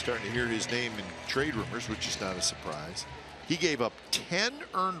starting to hear his name in trade rumors, which is not a surprise. He gave up 10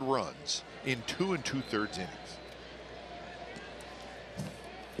 earned runs in 2 2/3 innings.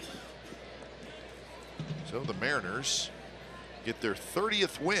 So the Mariners get their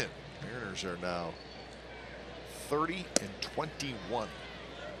 30th win. Mariners are now 30-21.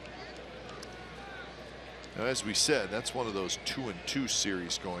 Now, as we said, that's one of those 2-2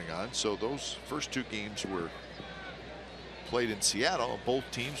 series going on. So those first 2 games were played in Seattle. Both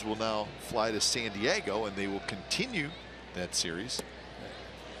teams will now fly to San Diego, and they will continue that series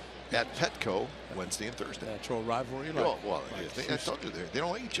at Petco Wednesday and Thursday. Natural rivalry. Well, I told you they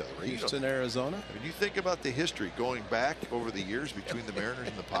don't like each other. Right? Houston, Arizona. I mean, you think about the history going back over the years between the Mariners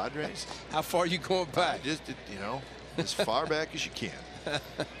and the Padres. How far are you going back? Just, you know, as far back as you can.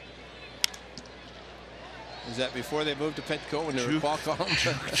 Is that before they moved to Petco when they were Qualcomm?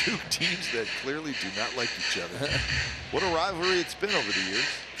 2 teams that clearly do not like each other. What a rivalry it's been over the years.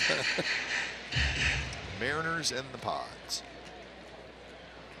 Mariners and the Pods.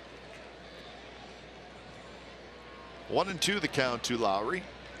 1-2 the count to Lowry.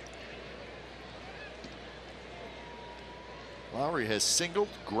 Lowry has singled,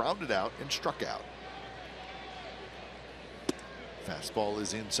 grounded out, and struck out. Fastball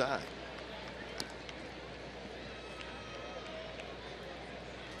is inside.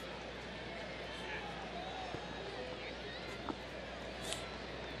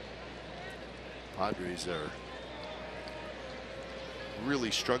 Padres are really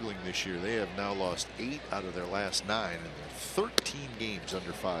struggling this year. They have now lost 8 out of their last 9, and they're 13 games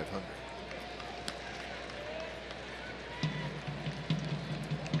under 500.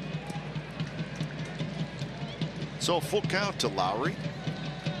 So full count to Lowry.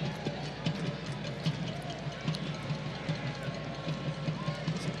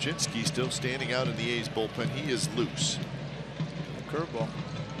 Zinchenski still standing out in the A's bullpen. He is loose. Curveball.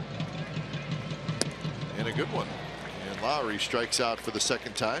 And a good one. And Lowry strikes out for the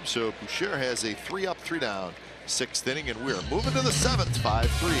 2nd time. So Boucher has a 3-up, 3-down 6th inning, and we're moving to the 7th.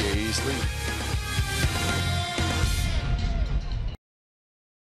 5-3 A's lead.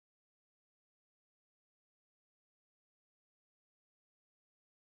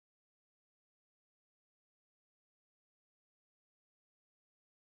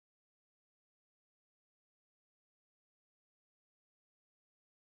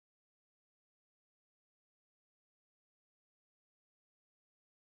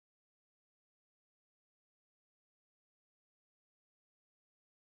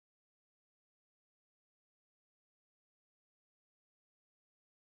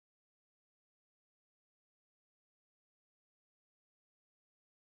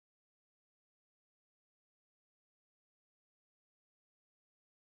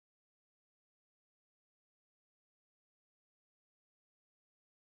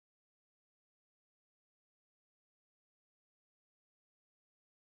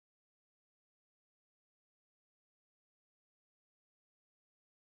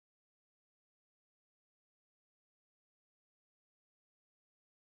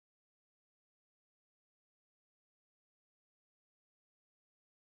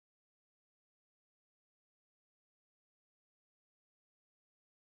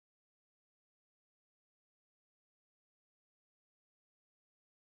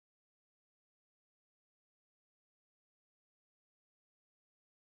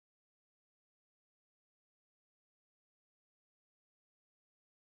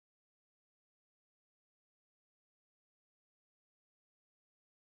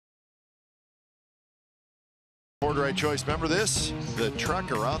 Order right choice. Remember this? The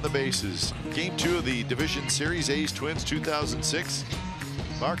trucker on the bases. Game 2 of the Division Series, A's Twins 2006.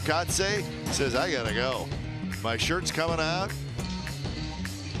 Mark Kotze says, I gotta go. My shirt's coming out.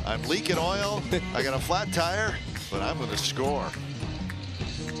 I'm leaking oil. I got a flat tire, but I'm gonna score.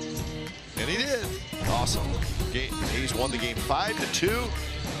 And he did. Awesome. A's won the game 5-2.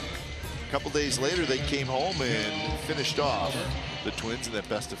 A couple days later, they came home and finished off the Twins in that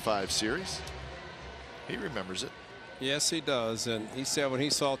best-of-5 series. He remembers it. Yes, he does. And he said when he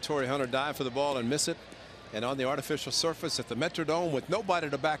saw Torrey Hunter dive for the ball and miss it, and on the artificial surface at the Metrodome with nobody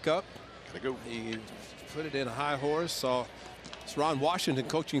to back up, he put it in a high horse. Saw Ron Washington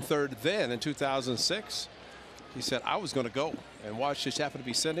coaching third then in 2006. He said, I was going to go, and Wash just happened to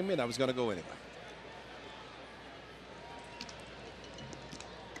be sending me, and I was going to go anyway.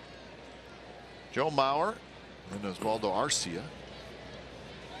 Joe Mauer and Osvaldo Arcia.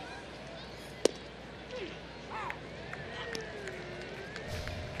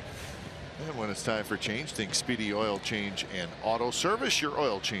 And when it's time for change, think Speedy Oil Change and Auto Service, your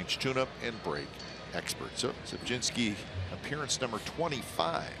oil change, tune-up, and brake expert. So Zabzinski, appearance number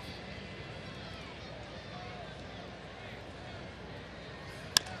 25.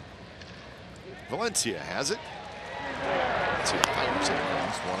 Valencia has it. Valencia fires it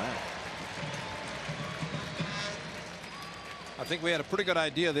across, 1 out. I think we had a pretty good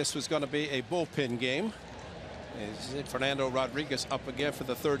idea this was going to be a bullpen game. Is Fernando Rodriguez up again for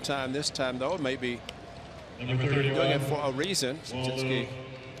the third time this time, though? Maybe doing it for a reason. Zabzinski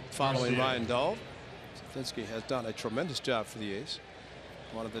following Ryan Dahl. Zabzinski has done a tremendous job for the A's.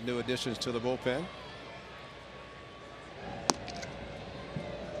 One of the new additions to the bullpen.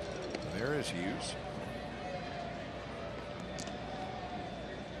 There is Hughes.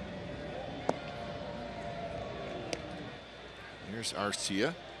 Here's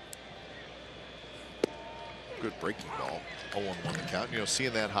Arcia. Good breaking ball. 0-1 the count. You know,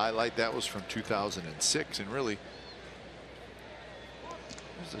 seeing that highlight, that was from 2006, and really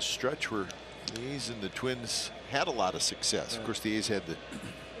there's a stretch where the A's and the Twins had a lot of success. Of course, the A's had the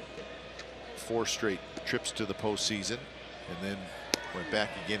 4 straight trips to the postseason, and then went back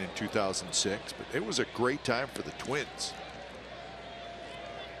again in 2006. But it was a great time for the Twins.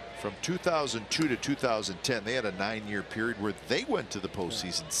 From 2002 to 2010, they had a 9-year period where they went to the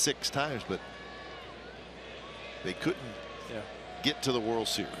postseason 6 times, but they couldn't get to the World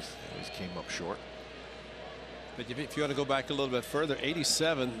Series. They always came up short. But if you want to go back a little bit further,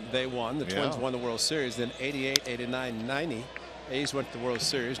 87 they won. The Twins won the World Series. Then 88, 89, 90, A's went to the World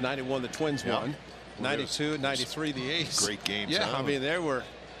Series. 91 the Twins won. 92, 93 the A's. Great games. Yeah, I mean, there were.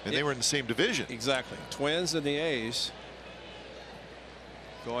 And they were in the same division. Exactly. Twins and the A's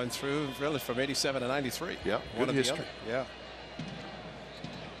going through really from 87 to 93. Yeah, one of history. The other. Yeah.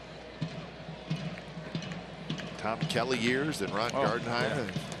 Tom Kelly years, then Ron Gardenhire.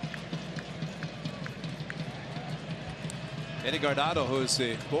 Eddie Guardado, who's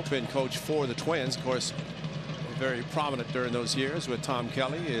the bullpen coach for the Twins, of course, very prominent during those years with Tom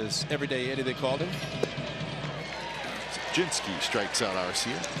Kelly, is Everyday Eddie, they called him. Zabzinski strikes out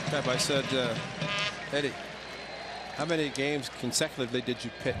Arcia. In fact, I said, Eddie, how many games consecutively did you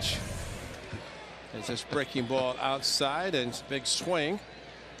pitch? It's this breaking ball outside and big swing.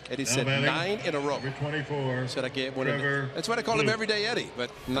 Eddie said 9 in a row. 24. Said I gave one. That's why I called him Everyday Eddie. But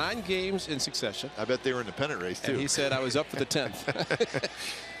 9 games in succession. I bet they were in the pennant race too. And he said I was up for the 10th.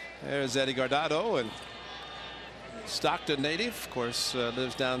 There's Eddie Guardado, and Stockton native, of course,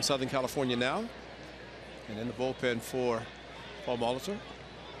 lives down in Southern California now, and in the bullpen for Paul Molitor.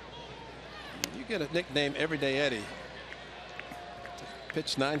 You get a nickname Everyday Eddie.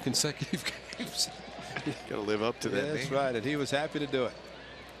 Pitched 9 consecutive games. Got to live up to that. That's right, and he was happy to do it.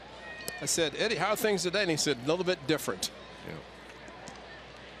 I said, Eddie, how are things today? And he said, a little bit different. Yeah.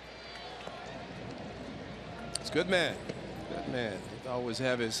 He's a good man. Good man. He'd always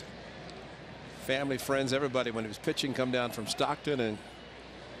have his family, friends, everybody when he was pitching come down from Stockton, and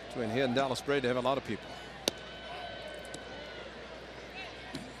between here and Dallas Braid, they have a lot of people.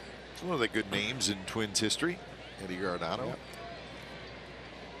 It's one of the good names in Twins history, Eddie Guardado. Yep.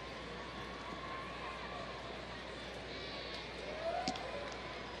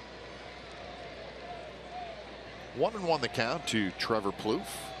 One and 1 the count to Trevor Plouffe.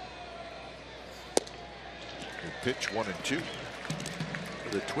 Good pitch, 1-2.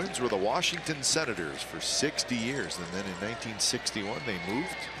 The Twins were the Washington Senators for 60 years, and then in 1961 they moved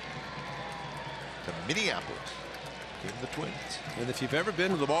to Minneapolis. Came the Twins. And if you've ever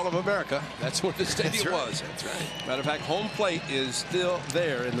been to the Mall of America, that's where the stadium was. That's right. Matter of fact, home plate is still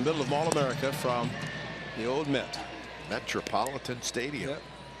there in the middle of Mall of America from the old Met. Metropolitan Stadium. Yep.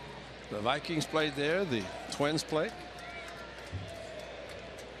 The Vikings played there. The Twins played.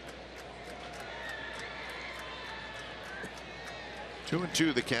 Two and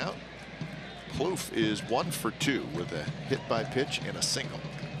 2 the count. Plouffe is 1 for 2 with a hit by pitch and a single.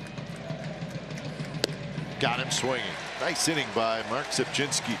 Got him swinging. Nice inning by Mark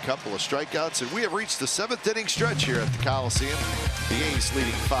Zipchinski. Couple of strikeouts, and we have reached the 7th inning stretch here at the Coliseum. The A's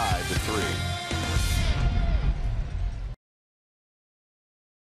leading 5-3.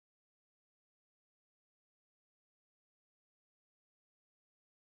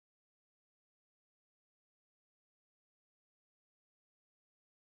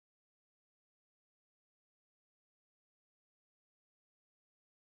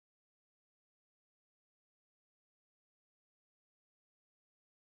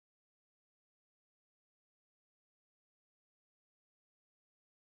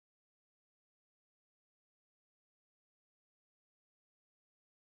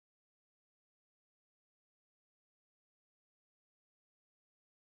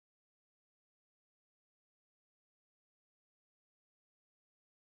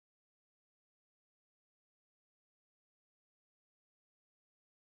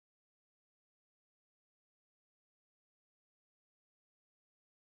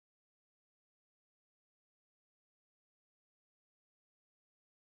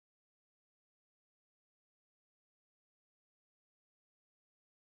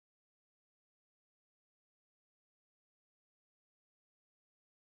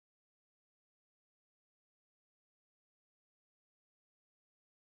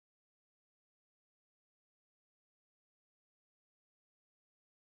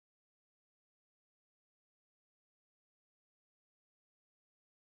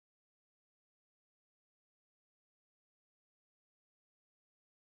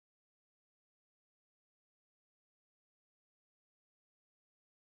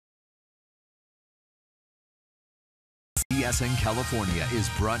 CSN California is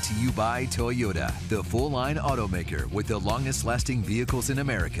brought to you by Toyota, the full-line automaker with the longest-lasting vehicles in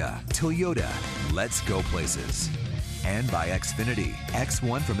America. Toyota, let's go places. And by Xfinity.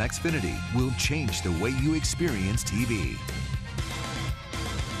 X1 from Xfinity will change the way you experience TV.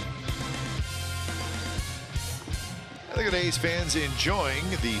 I think the A's fans enjoying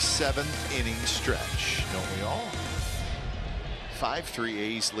the 7th inning stretch, don't we all? 5-3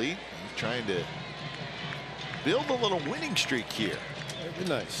 A's lead. Trying to build a little winning streak here. That'd be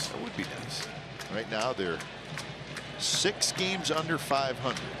nice. That would be nice. Right now they're 6 games under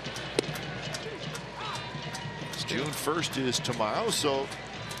 500. June 1st is tomorrow, so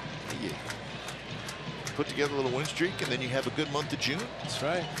you put together a little win streak, and then you have a good month of June. That's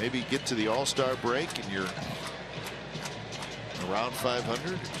right. Maybe get to the All-Star break and you're around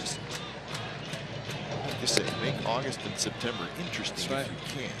 500. Just like I say, make August and September interesting if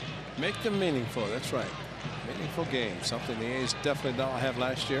you can. Make them meaningful. That's right. Meaningful games. Something the A's definitely don't have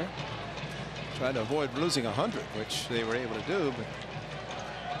last year. Trying to avoid losing 100, which they were able to do, but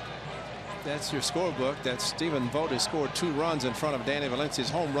that's your scorebook. That's Stephen Vogt has scored 2 runs in front of Danny Valencia's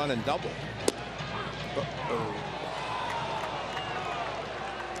home run and double.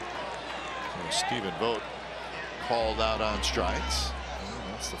 Stephen Vogt called out on strikes.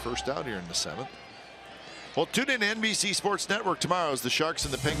 That's the first out here in the 7th. Well, tune in to NBC Sports Network tomorrow as the Sharks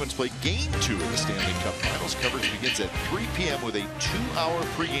and the Penguins play Game 2 of the Stanley Cup Finals. Coverage begins at 3 p.m. with a 2-hour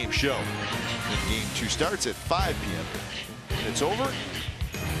pregame show. And Game 2 starts at 5 p.m. When it's over,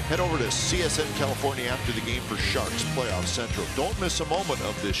 head over to CSN California after the game for Sharks Playoff Central. Don't miss a moment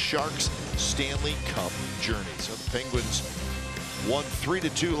of this Sharks Stanley Cup journey. So the Penguins won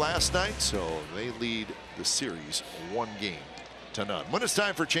 3-2 last night, so they lead the series 1 game to none. When it's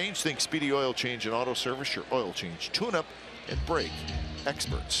time for change, think Speedy Oil Change and Auto Service, your oil change, tune-up, and brake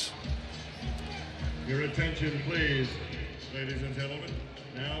experts. Your attention, please, ladies and gentlemen.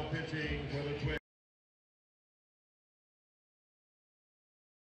 Now pitching for the Twins.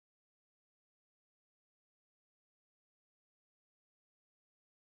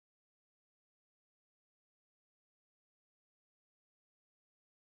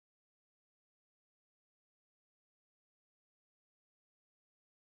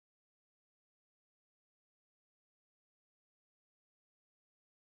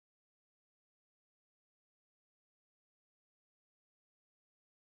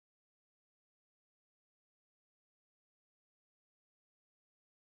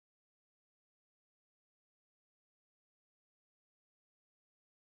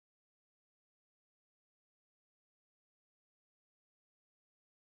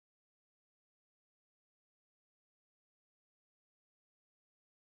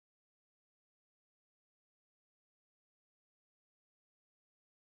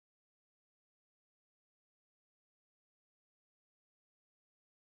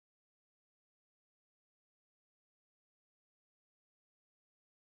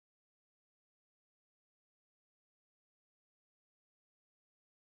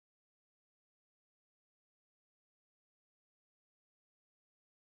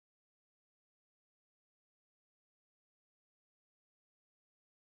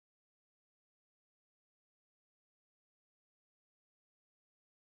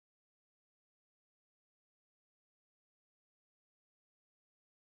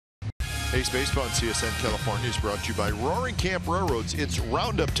 Ace Baseball on CSN California is brought to you by Roaring Camp Railroads. It's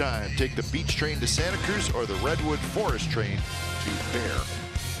roundup time. Take the beach train to Santa Cruz or the Redwood Forest train to Bear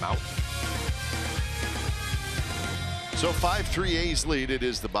Mountain. So 5-3 A's lead. It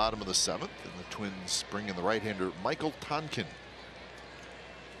is the bottom of the 7th, and the Twins bring in the right-hander Michael Tonkin.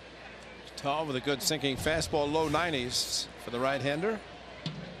 Tall with a good sinking fastball, low 90s for the right-hander.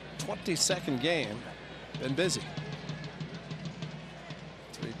 22nd game, been busy.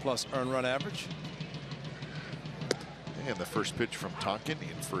 3+ earned run average. And the first pitch from Tonkin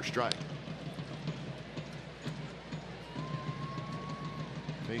in first strike.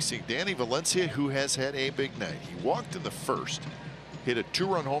 Facing Danny Valencia, who has had a big night. He walked in the first, hit a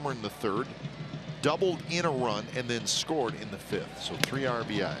 2-run homer in the 3rd, doubled in a run, and then scored in the 5th. So 3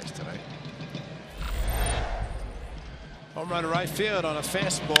 RBIs tonight. Home run to right field on a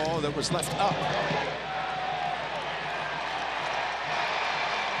fastball that was left up.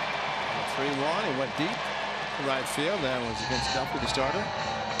 3-1. He went deep to right field. That was against Duffy, the starter.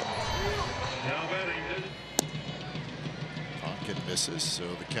 Now batting. Tonkin misses, so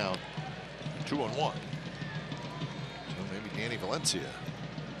the count 2-1. So maybe Danny Valencia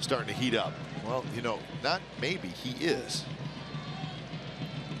starting to heat up. Well, you know, not maybe, he is.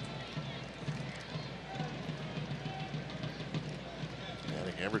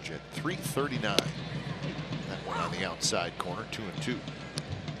 Batting average at .339. That one on the outside corner, 2-2.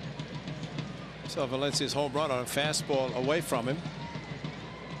 So Valencia's home run on a fastball away from him.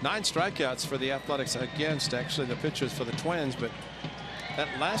 9 strikeouts for the Athletics against actually the pitchers for the Twins, but that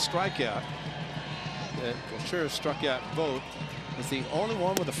last strikeout that Couture struck out both was the only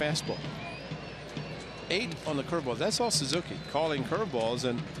one with a fastball. 8 on the curveball. That's all Suzuki calling curveballs,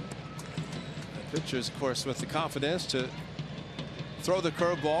 and the pitchers, of course, with the confidence to throw the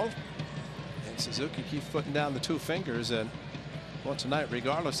curveball, and Suzuki keeps putting down the 2 fingers, and well, tonight,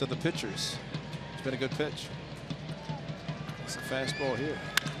 regardless of the pitchers, it's been a good pitch. It's a fastball here.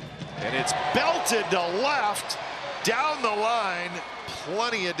 And it's belted to left, down the line,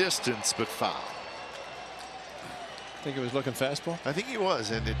 plenty of distance, but foul. Think he was looking fastball? I think he was,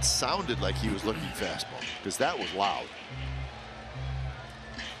 and it sounded like he was looking fastball because that was loud.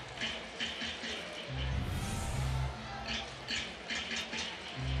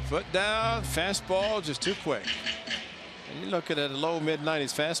 Foot down, fastball, just too quick. And you look at a low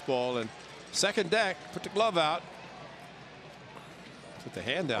mid-90s fastball, and second deck, put the glove out. Put the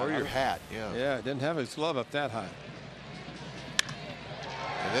hand down. Or your hat, yeah. Yeah, didn't have his glove up that high.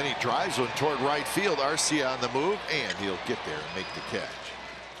 And then he drives one toward right field. Arcia on the move, and he'll get there and make the catch.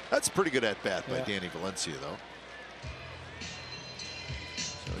 That's a pretty good at-bat by Danny Valencia, though.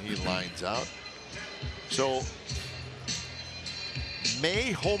 So he lines out. So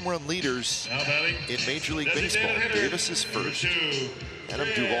May home run leaders in Major League Baseball. Davis is first. Adam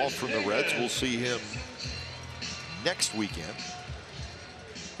Duvall from the Reds. We'll see him next weekend.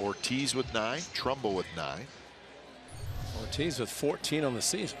 Ortiz with 9. Trumbo with 9. Ortiz with 14 on the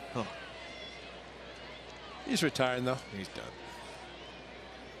season. Huh. He's retiring, though. He's done.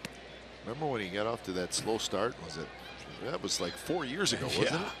 Remember when he got off to that slow start? Was it? That was like 4 years ago,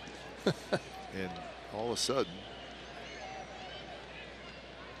 wasn't it? And all of a sudden,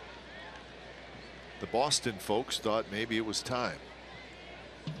 the Boston folks thought maybe it was time.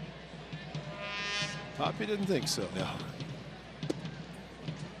 Poppy didn't think so. No.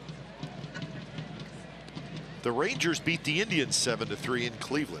 The Rangers beat the Indians 7-3 in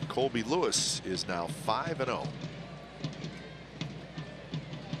Cleveland. Colby Lewis is now 5-0.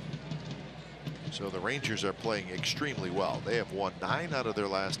 So the Rangers are playing extremely well. They have won 9 out of their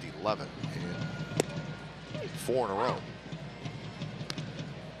last 11 and 4 in a row.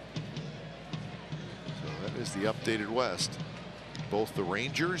 So that is the updated West. Both the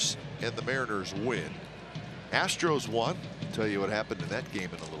Rangers and the Mariners win. Astros won. I'll tell you what happened in that game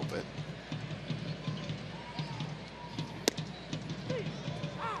in a little bit.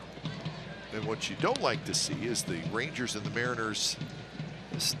 And what you don't like to see is the Rangers and the Mariners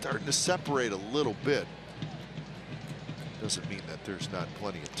starting to separate a little bit. Doesn't mean that there's not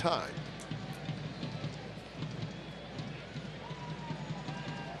plenty of time.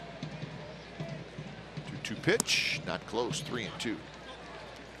 Two pitch, not close. 3-2.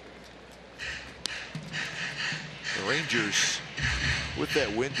 The Rangers, with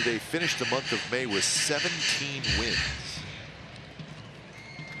that win today, finished the month of May with 17 wins.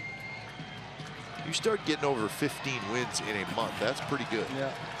 You start getting over 15 wins in a month, that's pretty good.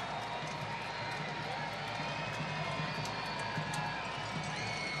 Yeah.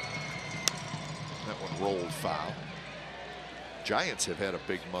 That one rolled foul. Giants have had a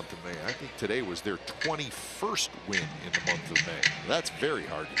big month of May. I think today was their 21st win in the month of May. That's very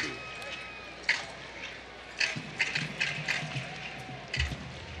hard to do.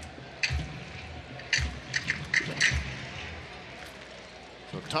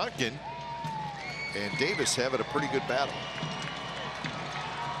 Tonkin and Davis having a pretty good battle.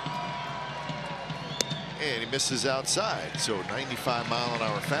 And he misses outside, so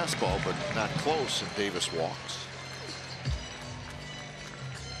 95-mile-an-hour fastball, but not close, and Davis walks.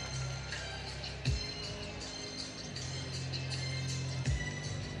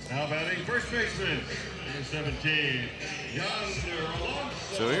 Now batting first baseman, number 17, Yonder Alonso.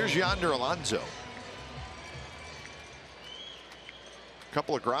 So here's Yonder Alonso. A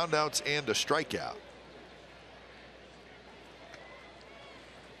couple of groundouts and a strikeout.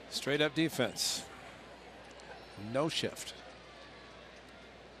 Straight up defense. No shift.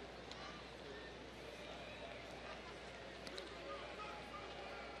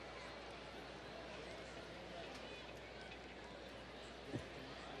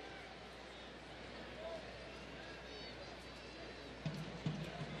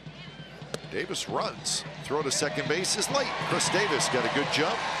 Davis runs. Throw to second base is late. Chris Davis got a good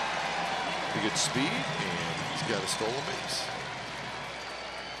jump, a good speed, and he's got a stolen base.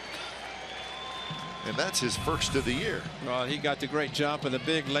 And that's his first of the year. Well, he got the great jump and the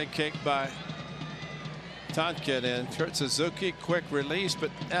big leg kick by Tonkin, and Kurt Suzuki, quick release,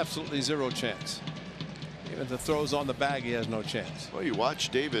 but absolutely zero chance. Even if the throws on the bag, he has no chance. Well, you watch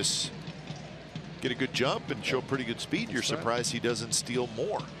Davis get a good jump and show pretty good speed. You're surprised he doesn't steal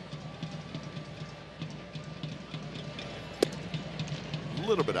more. A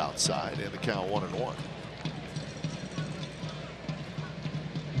little bit outside, and the count 1-1.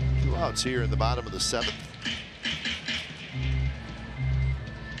 Two outs here in the bottom of the 7th.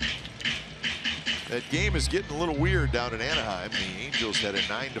 That game is getting a little weird down in Anaheim. The Angels had a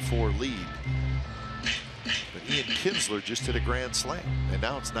 9-4 lead, but Ian Kinsler just hit a grand slam, and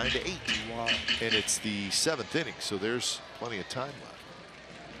now it's 9-8. Wow. And it's the 7th inning, so there's plenty of time left.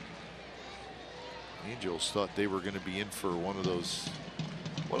 The Angels thought they were going to be in for one of those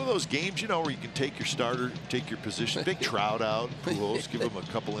games, you know, where you can take your starter, take your position. Big Trout out, Pujols, give him a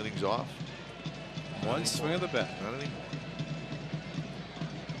couple innings off. One swing of the bat. Not anymore.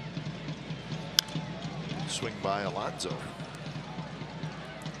 Swing by Alonso.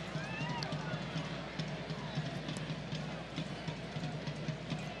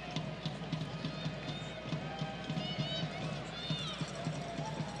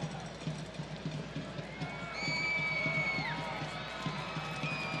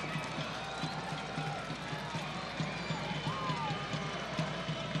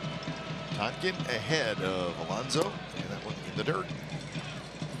 Tonkin ahead of Alonso, and that one in the dirt.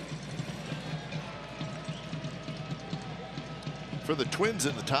 For the Twins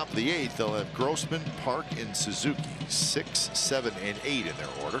in the top of the 8th, they'll have Grossman, Park, and Suzuki, 6, 7, and 8 in their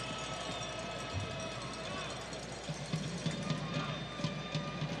order.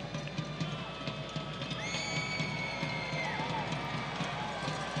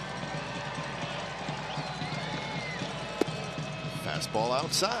 Fastball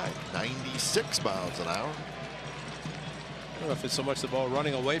outside, 96 miles an hour. I don't know if it's so much the ball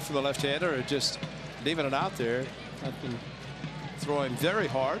running away from the left-hander or just leaving it out there. Tonkin throwing very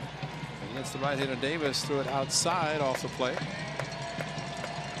hard against the right-hander. Davis threw it outside off the plate.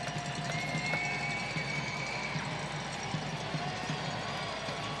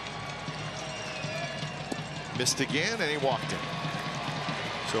 Missed again, and he walked in.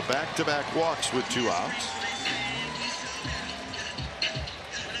 So back-to-back walks with 2 outs.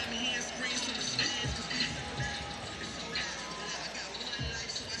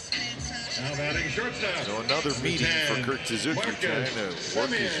 Now batting shortstop. So another meeting for Kurt Suzuki, trying to work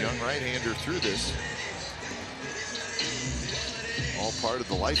his young right-hander through this. All part of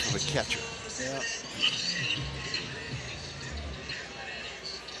the life of a catcher. Yeah.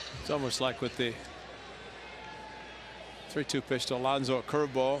 It's almost like with the 3-2 pitch to Alonso, a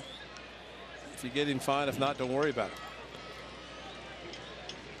curveball. If you get him, fine. If not, don't worry about it.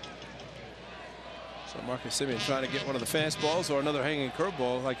 So Marcus Semien trying to get one of the fastballs or another hanging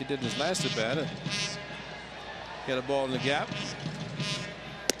curveball like he did in his last at bat and get a ball in the gap.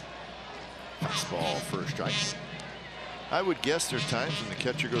 Fastball for a strike. I would guess there's times when the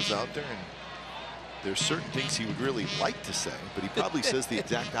catcher goes out there and there's certain things he would really like to say, but he probably says the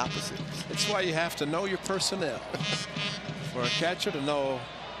exact opposite. That's why you have to know your personnel. For a catcher to know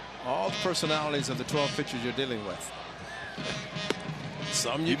all the personalities of the 12 pitchers you're dealing with.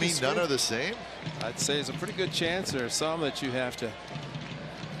 Some you mean none are the same? I'd say it's a pretty good chance. There are some that you have to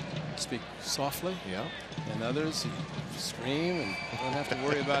speak softly. Yeah. And others you scream and don't have to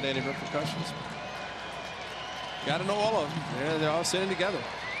worry about any repercussions. Got to know all of them. They're all sitting together.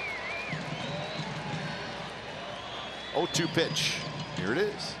 0-2 pitch. Here it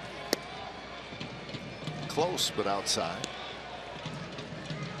is. Close, but outside.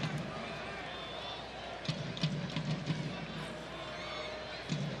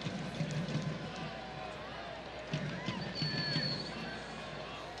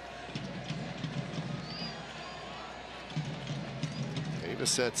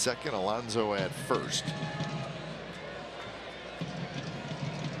 Davis at second, Alonso at first.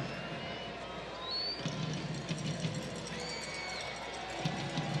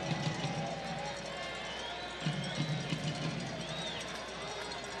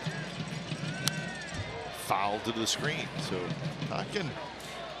 Foul to the screen, so talking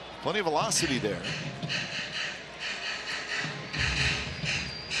plenty of velocity there.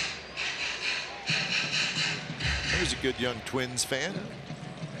 There's a good young Twins fan.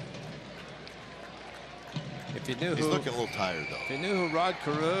 If you knew He's looking a little tired though. If you knew who Rod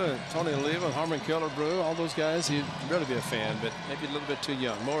Carew and Tony Oliva and Harmon Killebrew, all those guys, he'd really be a fan, but maybe a little bit too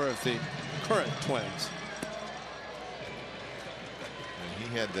young. More of the current Twins. And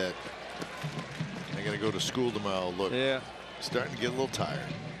he had that I got to go to school tomorrow look. Yeah. Starting to get a little tired.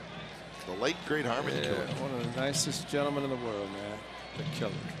 The late great Harmon Killebrew. One of the nicest gentlemen in the world, man. The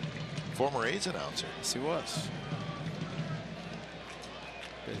killer. Former A's announcer. Yes, he was.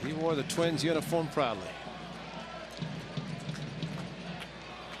 But he wore the Twins uniform proudly.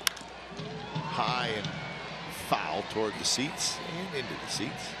 High and foul toward the seats and into the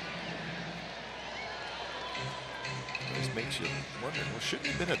seats. This makes you wonder, well, shouldn't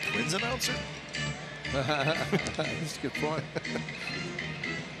he have been a Twins announcer? That's a good point.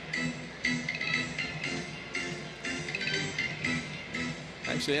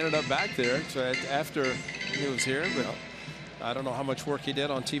 Actually ended up back there after he was here, but I don't know how much work he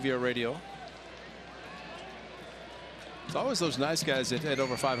did on TV or radio. It's always those nice guys that had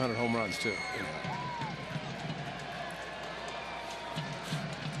over 500 home runs too.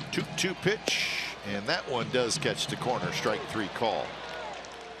 2-2 pitch, and that one does catch the corner. Strike 3 call.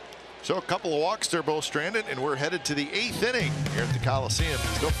 So a couple of walks, they're both stranded, and we're headed to the 8th inning here at the Coliseum.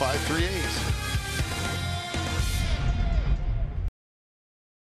 Still 5-3 A's.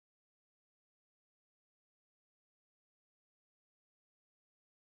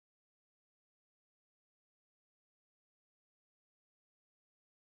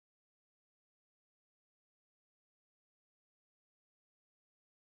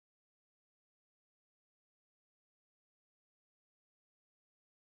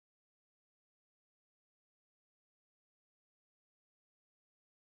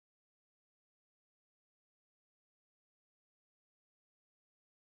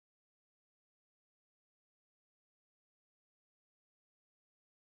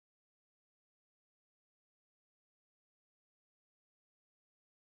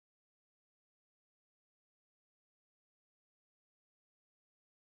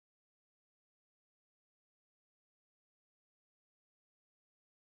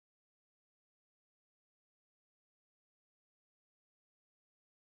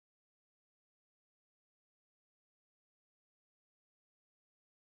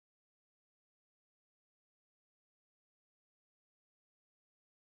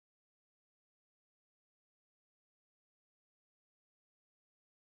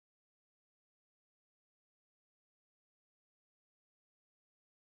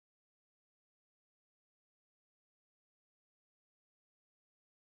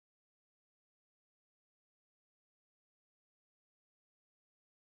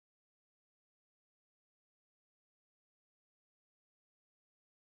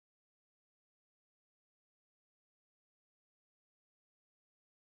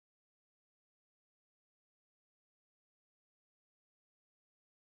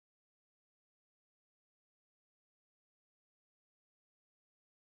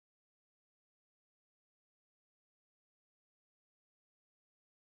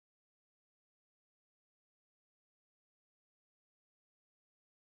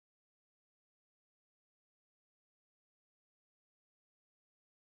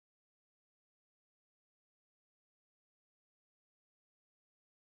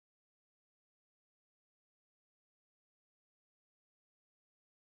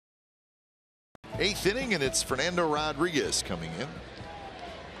 Eighth inning, and it's Fernando Rodriguez coming in.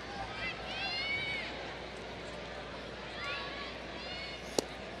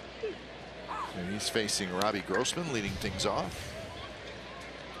 And he's facing Robbie Grossman, leading things off.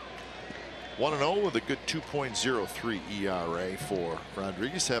 1-0 with a good 2.03 ERA for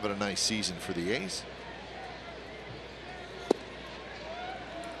Rodriguez, having a nice season for the A's.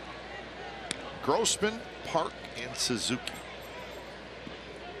 Grossman, Park, and Suzuki.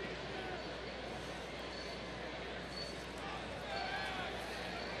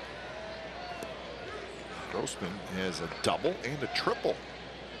 Grossman has a double and a triple.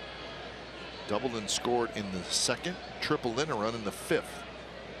 Doubled and scored in the second, tripled in a run in the fifth.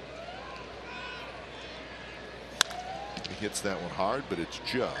 He hits that one hard, but it's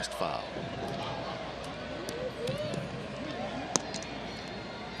just foul.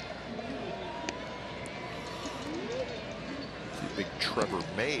 big Trevor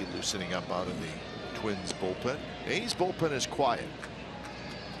May loosening up out of the Twins bullpen. A's bullpen is quiet.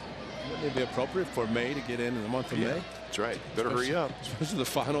 Wouldn't it be appropriate for May to get in the month of May? That's right. Better hurry up. Especially the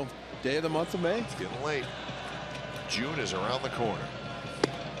final day of the month of May. It's getting late. June is around the corner.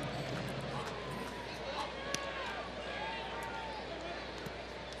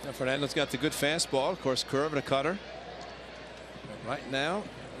 Now Fernando's got the good fastball, of course, curve and a cutter. But right now,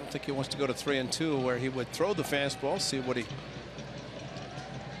 I don't think he wants to go to 3-2 where he would throw the fastball, see what he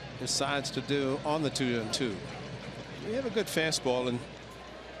decides to do on the 2-2. We have a good fastball, and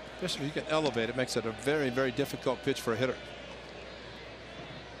especially if you can elevate it, makes it a very, very difficult pitch for a hitter.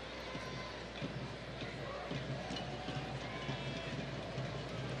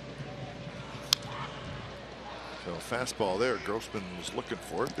 So fastball there. Grossman was looking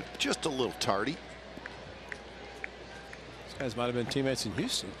for it, but just a little tardy. These guys might have been teammates in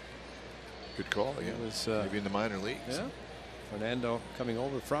Houston. Good call. Yeah. It was, maybe in the minor leagues. Yeah. Fernando coming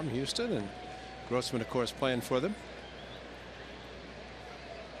over from Houston, and Grossman, of course, playing for them.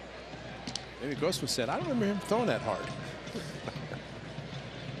 Maybe Grossman said, I don't remember him throwing that hard.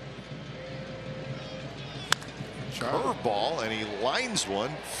 Curveball, and he lines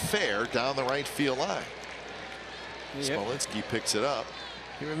one fair down the right field line. Yep. Smolinski picks it up.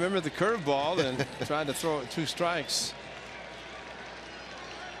 He remembered the curveball and tried to throw it 2 strikes.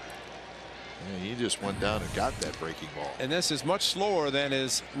 Yeah, he just went down and got that breaking ball. And this is much slower than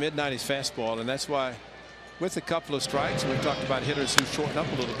his mid-90s fastball, and that's why, with a couple of strikes, we've talked about hitters who shorten up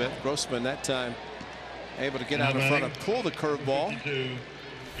a little bit. Grossman that time able to get out in front and pull the curveball.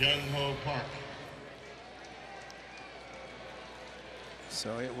 Young-Ho Park.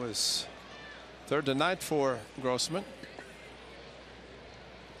 So it was 3rd to 9th for Grossman.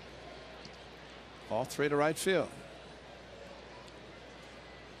 All 3 to right field.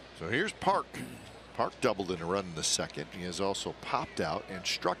 So here's Park. Park doubled in a run in the 2nd. He has also popped out and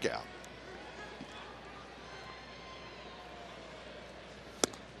struck out.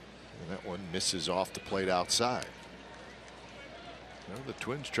 And that one misses off the plate outside. Well, the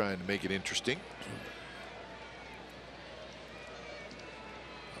Twins trying to make it interesting.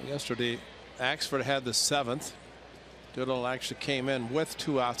 Yesterday, Axford had the 7th. Doolittle actually came in with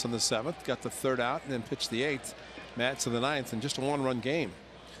 2 outs on the 7th, got the 3rd out, and then pitched the 8th. Matz in the 9th, and just a 1-run game.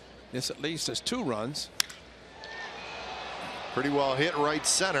 This at least is 2 runs. Pretty well hit right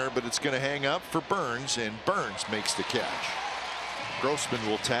center, but it's going to hang up for Burns, and Burns makes the catch. Grossman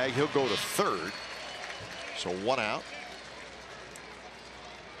will tag. He'll go to 3rd. So 1 out.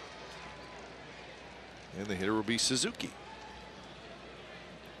 And the hitter will be Suzuki.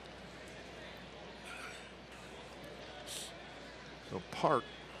 So Park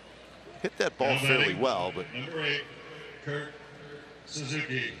hit that ball fairly well, but Number 8, Kurt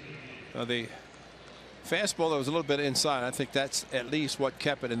Suzuki. The fastball that was a little bit inside, I think that's at least what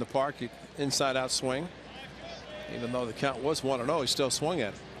kept it in the park. Inside out swing. Even though the count was 1-0, he still swung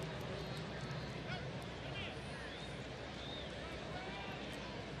at it.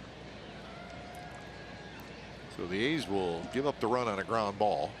 so the A's will give up the run on a ground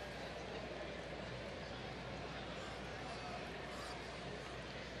ball.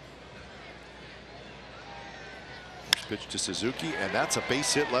 Pitch to Suzuki, and that's a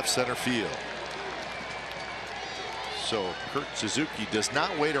base hit left center field. So Kurt Suzuki does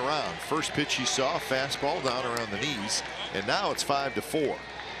not wait around. First pitch he saw, fastball down around the knees, and now it's 5-4.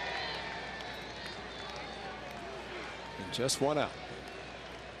 And just 1 out.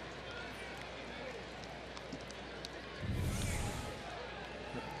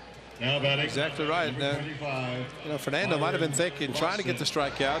 Now batting. Exactly right. Number 25. You know, Fernando might have been thinking, trying to get the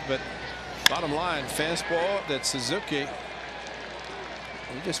strikeout, but bottom line, fastball that Suzuki,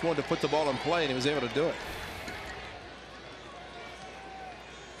 he just wanted to put the ball in play, and he was able to do it.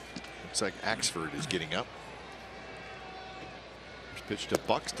 Looks like Axford is getting up. First pitch to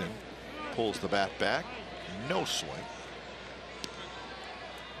Buxton, pulls the bat back, no swing.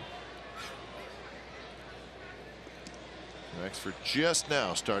 Axford just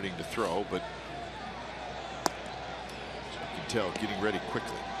now starting to throw, but as you can tell, getting ready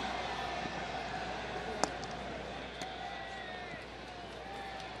quickly.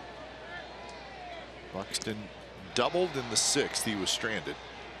 Buxton doubled in the 6th. He was stranded.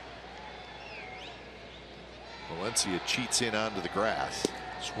 Valencia cheats in onto the grass.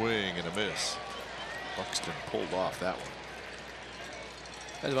 Swing and a miss. Buxton pulled off that one.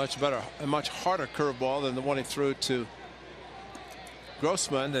 That's much better, a much harder curveball than the one he threw to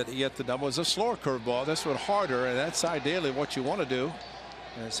Grossman that he hit the double. It's a slower curveball. This one harder, and that's ideally what you want to do.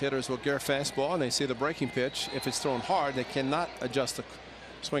 As hitters will get a fastball and they see the breaking pitch. If it's thrown hard, they cannot adjust the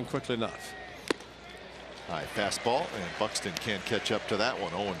swing quickly enough. High fastball, and Buxton can't catch up to that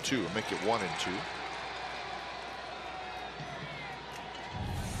one. 0-2, make it 1-2.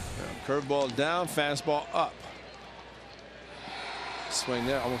 Curveball down, fastball up. Swing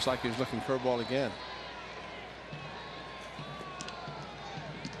there, almost like he was looking curveball again.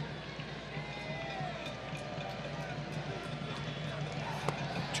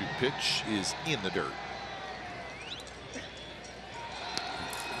 Pitch is in the dirt.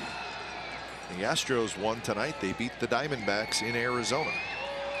 The Astros won tonight. They beat the Diamondbacks in Arizona.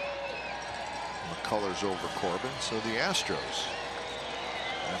 McCullers over Corbin. So the Astros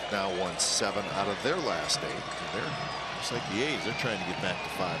have now won 7 out of their last 8. And they're just like the A's. They're trying to get back to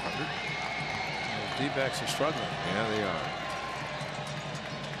 500. The D-backs are struggling. Yeah, they are.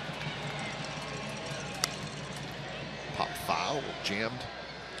 Pop foul, jammed.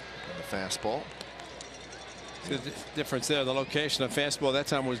 The fastball. See the difference there. The location of fastball that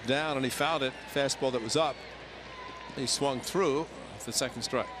time was down, and he fouled it. Fastball that was up. He swung through the second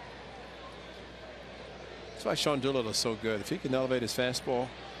strike. That's why Sean Doolittle is so good. If he can elevate his fastball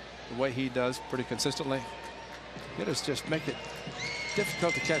the way he does pretty consistently, hitters just make it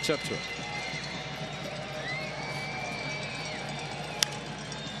difficult to catch up to it.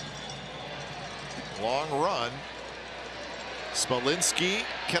 Long run. Smolinski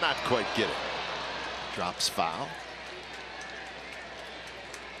cannot quite get it. Drops foul.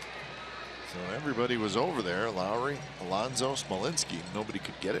 So everybody was over there. Lowry, Alonso, Smolinski. Nobody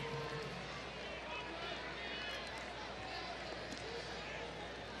could get it.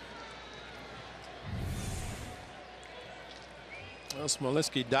 Well,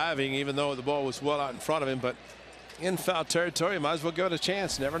 Smolinski diving, even though the ball was well out in front of him, but in foul territory, might as well give it a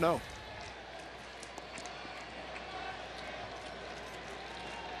chance. Never know.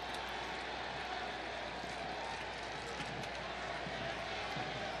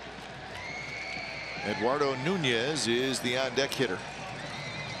 Eduardo Nunez is the on-deck hitter.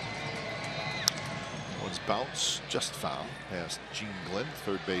 One's bounce, just foul past Gene Glenn,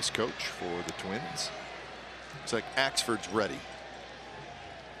 third base coach for the Twins. Looks like Axford's ready.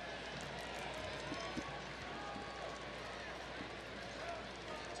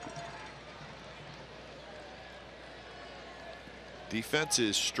 Defense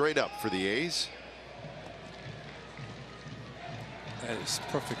is straight up for the A's. That is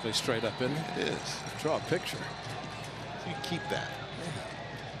perfectly straight up, isn't it? It is. Draw a picture. You keep that.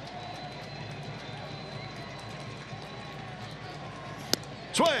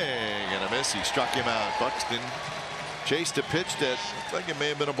 Swing and a miss. He struck him out. Buxton chased a pitch that looked like it may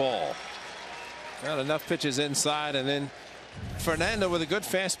have been a ball. Got enough pitches inside, and then Fernando with a good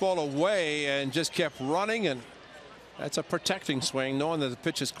fastball away and just kept running, and that's a protecting swing, knowing that the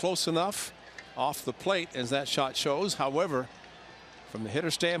pitch is close enough off the plate as that shot shows. However, from the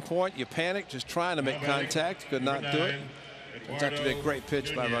hitter standpoint, you panic just trying to make contact. Could not do it. It's out to be a great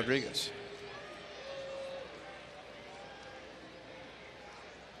pitch by Rodriguez.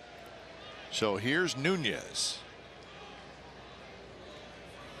 So here's Nunez.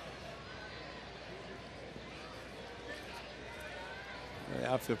 The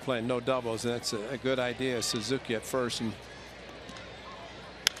outfield playing no doubles. That's a good idea. Suzuki at first, and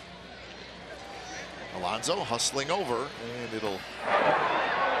Alonso hustling over, and it'll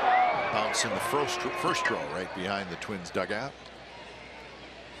bounce in the first row right behind the Twins dugout.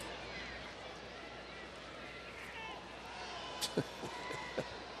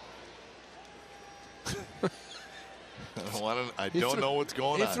 I don't know what's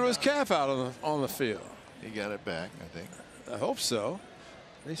going on. He threw his cap out on the field. He got it back, I think. I hope so.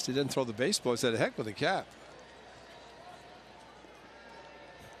 At least he didn't throw the baseball. He said, heck with the cap.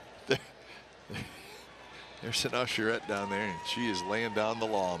 There's an usherette down there, and she is laying down the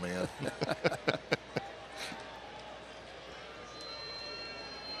law, man.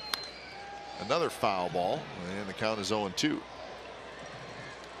 Another foul ball, and the count is 0-2.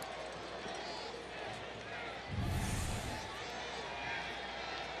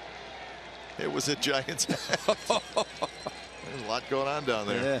 It was a Giants hat. There's a lot going on down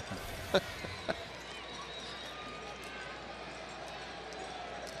there. Yeah.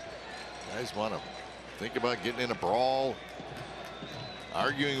 Guys want to think about getting in a brawl,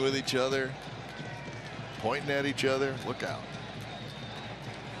 arguing with each other, pointing at each other. Look out.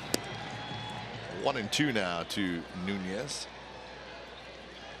 1-2 now to Nunez.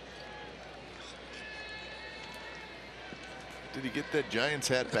 Did he get that Giants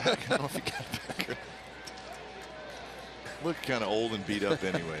hat back? I don't know if he got it back. Looked kind of old and beat up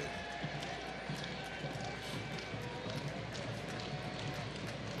anyway.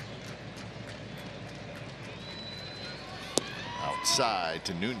 Out. outside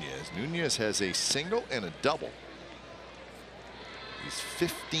to Nunez. Nunez has a single and a double. He's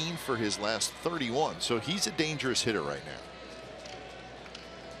 15 for his last 31, so he's a dangerous hitter right now.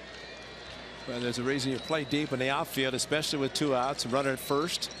 Well, there's a reason you play deep in the outfield, especially with 2 outs, and runner at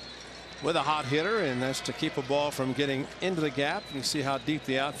first with a hot hitter, and that's to keep a ball from getting into the gap. You see how deep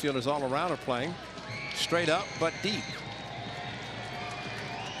the outfielders all around are playing. Straight up, but deep.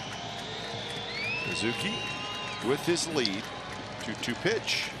 Suzuki with his lead. 2-2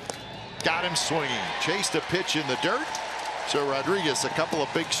 pitch. Got him swinging. Chased a pitch in the dirt. So Rodriguez, a couple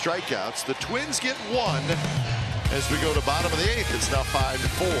of big strikeouts. The Twins get 1 as we go to bottom of the 8th. It's now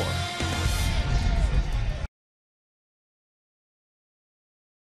 5-4.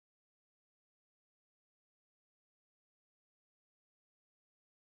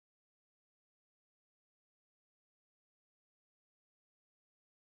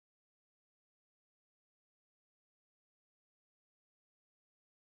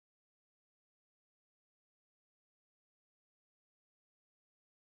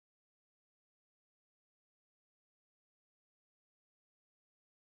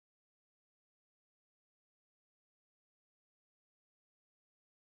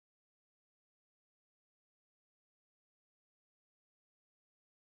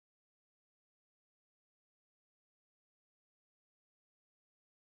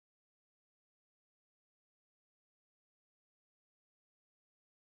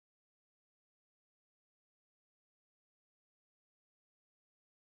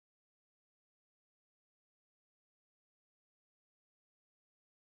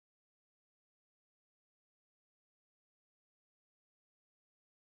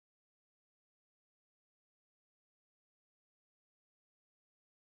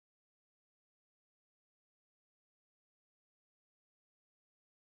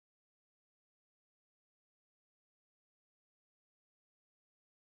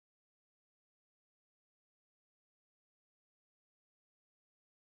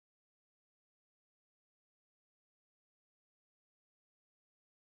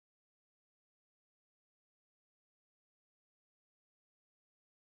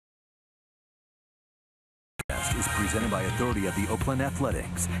 Is presented by authority of the Oakland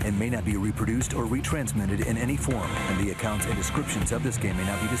Athletics and may not be reproduced or retransmitted in any form, and the accounts and descriptions of this game may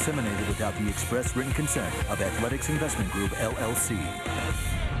not be disseminated without the express written consent of Athletics Investment Group, LLC.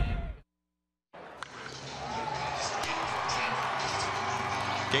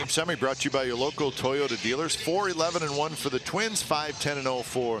 Game summary brought to you by your local Toyota dealers. 4-11-1 for the Twins, 5-10-0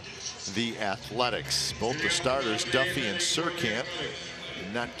 for the Athletics. Both the starters, Duffy and Surkamp,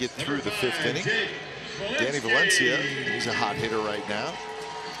 did not get through the 5th inning. Danny Valencia, he's a hot hitter right now.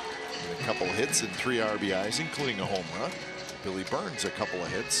 A couple of hits and 3 RBIs, including a home run. Billy Burns, a couple of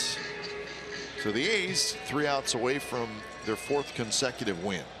hits. So the A's 3 outs away from their 4th consecutive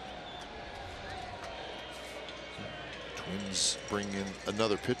win. Twins bring in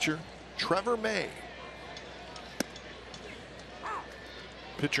another pitcher, Trevor May.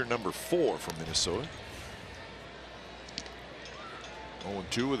 Pitcher number 4 from Minnesota.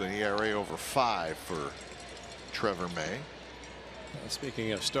 0-2 with an ERA over 5 for Trevor May. Well,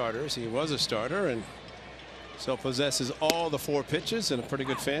 speaking of starters, he was a starter and so possesses all the 4 pitches and a pretty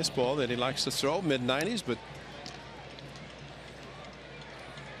good fastball that he likes to throw, mid-90s, but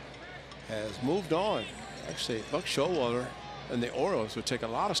has moved on. Actually, Buck Showalter and the Orioles would take a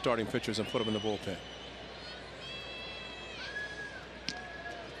lot of starting pitchers and put them in the bullpen.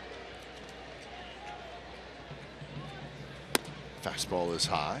 Fastball is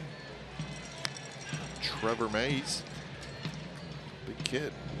high. Trevor Mays, big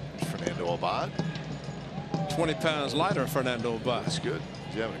kid. Fernando Abad. 20 pounds lighter, Fernando Abad. That's good.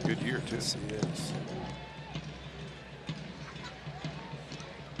 He's having a good year too. Yes, he is.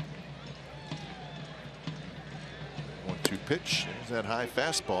 Pitch. There's that high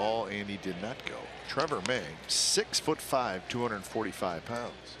fastball, and he did not go. Trevor May, 6'5", 245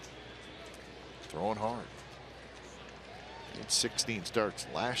 pounds. Throwing hard. He had 16 starts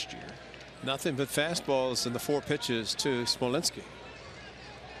last year. Nothing but fastballs in the 4 pitches to Smolinski.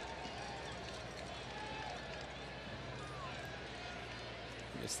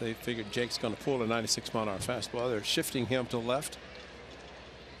 I guess they figured Jake's going to pull a 96-mile-an-hour fastball. They're shifting him to left.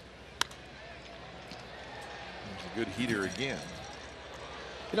 Good heater again.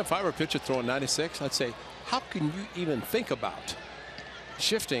 You know, if I were a pitcher throwing 96, I'd say, how can you even think about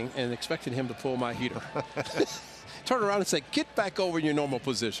shifting and expecting him to pull my heater? Turn around and say, get back over in your normal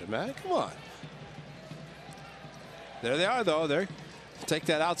position, man. Come on. There they are, though. They take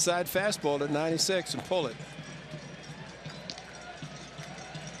that outside fastball at 96 and pull it.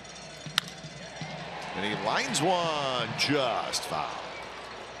 And he lines one just foul.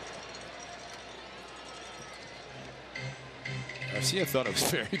 Garcia thought it was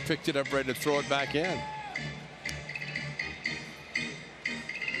fair. He picked it up, ready to throw it back in.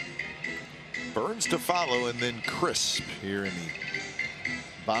 Burns to follow, and then Crisp here in the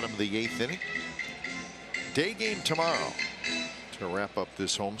bottom of the 8th inning. Day game tomorrow to wrap up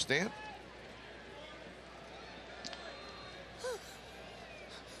this homestand.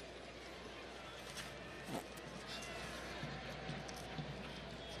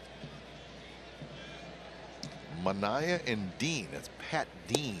 Manaya and Dean. That's Pat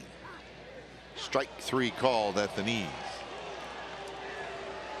Dean. Strike 3 called at the knees.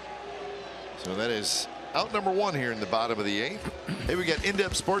 So that is out number 1 here in the bottom of the 8th. Hey, we got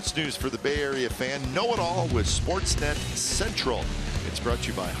in-depth sports news for the Bay Area fan. Know it all with Sportsnet Central. It's brought to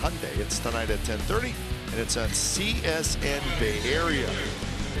you by Hyundai. It's tonight at 10:30, and it's on CSN Bay Area.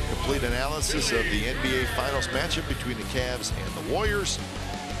 Complete analysis of the NBA Finals matchup between the Cavs and the Warriors.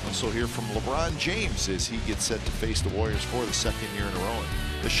 Also hear from LeBron James as he gets set to face the Warriors for the 2nd year in a row.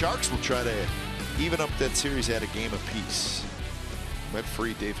 The Sharks will try to even up that series at a game apiece.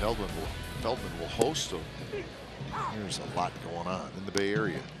 Med-free Dave Feldman will host. So there's a lot going on in the Bay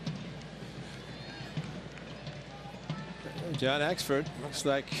Area. John Axford looks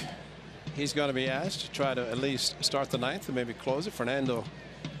like he's going to be asked to try to at least start the 9th and maybe close it. Fernando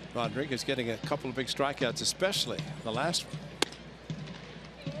Rodriguez getting a couple of big strikeouts, especially the last one.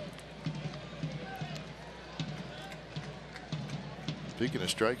 Speaking of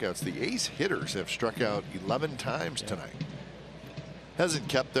strikeouts, the A's hitters have struck out 11 times tonight. Hasn't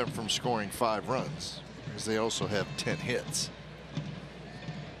kept them from scoring 5 runs, because they also have 10 hits.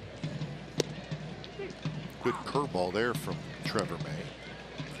 Good curveball there from Trevor May.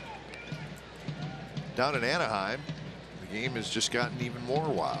 Down in Anaheim, the game has just gotten even more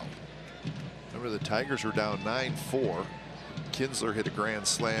wild. Remember, the Tigers were down 9-4. Kinsler hit a grand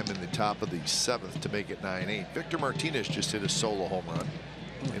slam in the top of the 7th to make it 9-8. Victor Martinez just hit a solo home run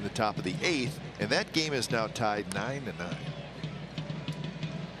in the top of the 8th, and that game is now tied 9-9.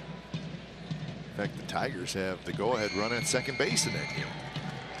 In fact, the Tigers have the go-ahead run at second base in that game.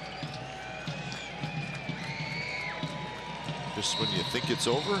 Just when you think it's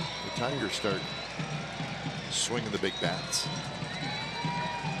over, the Tigers start swinging the big bats.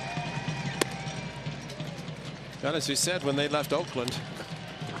 John, as we said when they left Oakland,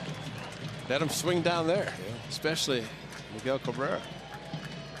 let them swing down there, especially Miguel Cabrera.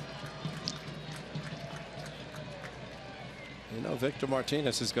 You know, Victor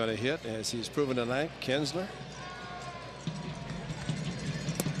Martinez is going to hit, as he's proven tonight. Kinsler.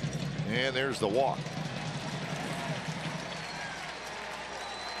 And there's the walk.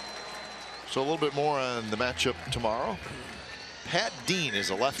 So a little bit more on the matchup tomorrow. Pat Dean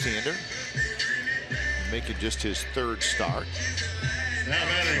is a left-hander, making just his 3rd start.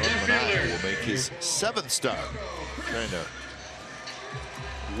 Manaya will make his 7th start, trying to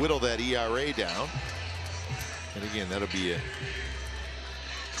whittle that ERA down. And again, that'll be a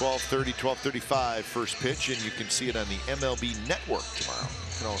 12:30, 12:35 first pitch, and you can see it on the MLB Network tomorrow.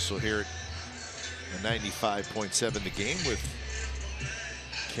 You can also hear it on 95.7 The Game with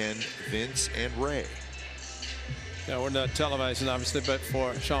Ken, Vince, and Ray. Now, we're not televising, obviously, but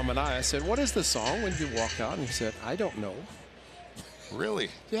for Sean Manaya, I said, what is the song when you walk out? And he said, I don't know. Really?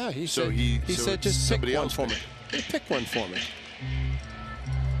 Yeah, he so said, he said just pick one for me. Pick one for me.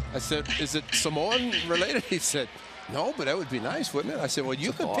 I said, is it Samoan related? He said, no, but that would be nice, wouldn't it? I said, well,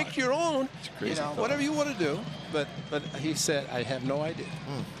 you can pick your own, you know, whatever you want to do. But he said, I have no idea.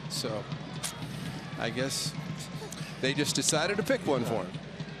 So I guess they just decided to pick one for him.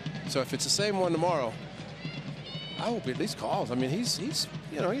 So if it's the same one tomorrow, I hope he at least calls. I mean, he's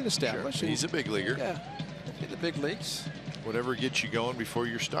you know, he's established. Sure. He's a big leaguer. Yeah, in the big leagues. Whatever gets you going before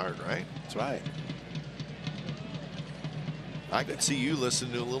your start, right? That's right. I can see you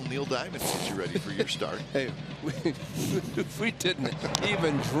listening to a little Neil Diamond once you're ready for your start. Hey, we didn't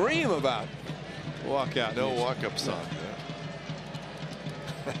even dream about walkout. No walk-up song.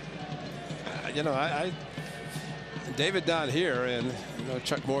 Yeah. You know, David down here, and you know,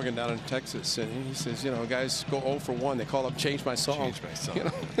 Chuck Morgan down in Texas, and he says, you know, guys go 0 for 1. They call up, change my song. Change my song. You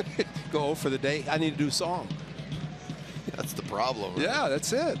know, go 0 for the day. I need to do a song. That's the problem. Right? Yeah,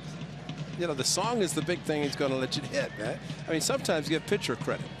 that's it. You know, the song is the big thing he's going to let you hit, man. I mean, sometimes you give pitcher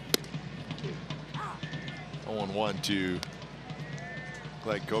credit. 0-1 to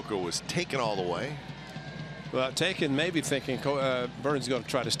like Coco was taken all the way. Well, taken, maybe thinking Burns is going to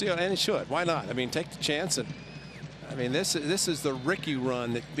try to steal, and he should. Why not? I mean, take the chance. And I mean, this is the Ricky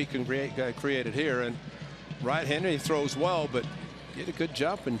run that Beacon created here. And right-hander, he throws well, but get a good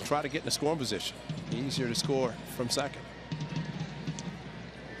jump and try to get in a scoring position. Easier to score from second.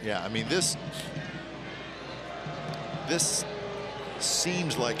 Yeah, I mean this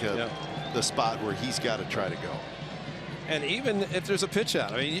seems like the spot where he's got to try to go. And even if there's a pitch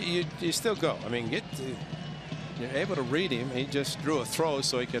out, I mean, you still go. I mean, you're able to read him. He just drew a throw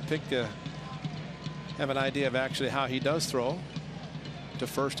so he could have an idea of actually how he does throw to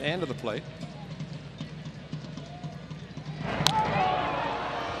first and to the plate.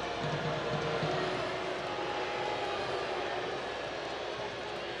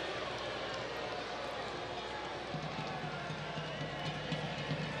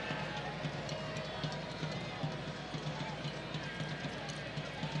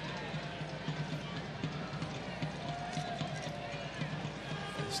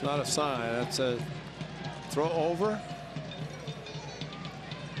 It's not a sign. That's a throw over.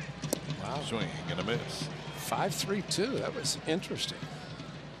 Wow. Swing and a miss. 5-3-2. That was interesting.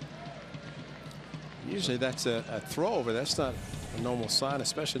 Usually that's a throw over. That's not a normal sign,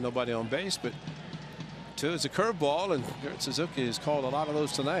 especially nobody on base. But 2 is a curveball, and Garrett Suzuki has called a lot of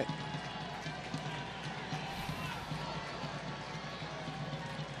those tonight.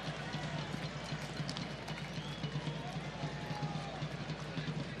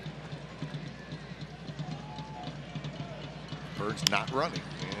 Bird's not running,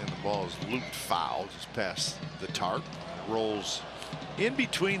 and the ball is looped foul just past the tarp. Rolls in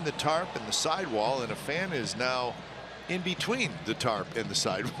between the tarp and the sidewall, and a fan is now in between the tarp and the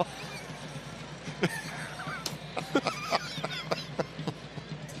sidewall.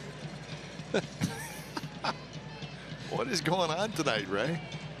 What is going on tonight, Ray?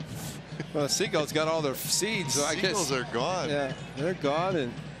 Well, the Seagulls got all their seeds, so I guess Seagulls are gone. Yeah, they're gone.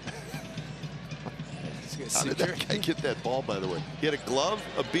 And how did that guy get that ball, by the way? He had a glove,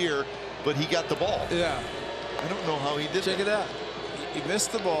 a beer, but he got the ball. Yeah. I don't know how he did Check that. it out. He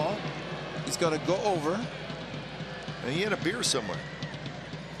missed the ball. He's going to go over. And he had a beer somewhere.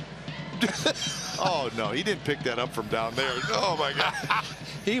 Oh, no, he didn't pick that up from down there. Oh, my God.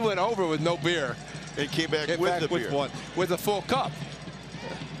 He went over with no beer. And came back with the beer. One, with a full cup.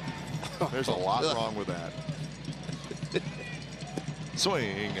 There's a lot wrong with that.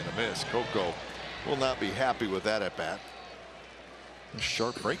 Swing and a miss. Coco will not be happy with that at bat. A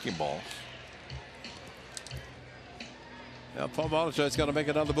sharp breaking ball. Now Paul Molitor is going to make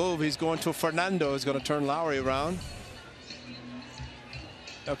another move. He's going to Fernando. He's going to turn Lowry around.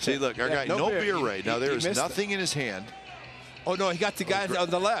 Okay. See, look, our guy, no beer, Ray. Now there is nothing in his hand. Oh no, he got the guy on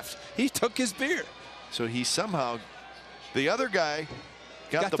the left. He took his beer. So he somehow, the other guy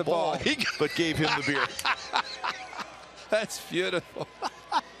got the ball, but gave him the beer. That's beautiful.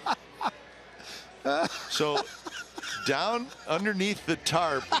 So down underneath the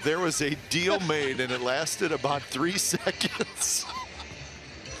tarp, there was a deal made, and it lasted about 3 seconds.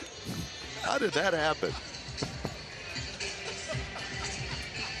 How did that happen?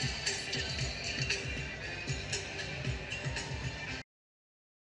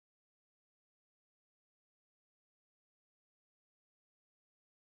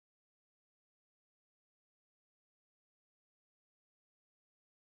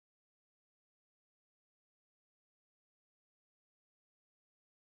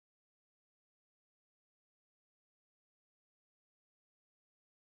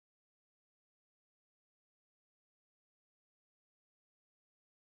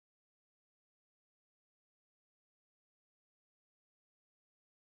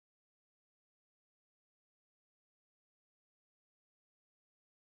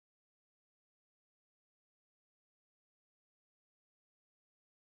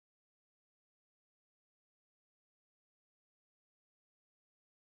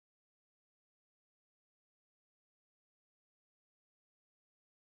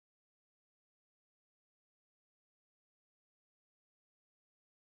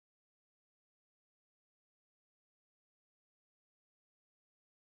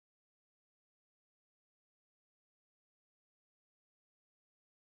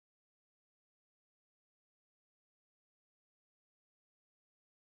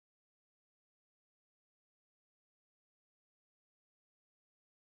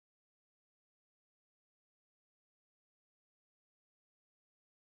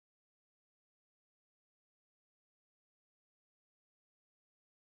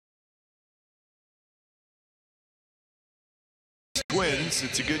 Twins,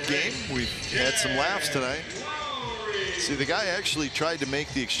 it's a good game. We've had some laughs tonight. See, the guy actually tried to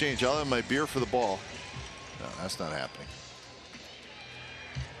make the exchange. I'll have my beer for the ball. No, that's not happening.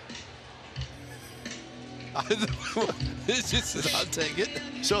 It's just, I'll take it.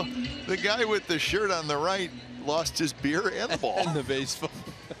 So the guy with the shirt on the right lost his beer and the ball. And the baseball.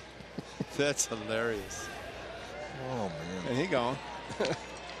 That's hilarious. Oh, man. And he gone.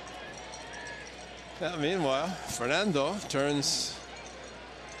 Now, meanwhile, Fernando turns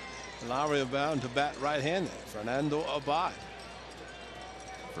Lowry about to bat right-handed. Fernando Abad.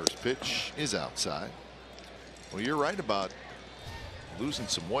 First pitch is outside. Well, you're right about losing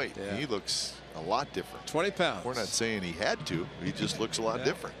some weight. Yeah. He looks a lot different. 20 pounds. We're not saying he had to. He just looks a lot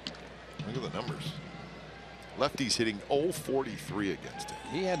different. Look at the numbers. Lefty's hitting 0-43 against him.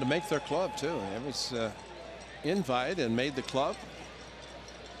 He had to make their club too. He was invited and made the club.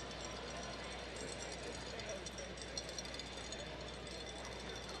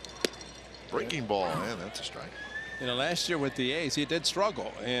 Breaking ball, man, that's a strike. You know, last year with the A's, he did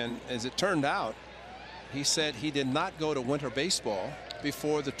struggle, and as it turned out, he said he did not go to winter baseball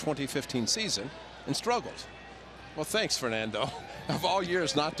before the 2015 season and struggled. Well, thanks, Fernando. Of all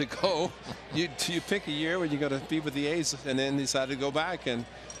years not to go, you pick a year when you're going to be with the A's, and then decided to go back and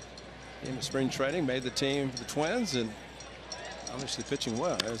in the spring training made the team, the Twins, and obviously pitching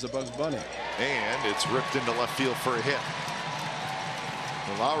well. There's a Bugs Bunny. And it's ripped into left field for a hit.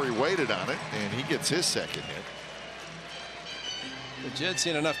 Well, Lowry waited on it, and he gets his second hit. The Jed's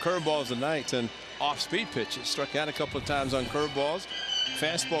seen enough curveballs tonight and off-speed pitches. Struck out a couple of times on curveballs.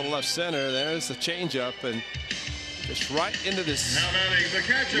 Fastball to left center. There's the changeup, and just right into this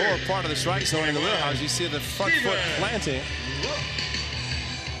lower part of the strike zone in the wheelhouse. You see the front foot planting.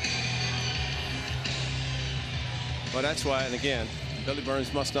 Well, that's why, and again, Billy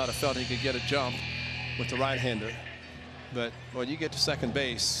Burns must not have felt he could get a jump with the right-hander. But when you get to second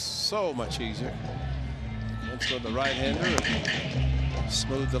base, so much easier. And so the right-hander,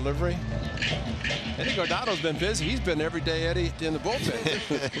 smooth delivery. Eddie Guardado's been busy. He's been every day, Eddie, in the bullpen.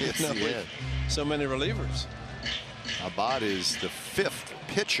 Yes, he has. So many relievers. Abad is the 5th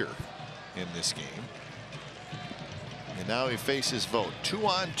pitcher in this game. And now he faces Vogt. 2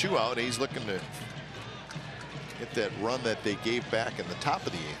 on, 2 out. He's looking to get that run that they gave back in the top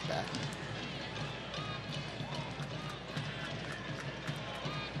of the 8th back.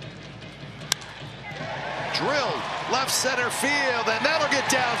 Drilled left center field, and that'll get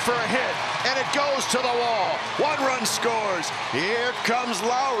down for a hit, and it goes to the wall. 1 run scores. Here comes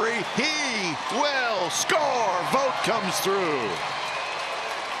Lowry. He will score. Vogt comes through.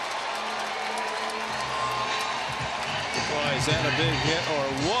 Boy, is that a big hit or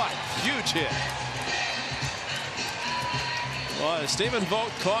what? Huge hit. Well, Stephen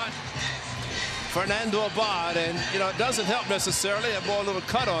Vogt caught Fernando Abad, and you know it doesn't help necessarily. That ball a little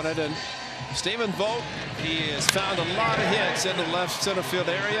cut on it, and Stephen Vogt, he has found a lot of hits in the left center field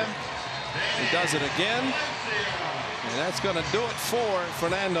area. He does it again, and that's going to do it for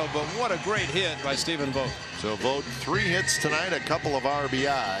Fernando. But what a great hit by Stephen Vogt. So Vogt 3 hits tonight, a couple of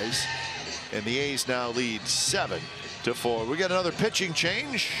RBIs, and the A's now lead 7-4. We got another pitching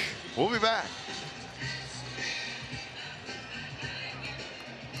change. We'll be back.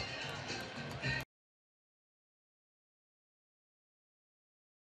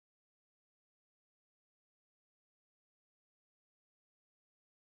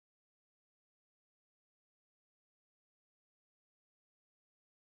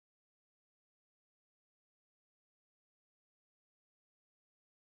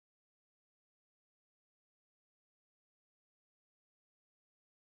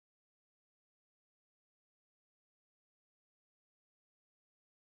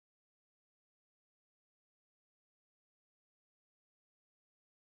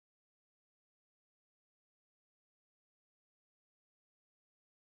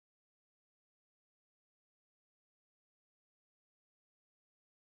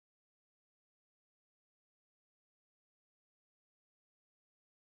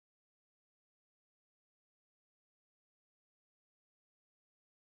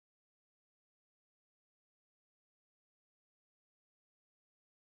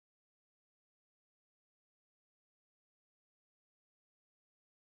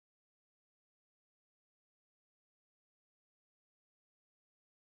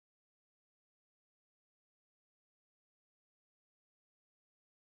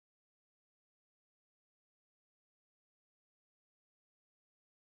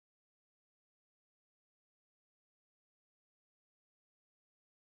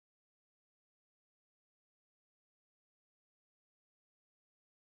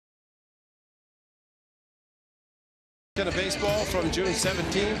 To baseball from June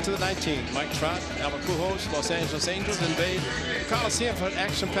 17th to the 19th. Mike Trout, Albert Pujols, Los Angeles Angels invade Coliseum for an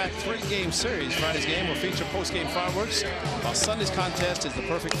action-packed 3-game series. Friday's game will feature post-game fireworks, while Sunday's contest is the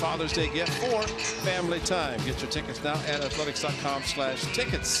perfect Father's Day gift for family time. Get your tickets now at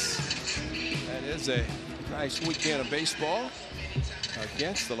athletics.com/tickets. That is a nice weekend of baseball.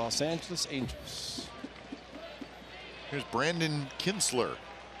 against the Los Angeles Angels. Here's Brandon Kinsler.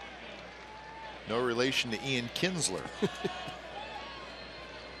 No relation to Ian Kinsler.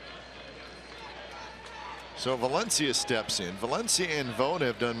 So Valencia steps in. Valencia and Vogt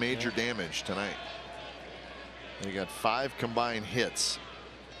have done major damage tonight. They got 5 combined hits,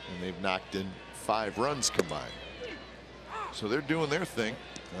 and they've knocked in 5 runs combined. So they're doing their thing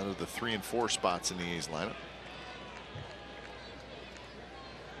out of the 3 and 4 spots in the A's lineup.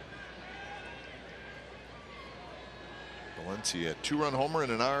 Valencia, 2-run homer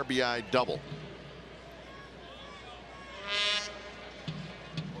and an RBI double.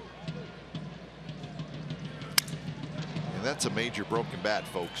 And that's a major broken bat,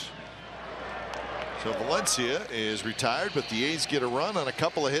 folks. So Valencia is retired, but the A's get a run on a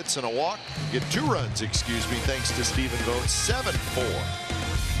couple of hits and a walk. Get 2 runs, excuse me, thanks to Stephen Vogt. 7-4.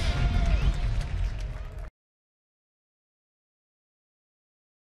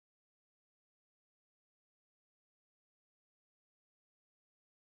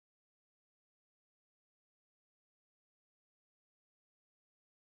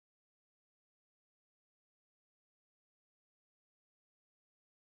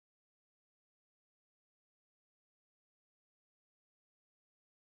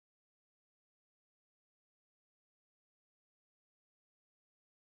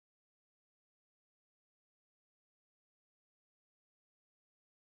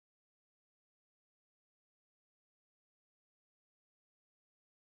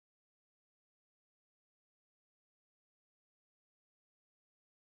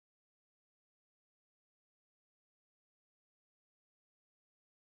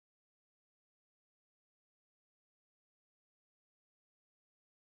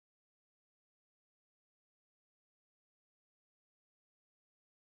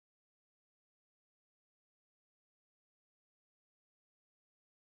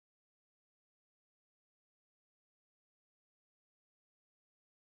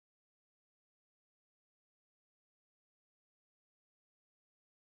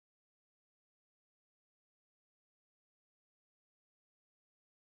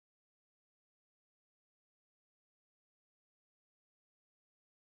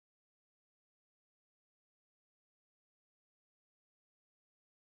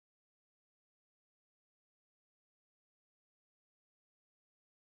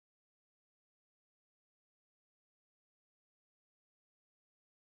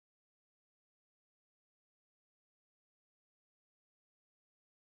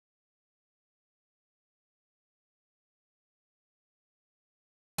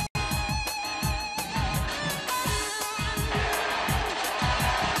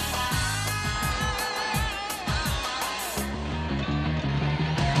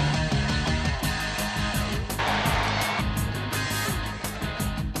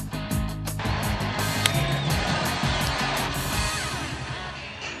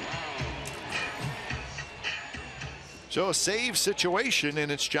 So a save situation,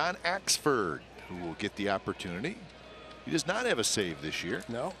 and it's John Axford who will get the opportunity. He does not have a save this year.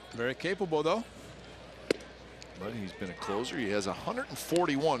 No, very capable though. But he's been a closer. He has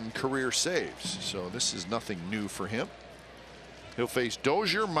 141 career saves, so this is nothing new for him. He'll face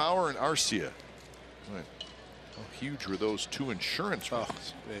Dozier, Mauer, and Arcia. Right. How huge were those 2 insurance runs?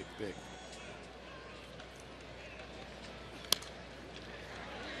 Oh, big, big.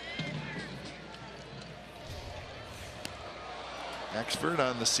 Axford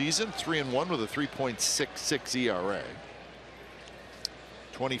on the season, 3-1 with a 3.66 ERA.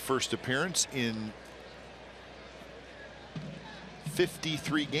 21st appearance in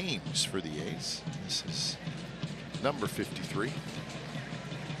 53 games for the A's. This is number 53.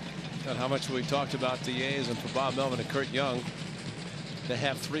 And how much we talked about the A's and for Bob Melvin and Kurt Young to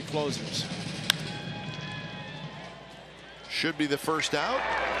have 3 closers. Should be the first out,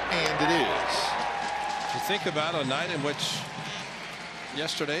 and it is. You think about a night in which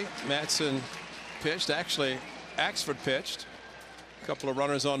yesterday Matson pitched, actually Axford pitched, a couple of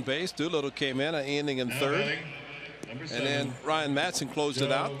runners on base. Doolittle came in, an inning in third, and then Ryan Matson closed it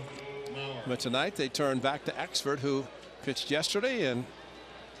out. But tonight they turned back to Axford, who pitched yesterday, and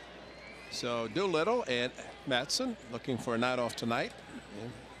so Doolittle and Matson looking for a night off tonight and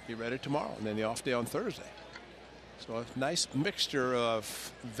be ready tomorrow, and then the off day on Thursday. So a nice mixture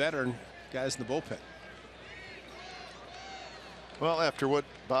of veteran guys in the bullpen. Well, after what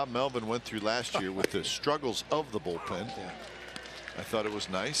Bob Melvin went through last year with the struggles of the bullpen, I thought it was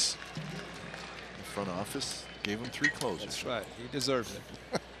nice. The front office gave him 3 closers. That's right. He deserved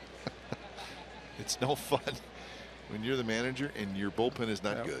it. It's no fun when you're the manager and your bullpen is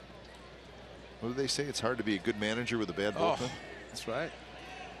not good. What do they say? It's hard to be a good manager with a bad bullpen. That's right.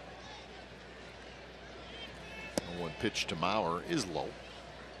 1 pitch to Mauer is low.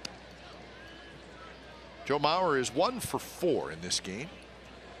 Joe Mauer is 1 for 4 in this game.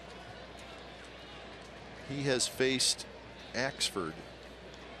 He has faced Axford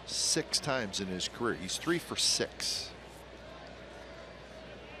 6 times in his career. He's 3 for 6.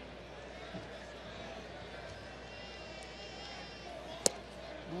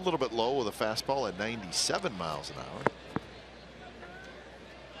 A little bit low with a fastball at 97 miles an hour.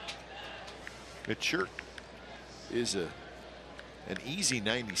 It sure is an easy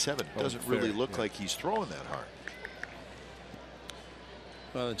 97. Doesn't really look like he's throwing that hard.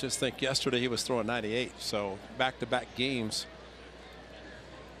 Well, just think yesterday he was throwing 98. So back-to-back games.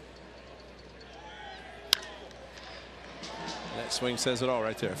 That swing says it all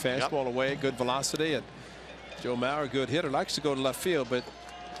right there. Fastball away, good velocity, and Joe Mauer, good hitter, likes to go to left field, but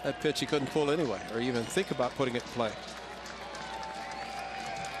that pitch he couldn't pull anyway, or even think about putting it in play.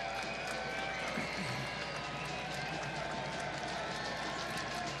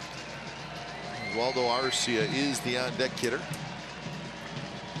 Waldo Arcia is the on-deck hitter.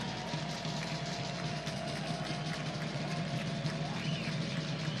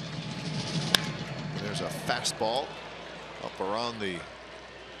 There's a fastball up around the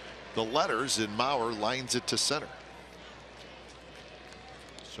letters, and Mauer lines it to center.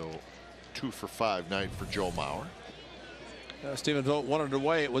 So 2 for 5 night for Joe Mauer. Stephen Vogt wanted it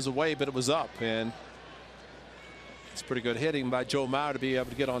away. It was away, but it was up, and it's pretty good hitting by Joe Mauer to be able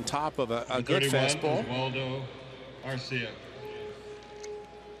to get on top of a good fastball. Waldo Arcia.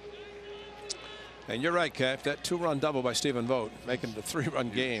 And you're right, Cap. That 2-run double by Stephen Vogt, making it a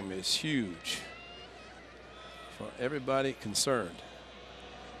 3-run game, is huge for everybody concerned.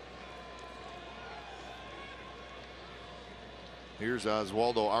 Here's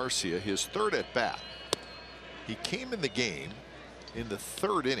Oswaldo Arcia, his 3rd at bat. He came in the game in the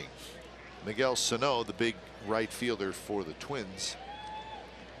 3rd inning. Miguel Sano, the big right fielder for the Twins,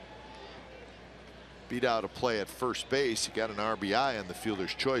 beat out a play at first base. He got an RBI on the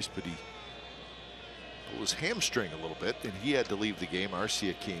fielder's choice, but he pulled his hamstring a little bit, and he had to leave the game.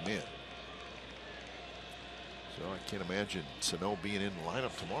 Arcia came in. So I can't imagine Sano being in the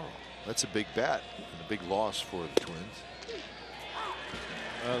lineup tomorrow. That's a big bat and a big loss for the Twins.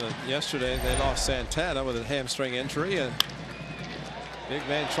 Yesterday they lost Santana with a hamstring injury, and big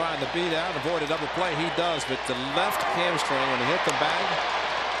man trying to beat out, avoid a double play. He does, but the left hamstring, when he hit the bag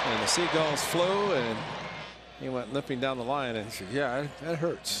and the Seagulls flew, and he went limping down the line, and he said, yeah, that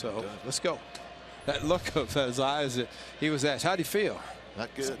hurts, so let's go. That look of his eyes, he was asked, how do you feel?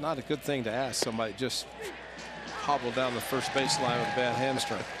 Not good. It's not a good thing to ask somebody just hobbled down the first baseline with a bad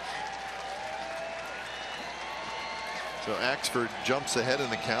hamstring. So Axford jumps ahead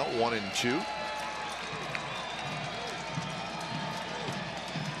in the count, 1-2.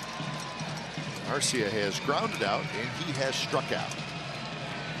 Arcia has grounded out, and he has struck out.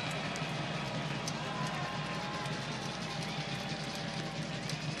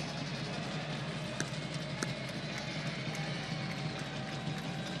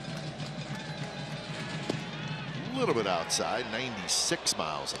 A little bit outside, 96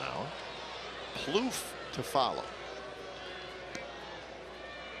 miles an hour. Plouffe to follow.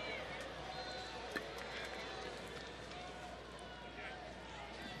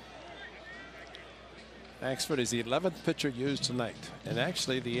 Axford is the 11th pitcher used tonight, and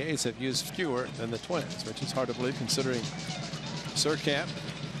actually the A's have used fewer than the Twins, which is hard to believe considering Surkamp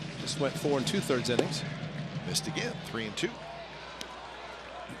just went 4 2/3 innings. Missed again, 3-2.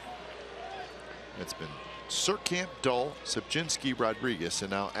 It's been Surkamp, Dull, Subchinski, Rodriguez, and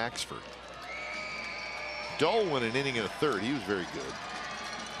now Axford. Dull went an inning and a third. He was very good.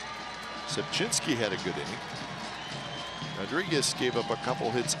 Subchinski had a good inning. Rodriguez gave up a couple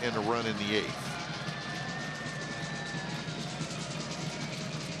hits and a run in the 8th.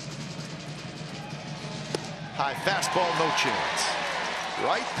 High fastball, no chance.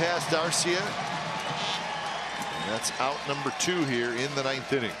 Right past Arcia. And that's out number 2 here in the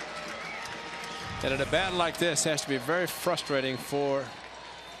 9th inning. And in a bat like this, has to be very frustrating for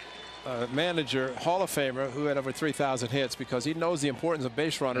a manager, Hall of Famer, who had over 3,000 hits, because he knows the importance of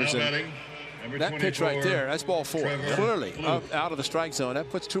base runners. And that pitch right there, that's ball 4, clearly up out of the strike zone.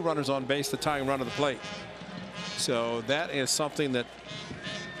 That puts 2 runners on base, the tying run of the plate. So that is something that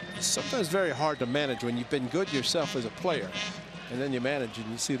sometimes very hard to manage when you've been good yourself as a player, and then you manage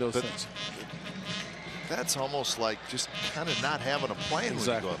and you see those things. That's almost like just kind of not having a plan.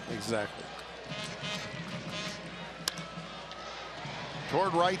 Exactly. When you go up. Exactly.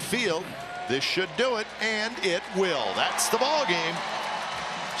 Toward right field. This should do it, and it will. That's the ball game.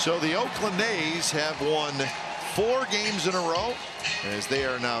 So the Oakland A's have won 4 games in a row, as they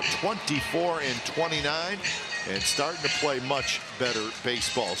are now 24-29 and starting to play much better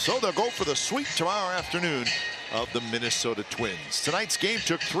baseball. So they'll go for the sweep tomorrow afternoon of the Minnesota Twins. Tonight's game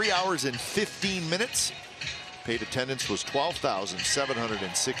took 3 hours and 15 minutes. Paid attendance was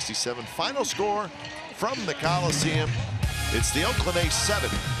 12,767. Final score from the Coliseum, it's the Oakland A's 7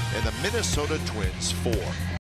 and the Minnesota Twins 4.